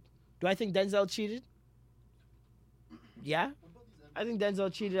cheated. Do I think Denzel cheated? Yeah, I think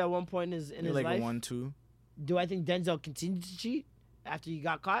Denzel cheated at one point in his Like life. a 1-2. Do I think Denzel continued to cheat after he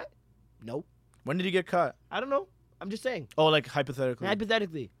got caught? Nope. When did he get caught? I don't know. I'm just saying. Oh, like hypothetically.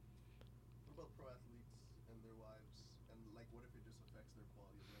 Hypothetically. What about pro athletes and their wives? And like, what if it just affects their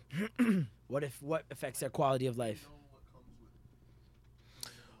quality of life? What affects their quality of life? Know what comes with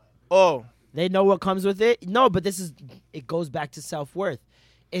it. Oh, They know what comes with it. No, but it goes back to self-worth.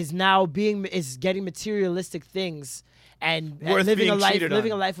 Is getting materialistic things and Worth living being cheated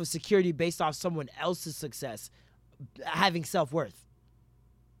a on. life of security based off someone else's success, having self-worth.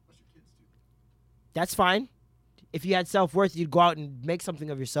 What's your kids do? That's fine. If you had self-worth, you'd go out and make something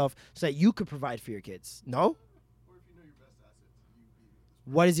of yourself so that you could provide for your kids. No? Or if you know your best assets, you be with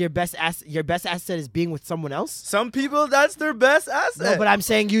this. What is your best asset? Your best asset is being with someone else? some people, that's their best asset. No, but I'm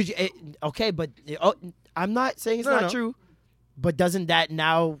saying okay, but I'm not saying it's not No. true. But doesn't that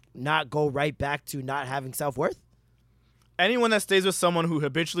now not go right back to not having self-worth? Anyone that stays with someone who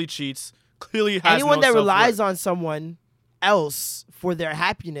habitually cheats clearly has Anyone no that self-worth. relies on someone else for their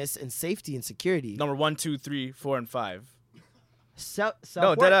happiness and safety and security. Number 1, 2, 3, 4, and 5. No,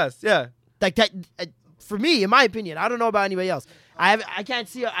 Self-worth. dead ass. Yeah. Like that. For me, in my opinion, I don't know about anybody else. I can't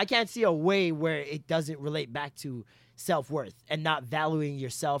see a way where it doesn't relate back to self-worth and not valuing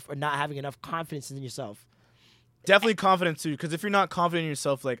yourself or not having enough confidence in yourself. Definitely confidence too, because if you're not confident in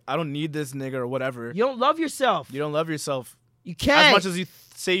yourself, like, I don't need this nigga or whatever, You don't love yourself. you don't love yourself You can't. as much as you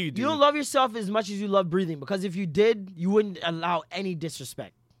say you do. You don't love yourself as much as you love breathing, because if you did, you wouldn't allow any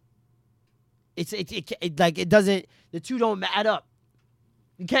disrespect. It doesn't. The two don't add up.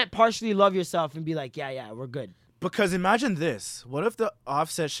 You can't partially love yourself and be like, yeah, we're good. Because imagine this. What if the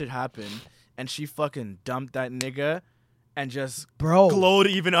Offset shit happened and she fucking dumped that nigga and just Bro. glowed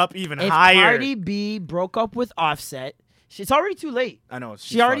even If higher? Cardi B broke up with Offset, it's already too late. I know.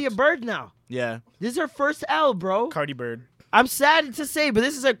 She's already a bird now. Yeah. This is her first L, bro. Cardi Bird. I'm sad to say, but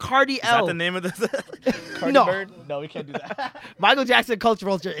this is a Cardi Is L. that the name of the Cardi No. Bird? No, we can't do that. Michael Jackson Culture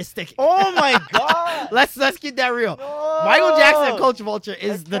Vulture is sticking. Oh my god. Let's keep that real. Michael Jackson Culture Vulture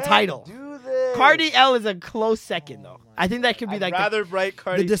is the title. Do this. Cardi L is a close second, though. I think that could be I'd like rather write the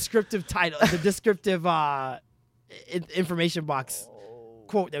Cardi. descriptive title, the descriptive information box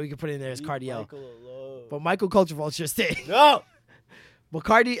quote that we could put in there is Cardi L. But Michael Culture Vulture stay. No. But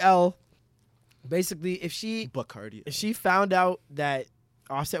Cardi L, basically, if Cardi. she found out that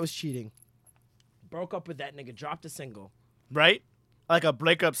Offset was cheating, broke up with that nigga, dropped a single. Right? Like a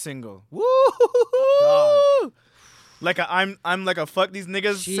breakup single. Woo! Dog. Like a I'm like a fuck these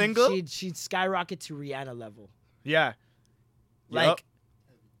niggas single. She'd skyrocket to Rihanna level. Yeah. Like, Yup.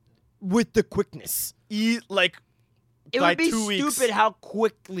 with the quickness. Like It by would be 2 weeks. stupid how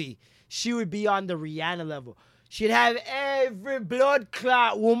quickly she would be on the Rihanna level. She'd have every blood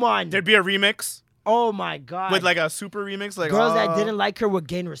clot woman. There'd be a remix Oh my God. with like a super remix. Like Girls that didn't like her would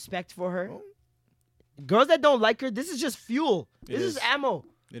gain respect for her. Girls that don't like her, this is just fuel. It This is is. ammo.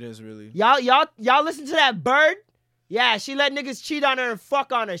 It is really. Y'all listen to that bird? Yeah, she let niggas cheat on her and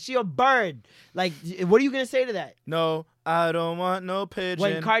fuck on her. She a bird. Like, what are you gonna say to that? No, I don't want no pigeon.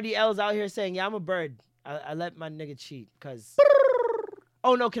 When Cardi L's out here saying, yeah, I'm a bird. I let my nigga cheat because.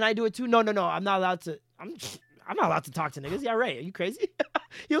 Oh no, can I do it too? No. I'm not allowed to. I'm not allowed to talk to niggas. Yeah, right. Are you crazy?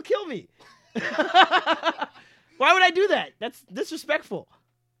 He'll kill me. Why would I do that? That's disrespectful.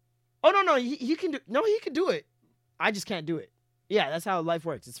 Oh no, he can do. No, he can do it. I just can't do it. Yeah, that's how life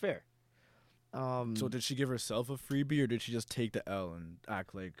works. It's fair. So did she give herself a freebie or did she just take the L and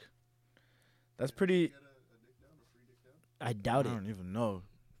act like? That's pretty. I doubt I it. don't even know.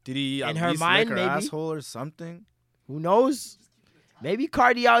 Did he In at her least mind, lick her maybe. asshole or something? Who knows? Maybe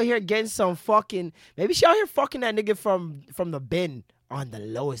Cardi out here getting some fucking. Maybe she out here fucking that nigga from the bin on the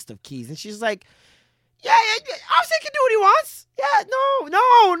lowest of keys, and she's like, "Yeah, Offset can do what he wants." Yeah,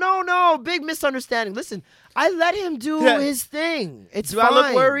 no, big misunderstanding. Listen, I let him do Yeah. his thing. It's Do fine. I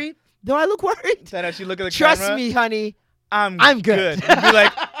look worried? Do I look worried? Then as she look at the Trust camera, me, honey. I'm good. You'd be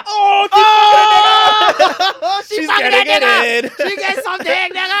like, Oh, she's fucking getting that it nigga. in. She gets some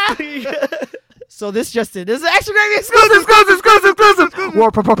dick, nigga. So this just in. This is extra gravy exclusive.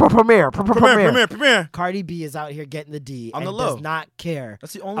 War premiere. Cardi B is out here getting the D On and the low. does not care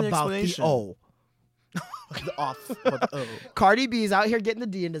That's the only about explanation. the O. The off. What the O. Cardi B is out here getting the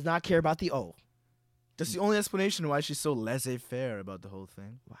D and does not care about the O. That's the only explanation why she's so laissez-faire about the whole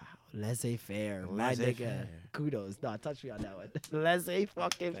thing. Wow, laissez-faire, my nigga. Laissez-faire. Kudos. No, touch me on that one.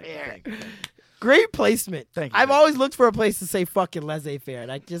 Laissez-fucking-faire. Great placement. Thank you. I've always looked for a place to say fucking laissez-faire,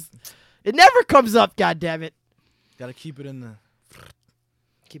 and it never comes up. God damn it. Gotta keep it in the.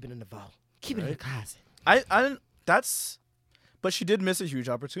 Keep it in the vault. Keep it in the closet. I didn't. That's. But she did miss a huge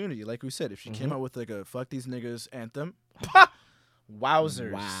opportunity, like we said. If she Mm-hmm. came out with like a "fuck these niggas" anthem,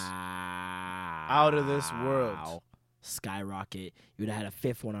 wowzers, Wow. out of this world. Skyrocket. You would have had a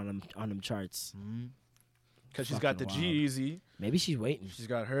fifth one on them charts. Because she's got the Fucking G-Eazy, Maybe she's waiting. she's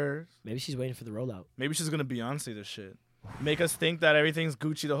got her. Maybe she's waiting for the rollout. Maybe she's gonna Beyonce this shit, make us think that everything's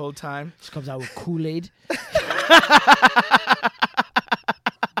Gucci the whole time. She comes out with Kool-Aid.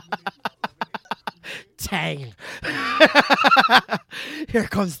 Tang. Here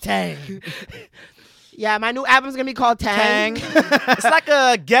comes Tang. Yeah, my new album's gonna be called Tang. It's like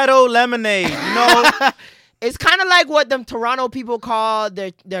a ghetto lemonade, you know. It's kind of like what them Toronto people call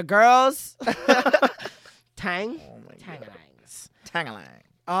their girls. Tang. Tanglines.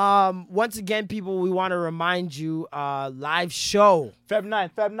 Tangalang. Once again, people, we want to remind you, live show. Feb 9,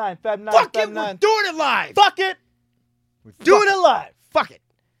 Feb 9, Feb 9, Fuck Feb it, we're 9. doing it live. Fuck it. Doing it live. Fuck it.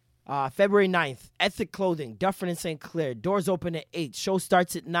 February 9th, Ethic Clothing, Dufferin and St. Clair. Doors open at 8. Show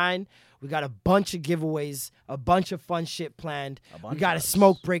starts at 9. We got a bunch of giveaways, a bunch of fun shit planned. We got a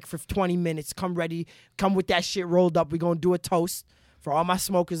smoke break for 20 minutes. Come ready. Come with that shit rolled up. We're going to do a toast for all my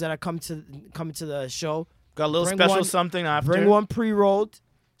smokers that are coming to the show. Got a little Bring special one- something after. Bring one pre-rolled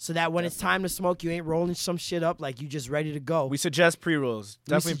so that when it's time to smoke, you ain't rolling some shit up. Like, you just ready to go. We suggest pre-rolls.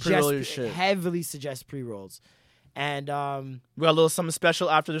 We Definitely pre-roll your shit. Heavily suggest pre-rolls. And We got a little something special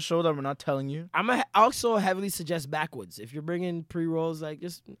after the show that we're not telling you. I'm also heavily suggest backwoods. If you're bringing pre-rolls, like,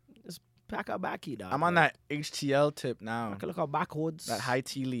 just pack out backy, dog. I'm on that HTL tip now. I can look out backwoods. That high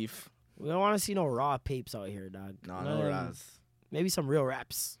tea leaf. We don't want to see no raw papes out here, dog. No, None no of them. Raz. Maybe some real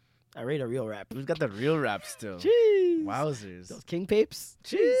raps. I rate a real rap. We've got the real rap still. Jeez. Wowzers. Those king papes.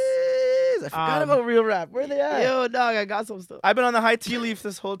 Jeez. I forgot about real rap. Where they at? Yo, dog, I got some stuff. I've been on the high tea leaf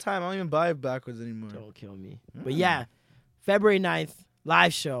this whole time. I don't even buy backwards anymore. Don't kill me. But yeah, February 9th,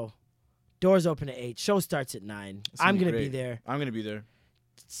 live show. Doors open at 8. Show starts at 9. It's I'm be going to be great. there. I'm gonna be there.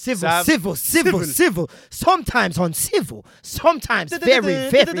 Civil. Sav- Sometimes on civil. Sometimes very,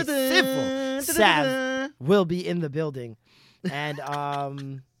 very civil. Sav will be in the building. And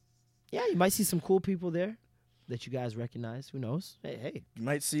yeah, you might see some cool people there that you guys recognize. Who knows? Hey. You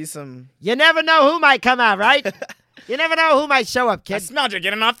might see some. You never know who might come out, right? You never know who might show up, I kid. smelled you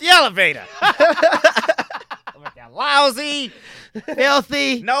getting off the elevator. Lousy,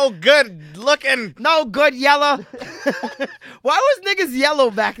 filthy, No good looking. no good yellow. Why was niggas yellow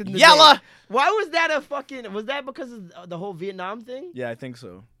back in the Yellow. day? Why was that a fucking... Was that because of the whole Vietnam thing? Yeah, I think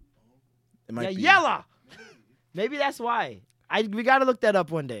so. It might Yeah, be. yellow. Maybe that's why. We got to look that up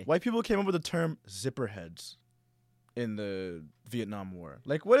one day. White people came up with the term zipper heads in the Vietnam War.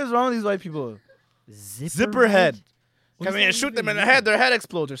 Like, what is wrong with these white people? Zipper head. What Come does in, that shoot them even in the mean? head, their head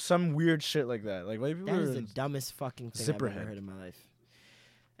explodes, or some weird shit like that. Like, white people That are is the dumbest fucking thing Zipper I've ever head. heard in my life.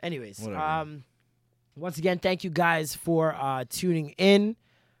 Anyways, Whatever. once again, thank you guys for tuning in.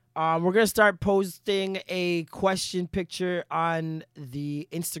 We're going to start posting a question picture on the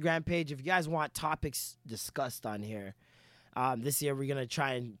Instagram page. If you guys want topics discussed on here, this year we're going to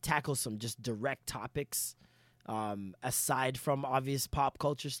try and tackle some just direct topics aside from obvious pop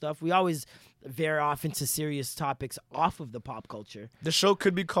culture stuff. We always veer off into serious topics off of the pop culture. The show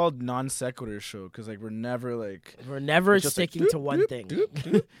could be called Non Sequitur Show because, like, we're never, like... We're never Just like, sticking to doop, one doop, thing. doop,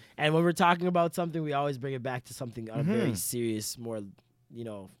 doop. And when we're talking about something, we always bring it back to something on a very Mhm. serious, more,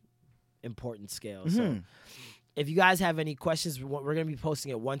 important scale. Mhm. So if you guys have any questions, we're going to be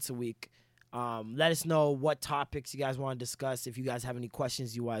posting it once a week. Let us know what topics you guys want to discuss. If you guys have any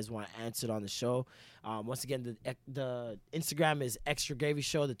questions you guys want answered on the show. Once again, the Instagram is Extra Gravy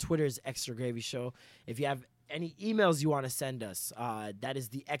Show. The Twitter is Extra Gravy Show. If you have any emails you want to send us, that is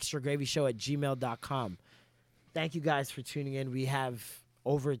the extragravyshow@gmail.com. Thank you guys for tuning in. We have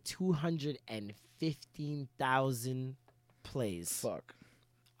over 215,000 plays Fuck.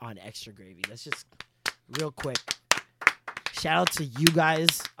 on Extra Gravy. That's just real quick. Shout out to you guys.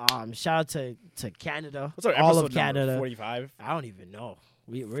 Shout out to Canada. What's our all episode of Canada. number? 45? I don't even know.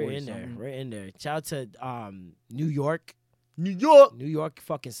 We're 40 in there. something. We're in there. Shout out to New York. New York. New York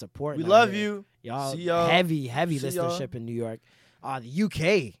fucking support. We love you. Y'all See y'all. heavy See y'all. listenership in New York. The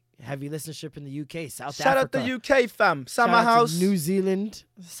UK. Heavy listenership in the UK, South Shout Africa. out the UK, fam. Shout Summer out to House. New Zealand,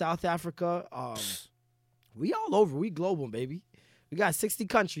 South Africa. We all over. We global, baby. We got 60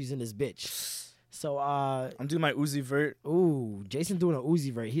 countries in this bitch. So, I'm doing my Uzi Vert. ooh, Jason doing an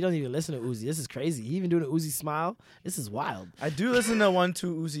Uzi Vert. He doesn't even listen to Uzi. This is crazy. He even doing an Uzi smile. This is wild. I do listen to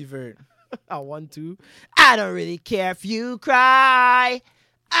 1-2 Uzi Vert. I want to. I don't really care if you cry.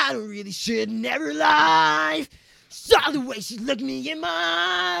 I don't really should never lie. Saw the way she looked me in my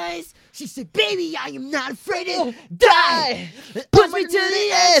eyes. She said, baby, I am not afraid to die. Push me to the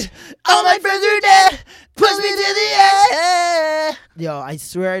edge. All my friends are dead. Push me to the edge. Yo, I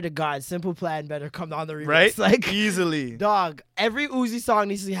swear to God, Simple Plan better come down the remix. Right? Like, Easily. dog, every Uzi song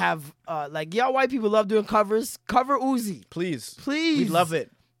needs to have, like, y'all white people love doing covers. Cover Uzi. Please. Please. We love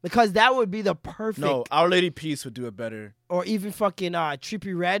it. Because that would be the perfect. No, Our Lady Peace would do it better. Or even fucking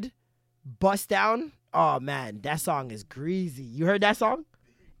Trippie Redd, Bust Down. Oh, man, that song is greasy. You heard that song?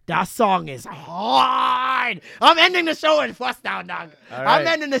 That song is hard. I'm ending the show with Bust Down, dog. All right. I'm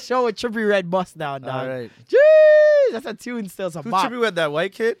ending the show with Trippie Redd, Bust Down, dog. All right. Jeez, that's a tune still. It's a Who's bop. Trippie with that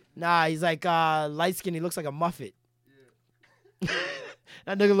white kid? Nah, he's like light skin. He looks like a Muffet.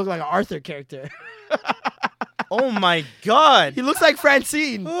 That nigga look like an Arthur character. Oh my God. He looks like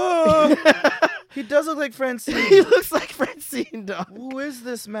Francine. Oh, he does look like Francine. He looks like Francine, dog. Who is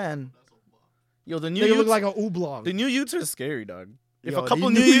this man? Yo, the new Nigga youths, look like an oblong. the new youths are scary, dog. If Yo, a couple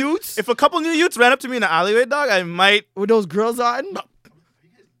these new new youths, youths? if a couple new youths ran up to me in the alleyway, dog, I might With those grills on.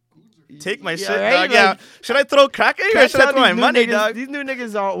 take my Yeah, shit, right? dog. Yeah, Like- should I throw crack at you or Can't should I tell throw my these new money, niggas- dog? These new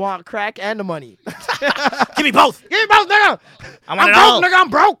niggas all want crack and the money. Give me both. Give me both, nigga. I want it all. broke, nigga. I'm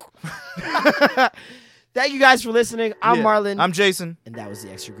broke. Thank you guys for listening. I'm Yeah. Marlon. I'm Jason. and that was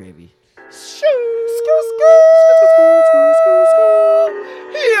the Extra Gravy.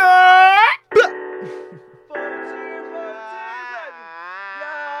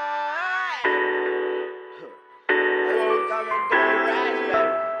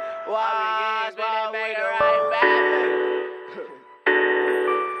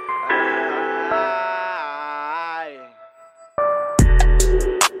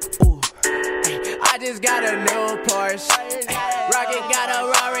 I just got a new Porsche. Rocket got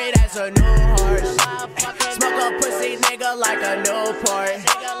a Rari, that's a new horse. Smoke a pussy nigga like a Newport.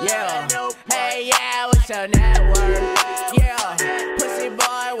 Yeah. Hey, yeah, what's your net worth? Yeah. Pussy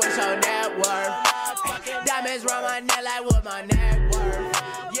boy, what's your net worth? Diamonds round my neck like what my net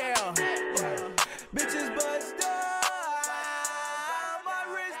worth. Yeah. Bitches bust down. My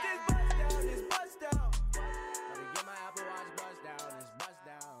wrist is bust down, it's bust down. Let me get my Apple Watch bust down, it's bust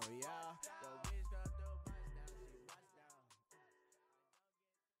down, yeah. Yo, bitch come through, bust down, she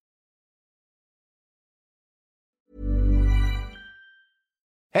bust down.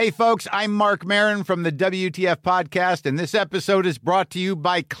 Hey, folks, I'm Mark Marin from the WTF Podcast, and this episode is brought to you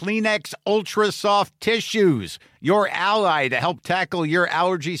by Kleenex Ultra Soft Tissues, your ally to help tackle your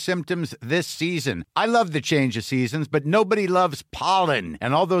allergy symptoms this season. I love the change of seasons, but nobody loves pollen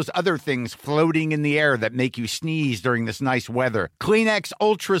and all those other things floating in the air that make you sneeze during this nice weather. Kleenex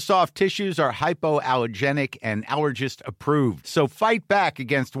Ultra Soft Tissues are hypoallergenic and allergist approved, so fight back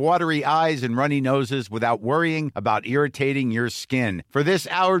against watery eyes and runny noses without worrying about irritating your skin. For this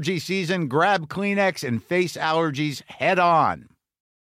allergy season, grab Kleenex and face allergies head on.